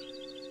on?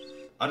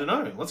 I don't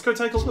know. Let's go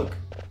take a look.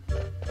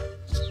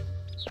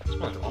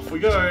 Right, off we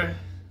go.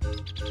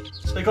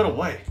 They got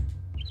away.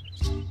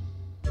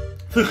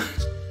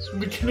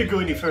 We can't go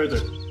any further.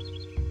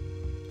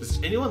 Does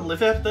anyone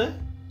live out there?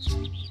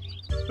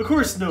 Of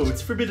course no,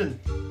 it's forbidden.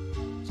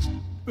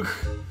 Ugh.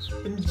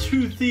 And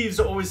two thieves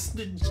are always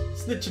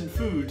snitching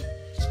food.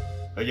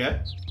 Oh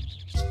yeah?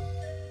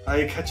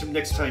 I'll catch him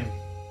next time.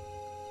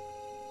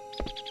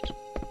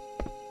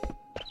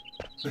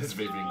 There's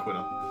Vivi and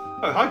Quinna.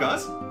 Oh, hi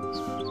guys.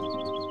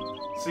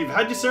 So you've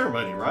had your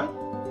ceremony, right?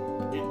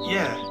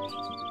 Yeah.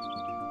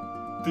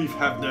 Thief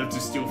have nerve to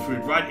steal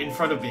food right in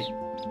front of me.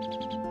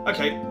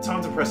 Okay,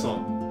 time to press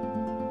on.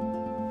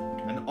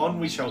 And on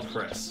we shall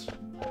press.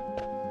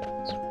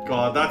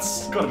 God,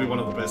 that's gotta be one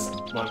of the best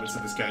moments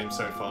of this game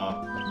so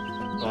far.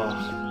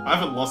 Oh, I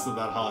haven't lost it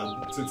that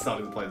hard since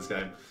starting to play this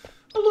game.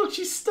 Oh look,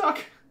 she's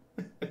stuck!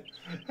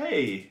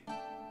 Hey,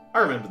 I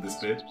remember this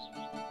bit.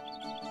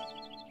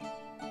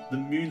 The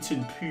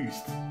mountain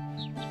poost.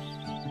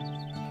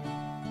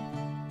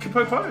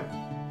 Kapopo!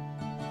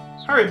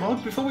 Hurry,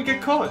 Mog, before we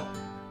get caught!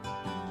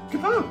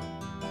 Kapo!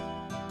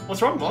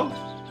 What's wrong, Mog?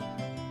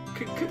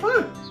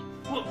 Kapo!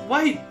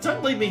 Wait,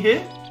 don't leave me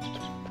here!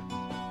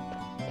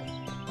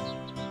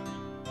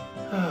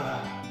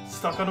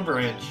 Stuck on a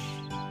branch.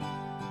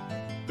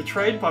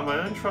 Betrayed by my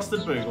own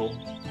trusted Moogle.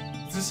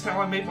 Is this how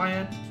I meet my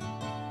end?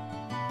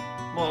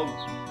 Mom,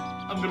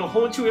 I'm gonna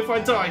haunt you if I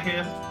die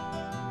here.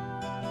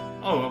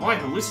 Oh, am I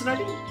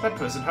hallucinating? That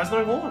person has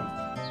no horn.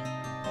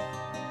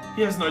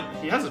 He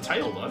has a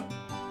tail though.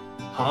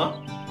 Huh?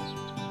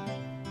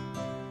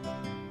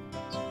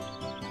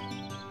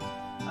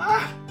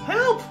 Ah!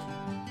 Help!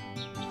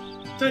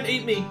 Don't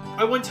eat me.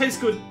 I won't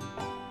taste good.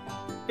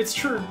 It's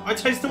true. I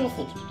taste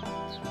awful.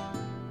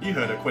 You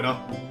heard her, Quinna.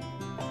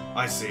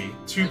 I see.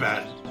 Too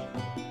bad.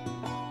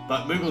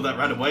 But Moogle that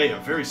ran away, a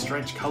very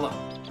strange colour.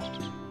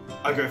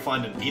 I go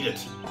find and eat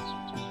it.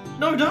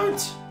 No,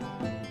 don't!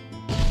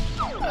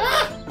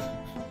 Ah!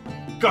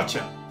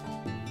 Gotcha.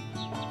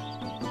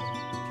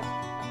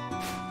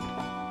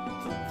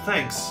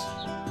 Thanks.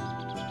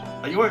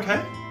 Are you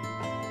okay?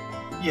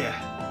 Yeah.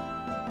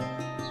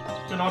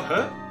 You're not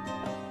hurt?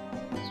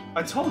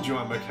 I told you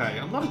I'm okay.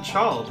 I'm not a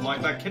child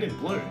like that kid in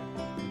blue.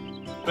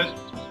 But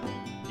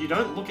you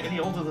don't look any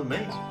older than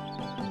me.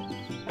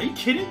 Are you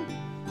kidding?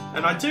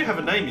 And I do have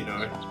a name, you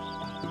know.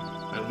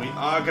 And we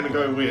are going to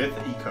go with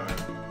Eco.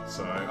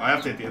 So I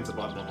have to hit the enter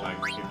button on my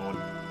keyboard.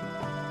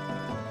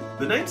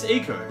 The name's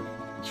Eco.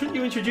 Shouldn't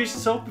you introduce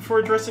yourself before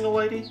addressing a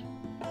lady?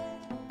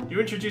 You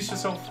introduce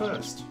yourself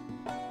first.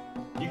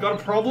 You got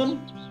a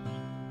problem?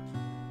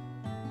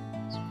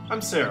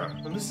 I'm Sarah,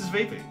 and this is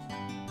Vivi.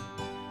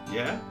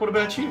 Yeah? What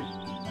about you?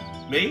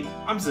 Me?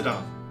 I'm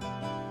Zidane.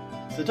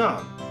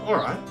 Zidane?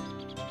 Alright.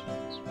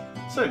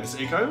 So, Miss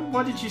Eco,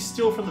 why did you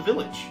steal from the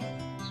village?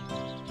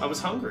 I was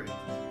hungry.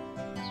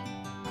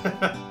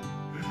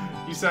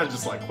 You sound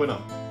just like Quinna.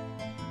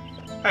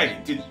 Hey,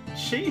 did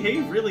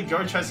he really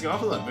go chasing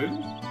after that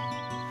Moogle?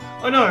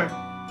 Oh no!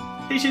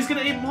 She's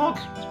gonna eat Mog!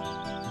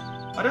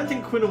 I don't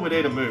think Quinna would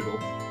eat a Moogle.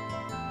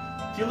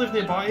 Do you live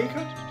nearby,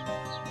 Eco?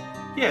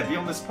 Yeah,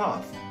 beyond this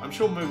path. I'm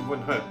sure Moogle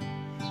went home.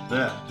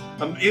 There.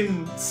 I'm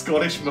in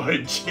Scottish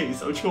mode,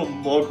 jeez. I'm sure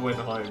Mog went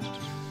home.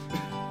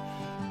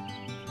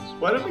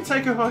 Why don't we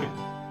take her home?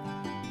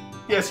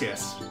 Yes,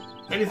 yes.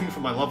 Anything for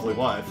my lovely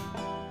wife.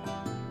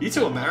 You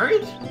two are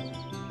married?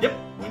 Yep,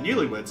 we're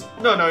newlyweds.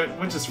 No,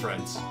 we're just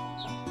friends.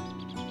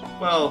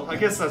 Well, I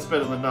guess that's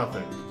better than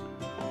nothing.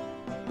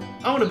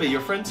 I want to be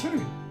your friend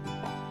too.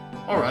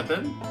 Alright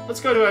then, let's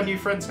go to our new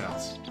friend's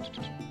house.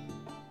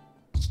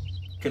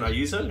 Can I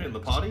use her in the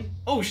party?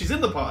 Oh, she's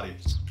in the party!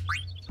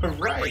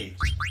 Hooray!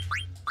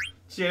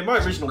 So yeah, in my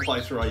original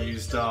playthrough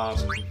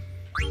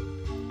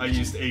I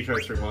used Eco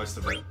through most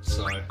of it,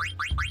 so...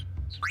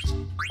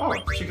 Oh,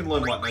 she can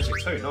learn White Magic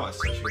too, nice.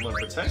 So she can learn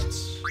Protect.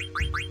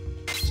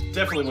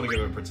 definitely want to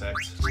give it a protect.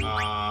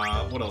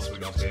 What else we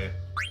got here?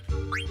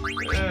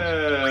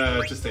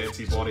 Just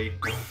antibody.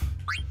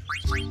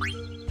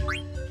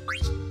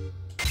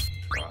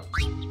 Right.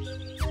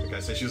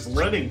 Okay, so she's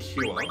learning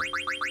Cure.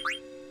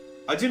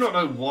 I do not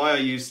know why I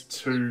used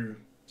 2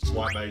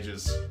 white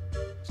mages.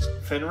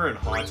 Fenrir and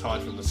High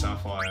Tide from the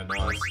Sapphire,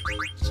 nice.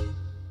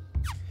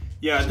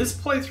 Yeah, this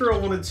playthrough I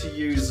wanted to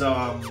use,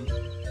 I'm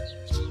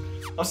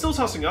still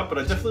tossing up, but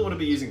I definitely want to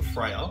be using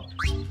Freya.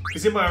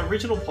 Because in my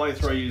original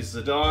playthrough I used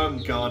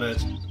Zidane,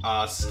 Garnet,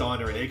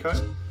 Steiner and Eco.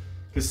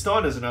 Because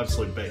Steiner's an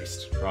absolute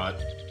beast, right?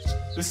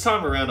 This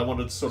time around I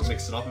wanted to sort of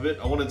mix it up a bit.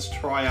 I wanted to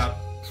try out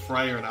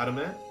Freya and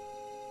Adamant.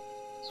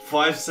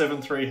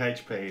 573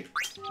 HP,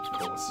 of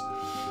course.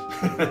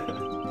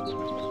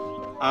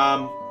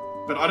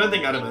 But I don't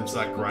think Adamant's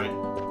that great.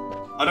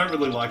 I don't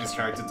really like his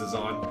character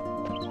design.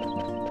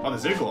 Oh,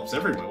 there's Ooglops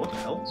everywhere, what the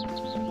hell?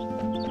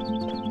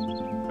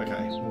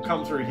 Okay, we'll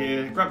come through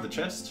here, grab the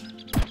chest.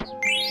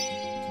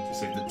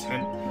 Receive the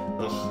tent.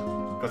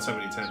 Ugh, got so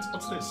many tents.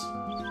 What's this?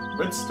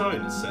 Red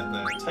stone is set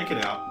there. Take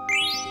it out.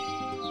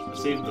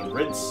 Receive the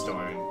red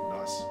stone.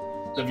 Nice.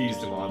 Never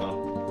used him either.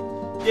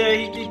 Yeah,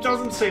 he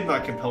doesn't seem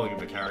that compelling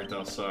of a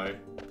character, so...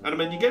 And I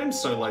mean, you get him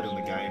so late in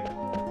the game.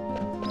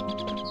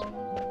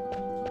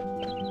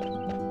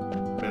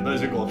 Man,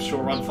 those Ooglops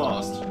sure run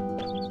fast.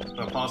 Can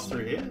I pass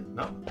through here?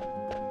 No.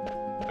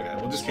 Okay,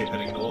 we'll just keep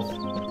heading north.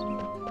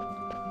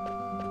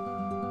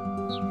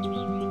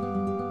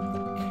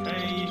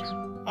 Okay.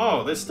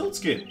 Oh, there's stilt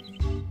skin.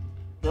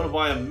 You want to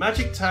buy a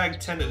magic tag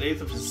 10 and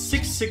ether for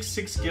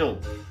 666 gil.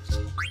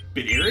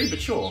 Bit eerie,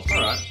 but sure.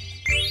 Alright.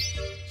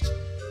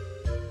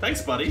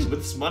 Thanks, buddy. With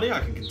this money, I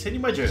can continue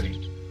my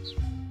journey.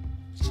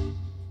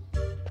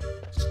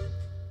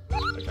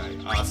 Okay,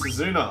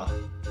 Suzuna.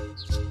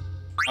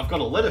 I've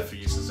got a letter for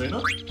you,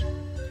 Suzuna.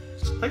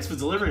 Thanks for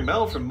delivering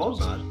mail from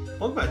Mogmat.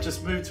 Mogmat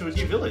just moved to a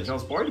new village. I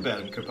was worried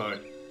about him, Capo.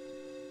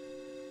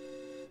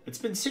 It's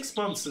been 6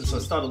 months since I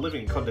started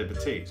living in Conde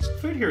Petit.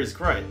 Food here is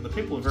great, and the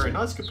people are very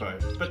nice, Capo.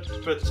 But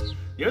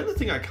the only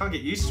thing I can't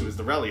get used to is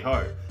the rally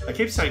ho. I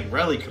keep saying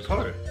rally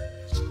Capo.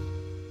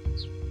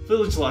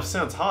 Village life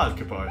sounds hard,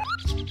 Capo.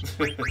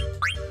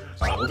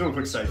 Alright, we'll do a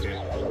quick save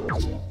here.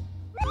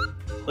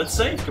 Let's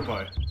save,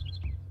 Capo.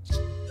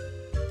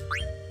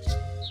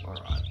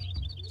 Alright.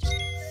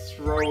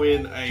 Throw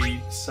in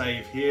a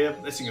save here.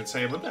 This you can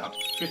say I'm about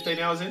 15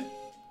 hours in.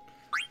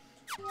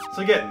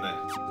 So getting there.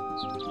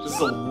 This is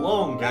a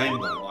long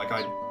game though, like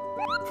I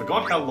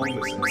forgot how long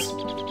this is.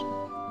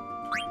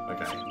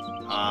 Okay.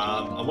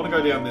 I want to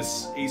go down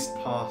this east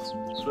path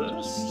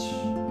first.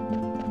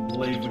 I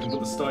believe we can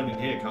put the stone in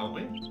here, can't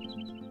we?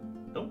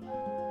 Nope.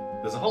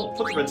 There's a hole.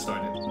 Put the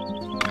redstone in.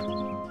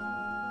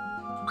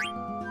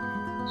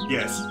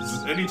 Yes,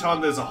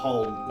 anytime there's a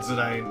hole,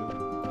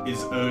 Zidane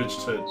is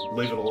urged to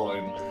leave it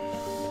alone.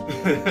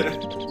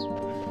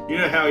 You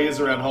know how he is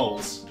around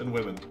holes and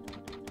women.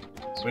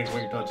 Wink,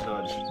 wink, nudge,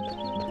 nudge.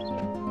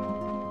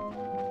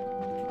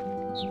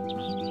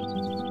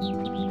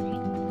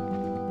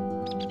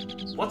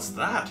 What's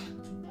that?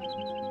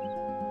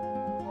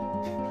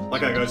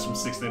 Like I goes from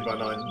 16 by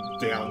 9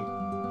 down.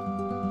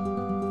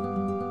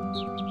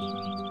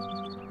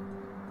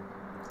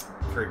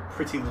 Very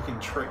pretty looking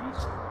tree.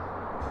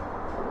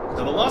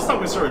 Now the last time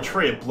we saw a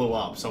tree it blew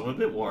up, so I'm a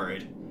bit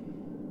worried.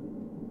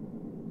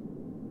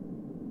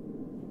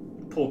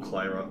 Poor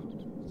Clara.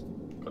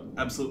 Got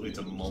absolutely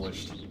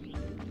demolished.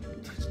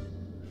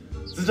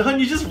 Zidane,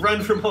 you just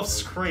ran from off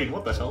screen,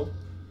 what the hell?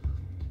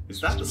 Is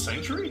that the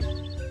sanctuary?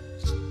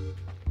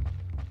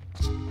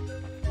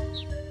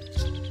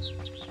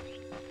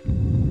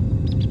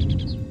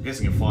 I'm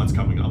guessing a fight's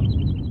coming up.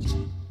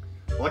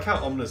 I like how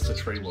ominous the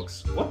tree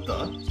looks. What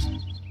the?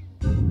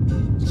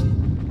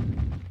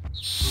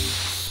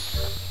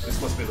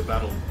 This must be the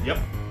battle. Yep.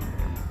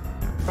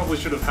 Probably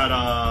should have had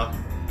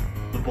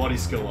the body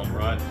skill on,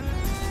 right?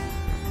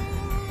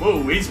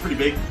 Whoa, he's pretty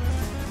big.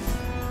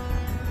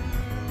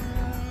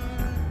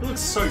 It looks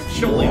so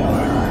jolly though.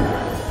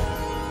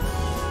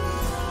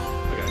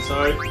 Okay,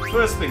 so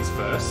first things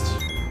first.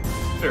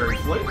 Fairy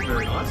Fleet,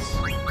 very nice.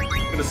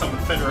 I'm gonna summon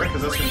Fenrir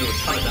because that's gonna do a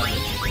ton of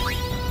damage.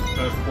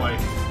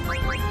 Earthquake.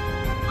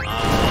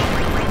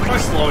 Try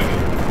slowing it.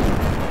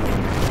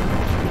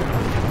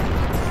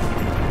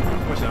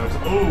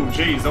 Oh,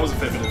 geez, that was a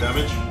fair bit of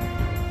damage.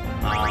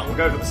 We'll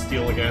go for the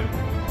steel again.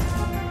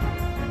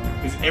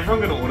 Is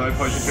everyone going to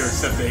auto-potion here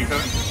except Eco?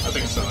 I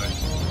think so.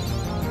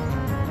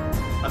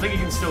 I think you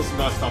can steal some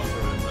nice stuff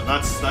from it, and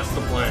that's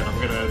the plan. I'm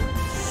going to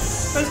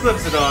basically let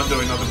Zidane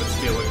doing nothing but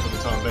stealing for the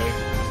time being.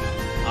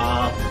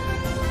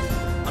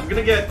 I'm going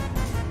to get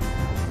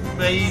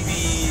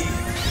maybe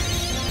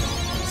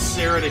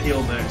Sarah to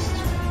heal next.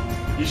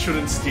 You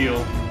shouldn't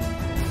steal.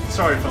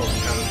 Sorry, fellow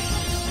Kevin.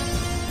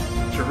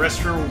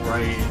 Terrestrial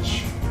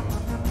Rage.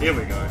 Here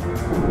we go.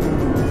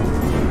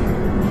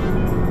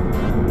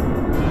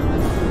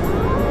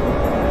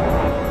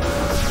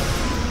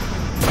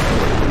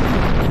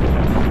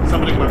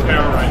 Summoning my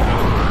Power Ranger.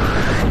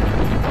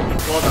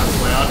 God, that's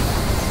loud.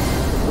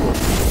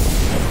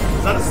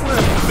 Is that a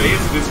slam? B?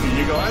 this for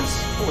you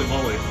guys. Holy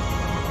moly.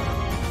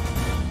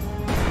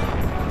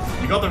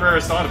 You got the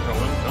rarest item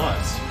problem.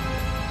 Nice.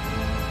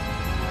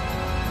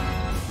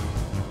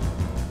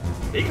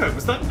 Eco,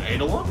 was that an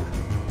Eidolon?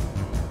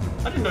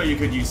 I didn't know you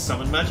could use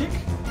summon magic.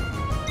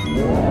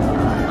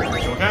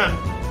 Sure can.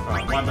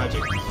 Alright, white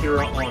magic.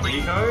 Cure on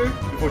Eco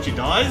before she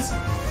dies.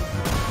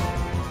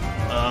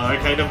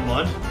 Okay, never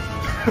mind.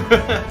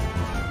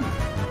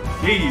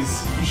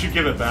 Jeez, you should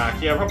give it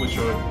back. Yeah, I probably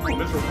should. Oh,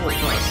 Mithril Force,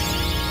 nice.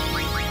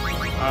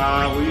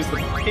 We'll use the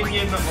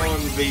Pinion on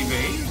VV.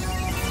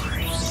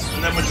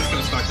 And then we're just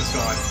gonna smack this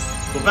guy.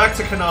 We're back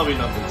to Konami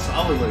numbers.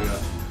 Hallelujah.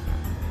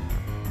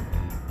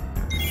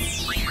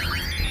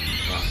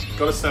 Right,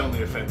 gotta stay on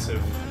the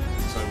offensive.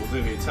 So we'll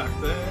do the attack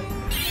there.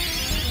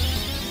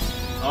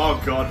 Oh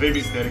god,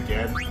 Vivi's dead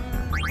again.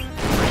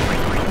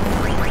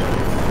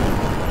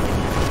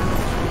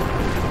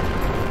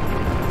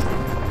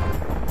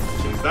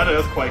 Jeez, that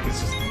earthquake is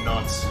just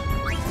nuts.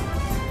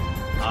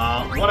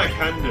 What I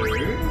can do...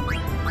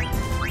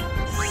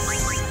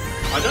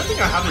 I don't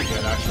think I have it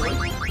yet, actually.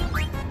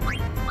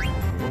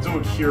 We'll do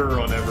a cure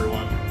on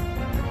everyone.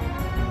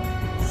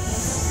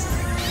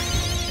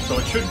 So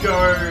it should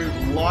go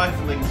life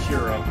and then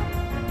cure.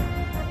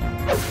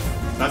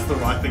 That's the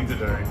right thing to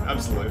do,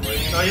 absolutely.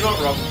 No, you're not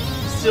wrong.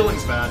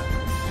 Stealing's bad.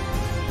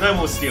 No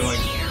more stealing.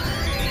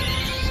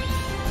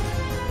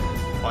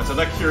 Alright, so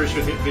that cure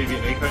should hit Vivi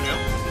and Eco now.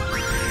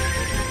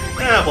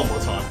 Yeah, one more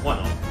time, why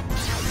not?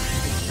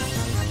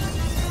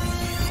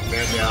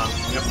 Man down.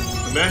 Yep,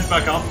 the man's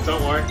back up,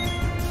 don't worry.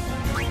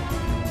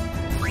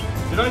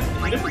 Did I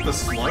hit him with the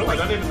slow? I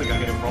don't even think I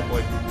hit him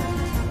properly.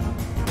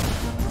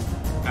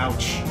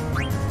 Ouch.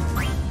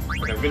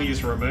 Okay, I'm gonna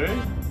use remove.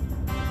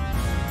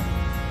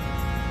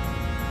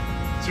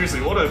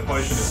 Seriously, auto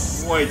potion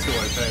is way too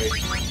OP.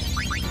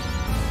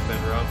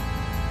 Then run.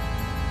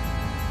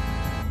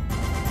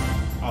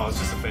 Oh, it's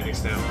just a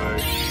Phoenix down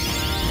mode.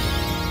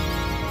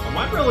 I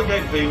might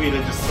relegate Vivi to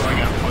just throwing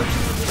out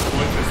potions at this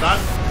point, because that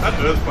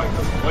earthquake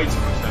does way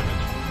too much damage.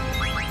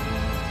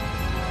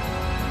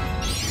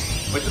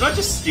 Wait, did I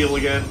just steal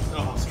again?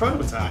 Oh, I was trying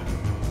to attack.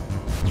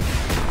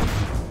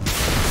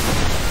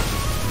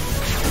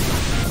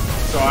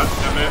 It's alright,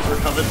 our man's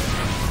recovered.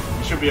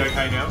 You should be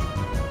okay now.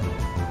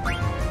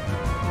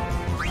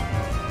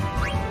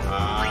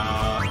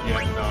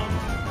 Yeah, no.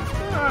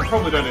 I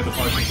probably don't need the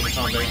potion for the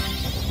time being.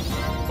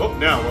 Oh,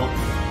 now I will.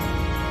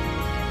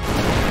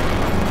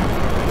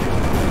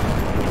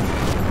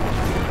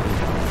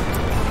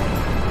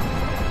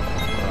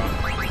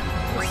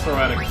 Alright. Let's throw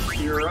out a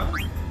Kira.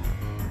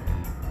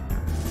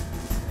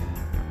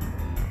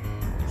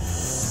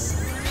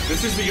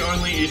 This is the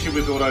only issue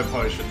with auto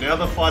potion. Now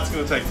the fight's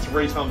going to take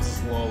 3 times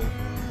as long.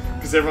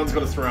 Because everyone's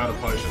got to throw out a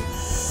potion.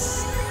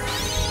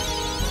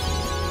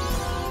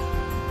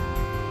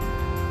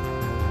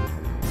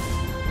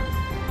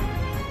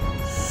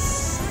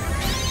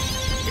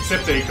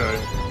 Except Eco.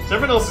 So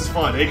everyone else is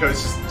fine.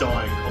 Eco's just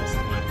dying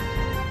constantly.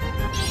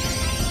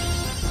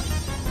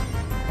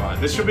 Alright,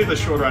 this should be the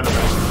shorter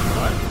animation,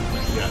 right?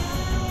 Yeah.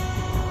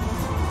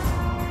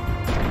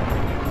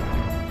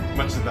 How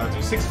much did that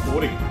do?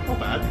 640. Not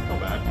bad, not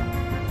bad.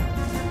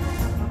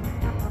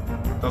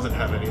 Doesn't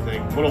have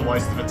anything. What a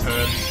waste of a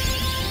turn.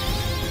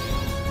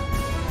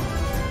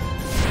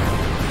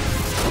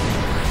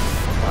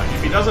 Right,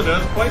 if he does an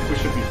earthquake, we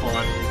should be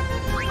fine.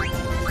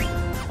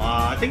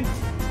 I think...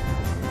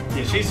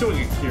 Yeah, she's doing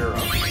a cure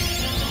up.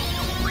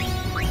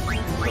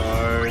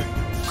 So...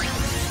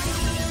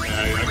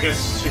 Yeah, I guess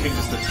she can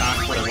just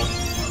attack, whatever.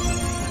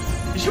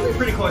 He should be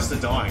pretty close to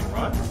dying,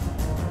 right?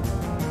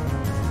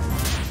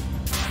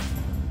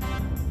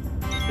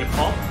 Hip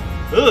hop?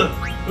 Ugh!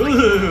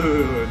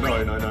 Ugh!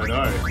 No, no, no,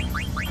 no.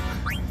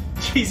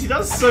 Jeez, he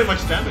does so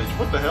much damage.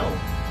 What the hell?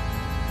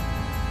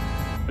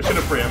 I should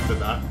have preempted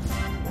that.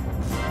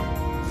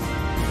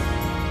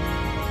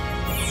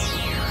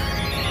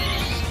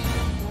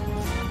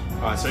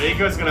 Alright, so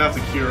Eco's gonna have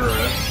to cure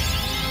her.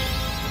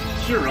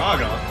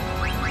 Curaga?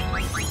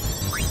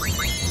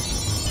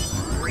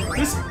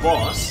 This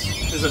boss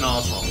is an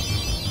asshole.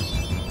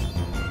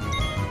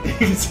 You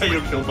can say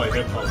you're killed by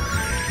hip hop.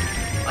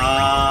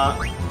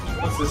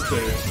 What's this do?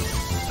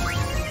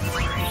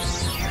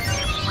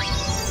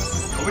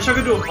 I wish I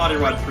could do a party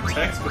ride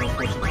protect, but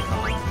unfortunately I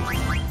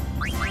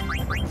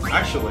can't.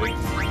 Actually,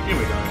 here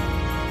we go.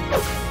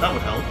 That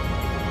would help.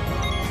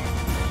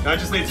 Now I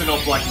just need to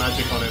knock black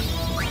magic on him.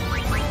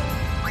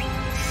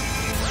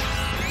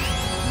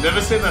 Never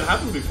seen that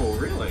happen before,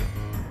 really.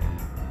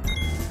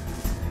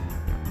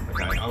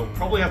 Okay, I'll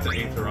probably have to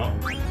ether up.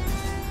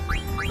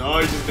 No,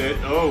 he's just dead.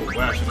 Oh,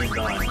 wow, she didn't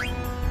die.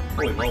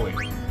 Holy moly.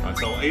 Alright,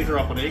 so I'll ether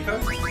up on Eco.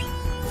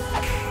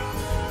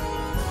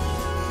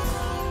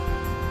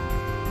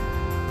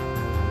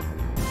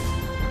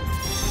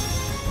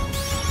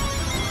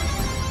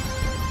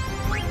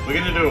 We're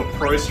gonna do a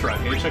pro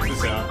strat here, check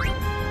this out.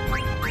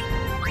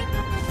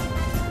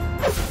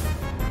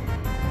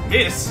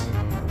 Miss?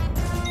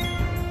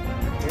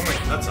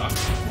 That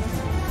sucks.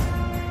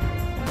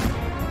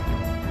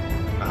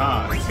 Aha,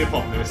 his hip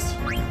hop missed.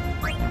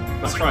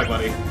 Let's try,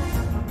 buddy.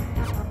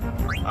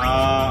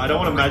 I don't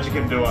want to magic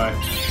him, do I?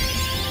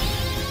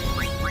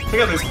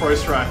 Check out these pro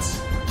strats.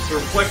 To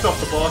reflect off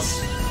the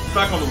boss,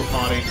 back onto the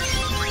party.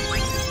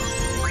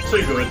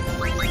 Too good.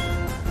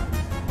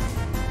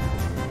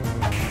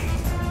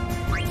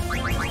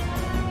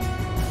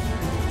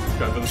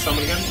 Go for the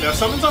summon again. Now,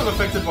 summons aren't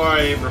affected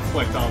by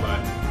reflect, are they?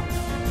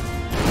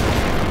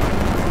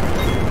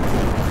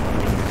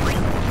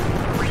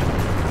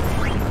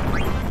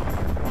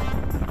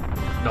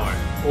 No.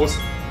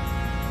 Awesome.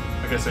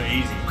 Okay, so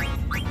easy.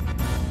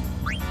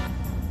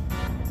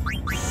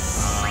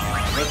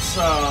 Let's,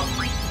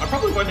 I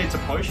probably won't need to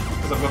potion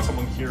because I've got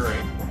someone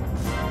curing.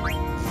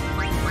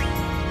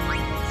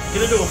 I'm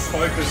gonna do a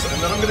focus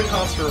and then I'm gonna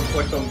cast a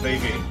reflect on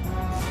BB.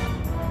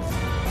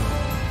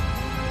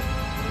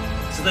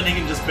 So then he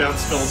can just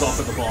bounce spells off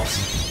at the boss.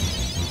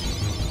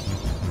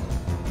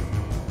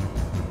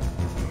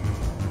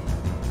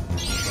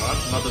 Right,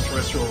 another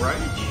terrestrial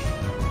rage.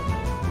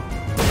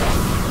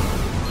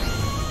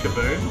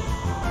 Kaboom.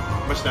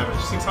 How much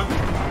damage? 600?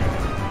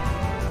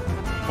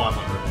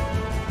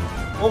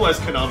 500.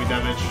 Almost Konami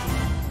damage.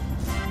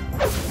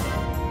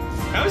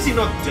 How is he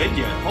not dead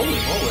yet? Holy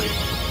moly.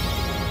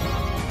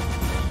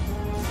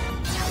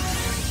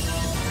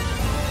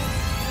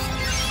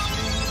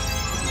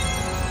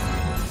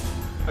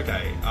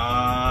 Okay,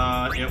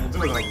 yeah, we'll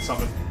do another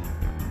summon.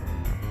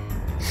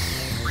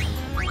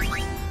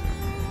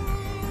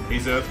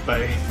 He's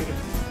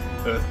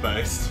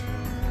Earth-based.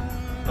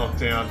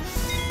 Knockdown.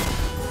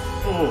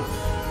 Oh,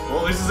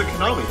 well, this is a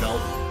Konami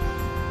belt.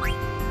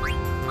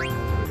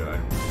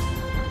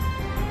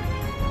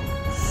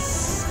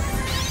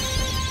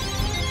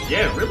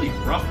 Yeah, really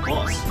rough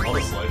boss,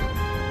 honestly.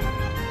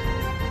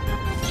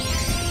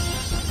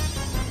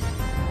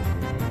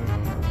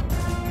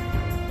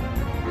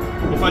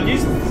 If I'd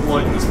used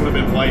float, this would have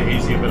been way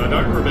easier, but I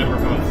don't remember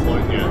if I'd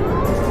float yet.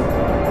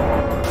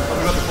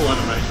 I've got the full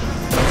animation.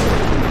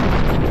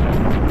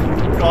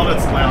 God,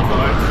 it's loud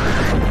though.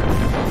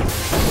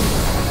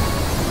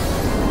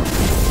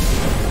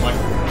 Like,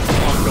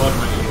 oh god,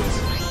 my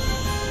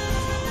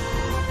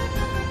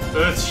ears.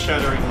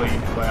 Earth-shatteringly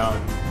loud.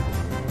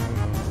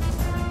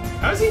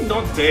 How is he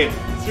not dead?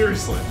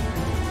 Seriously.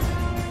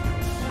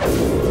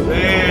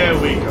 There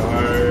we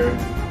go.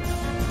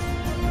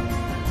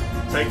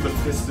 Take the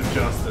fist of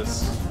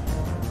justice.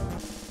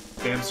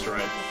 Damn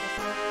straight.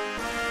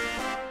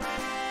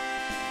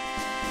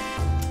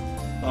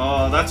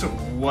 Oh, that took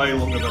way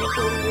longer than I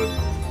thought it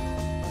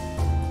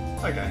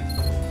would. Okay.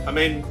 I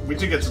mean, we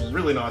do get some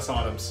really nice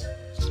items.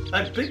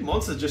 That big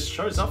monster just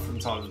shows up from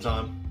time to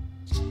time.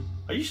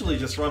 I usually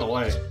just run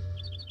away.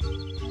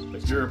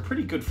 But you're a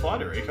pretty good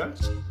fighter, Echo.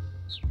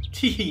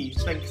 Hehe,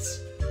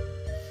 thanks.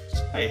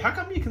 Hey, how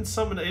come you can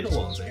summon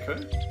Eidolons,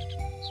 Echo?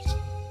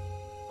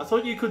 I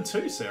thought you could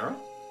too, Sarah.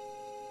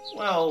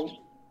 Well,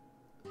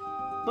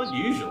 not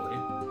usually.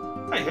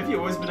 Hey, have you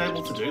always been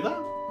able to do that?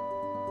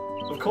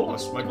 Of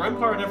course, my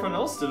grandpa and everyone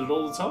else did it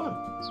all the time.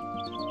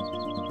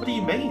 What do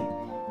you mean?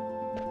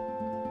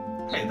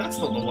 Hey, that's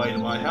not the way to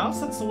my house,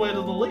 that's the way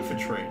to the leafy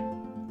tree.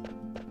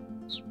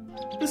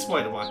 This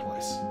way to my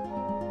place.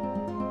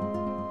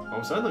 I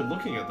was only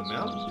looking at the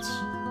mountains.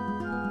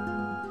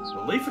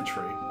 The leafy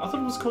tree? I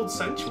thought it was called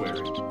Sanctuary.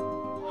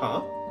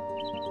 Huh?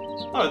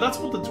 Oh, that's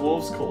what the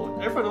dwarves call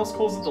it. Everyone else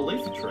calls it the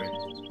leafy tree.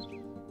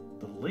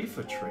 The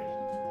leafy tree?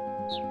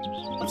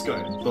 Let's go.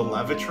 The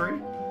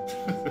lavatory?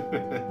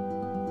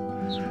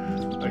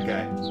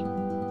 Okay.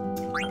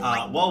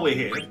 While we're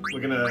here,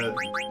 we're gonna...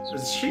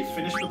 Is she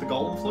finished with the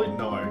golden flute?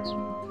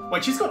 No.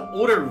 Wait, she's got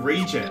auto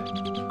regen.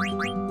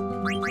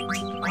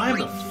 I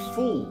am a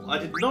fool. I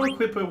did not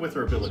equip her with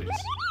her abilities.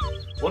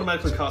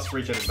 Automatically cast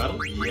regen in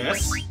battle?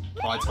 Yes.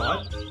 High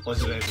tide.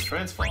 Allows you to enter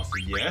trance faster?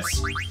 Yes.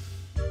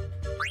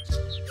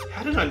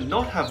 How did I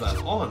not have that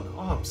on?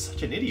 Oh, I'm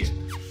such an idiot.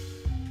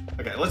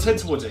 Okay, let's head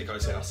towards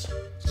Echo's house.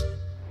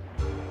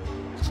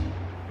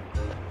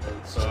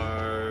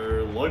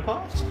 So, low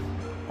path?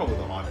 Probably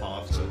the high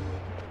path, but...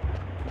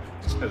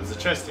 Hey, there's a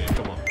chest here,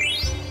 come on.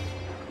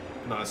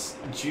 Nice,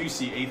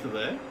 juicy ether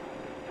there.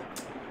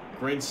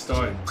 Green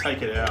stone,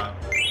 take it out.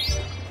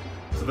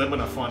 So then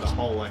when I find a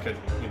hole, I can,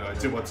 you know,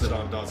 do what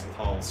Zidane does with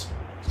holes.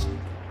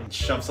 And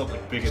shove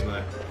something big in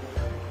there.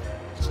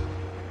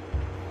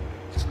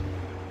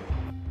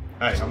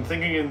 Hey, I'm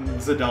thinking in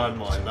Zidane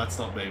mind, that's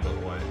not me by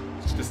the way.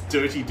 Just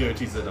dirty,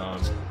 dirty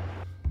Zidane.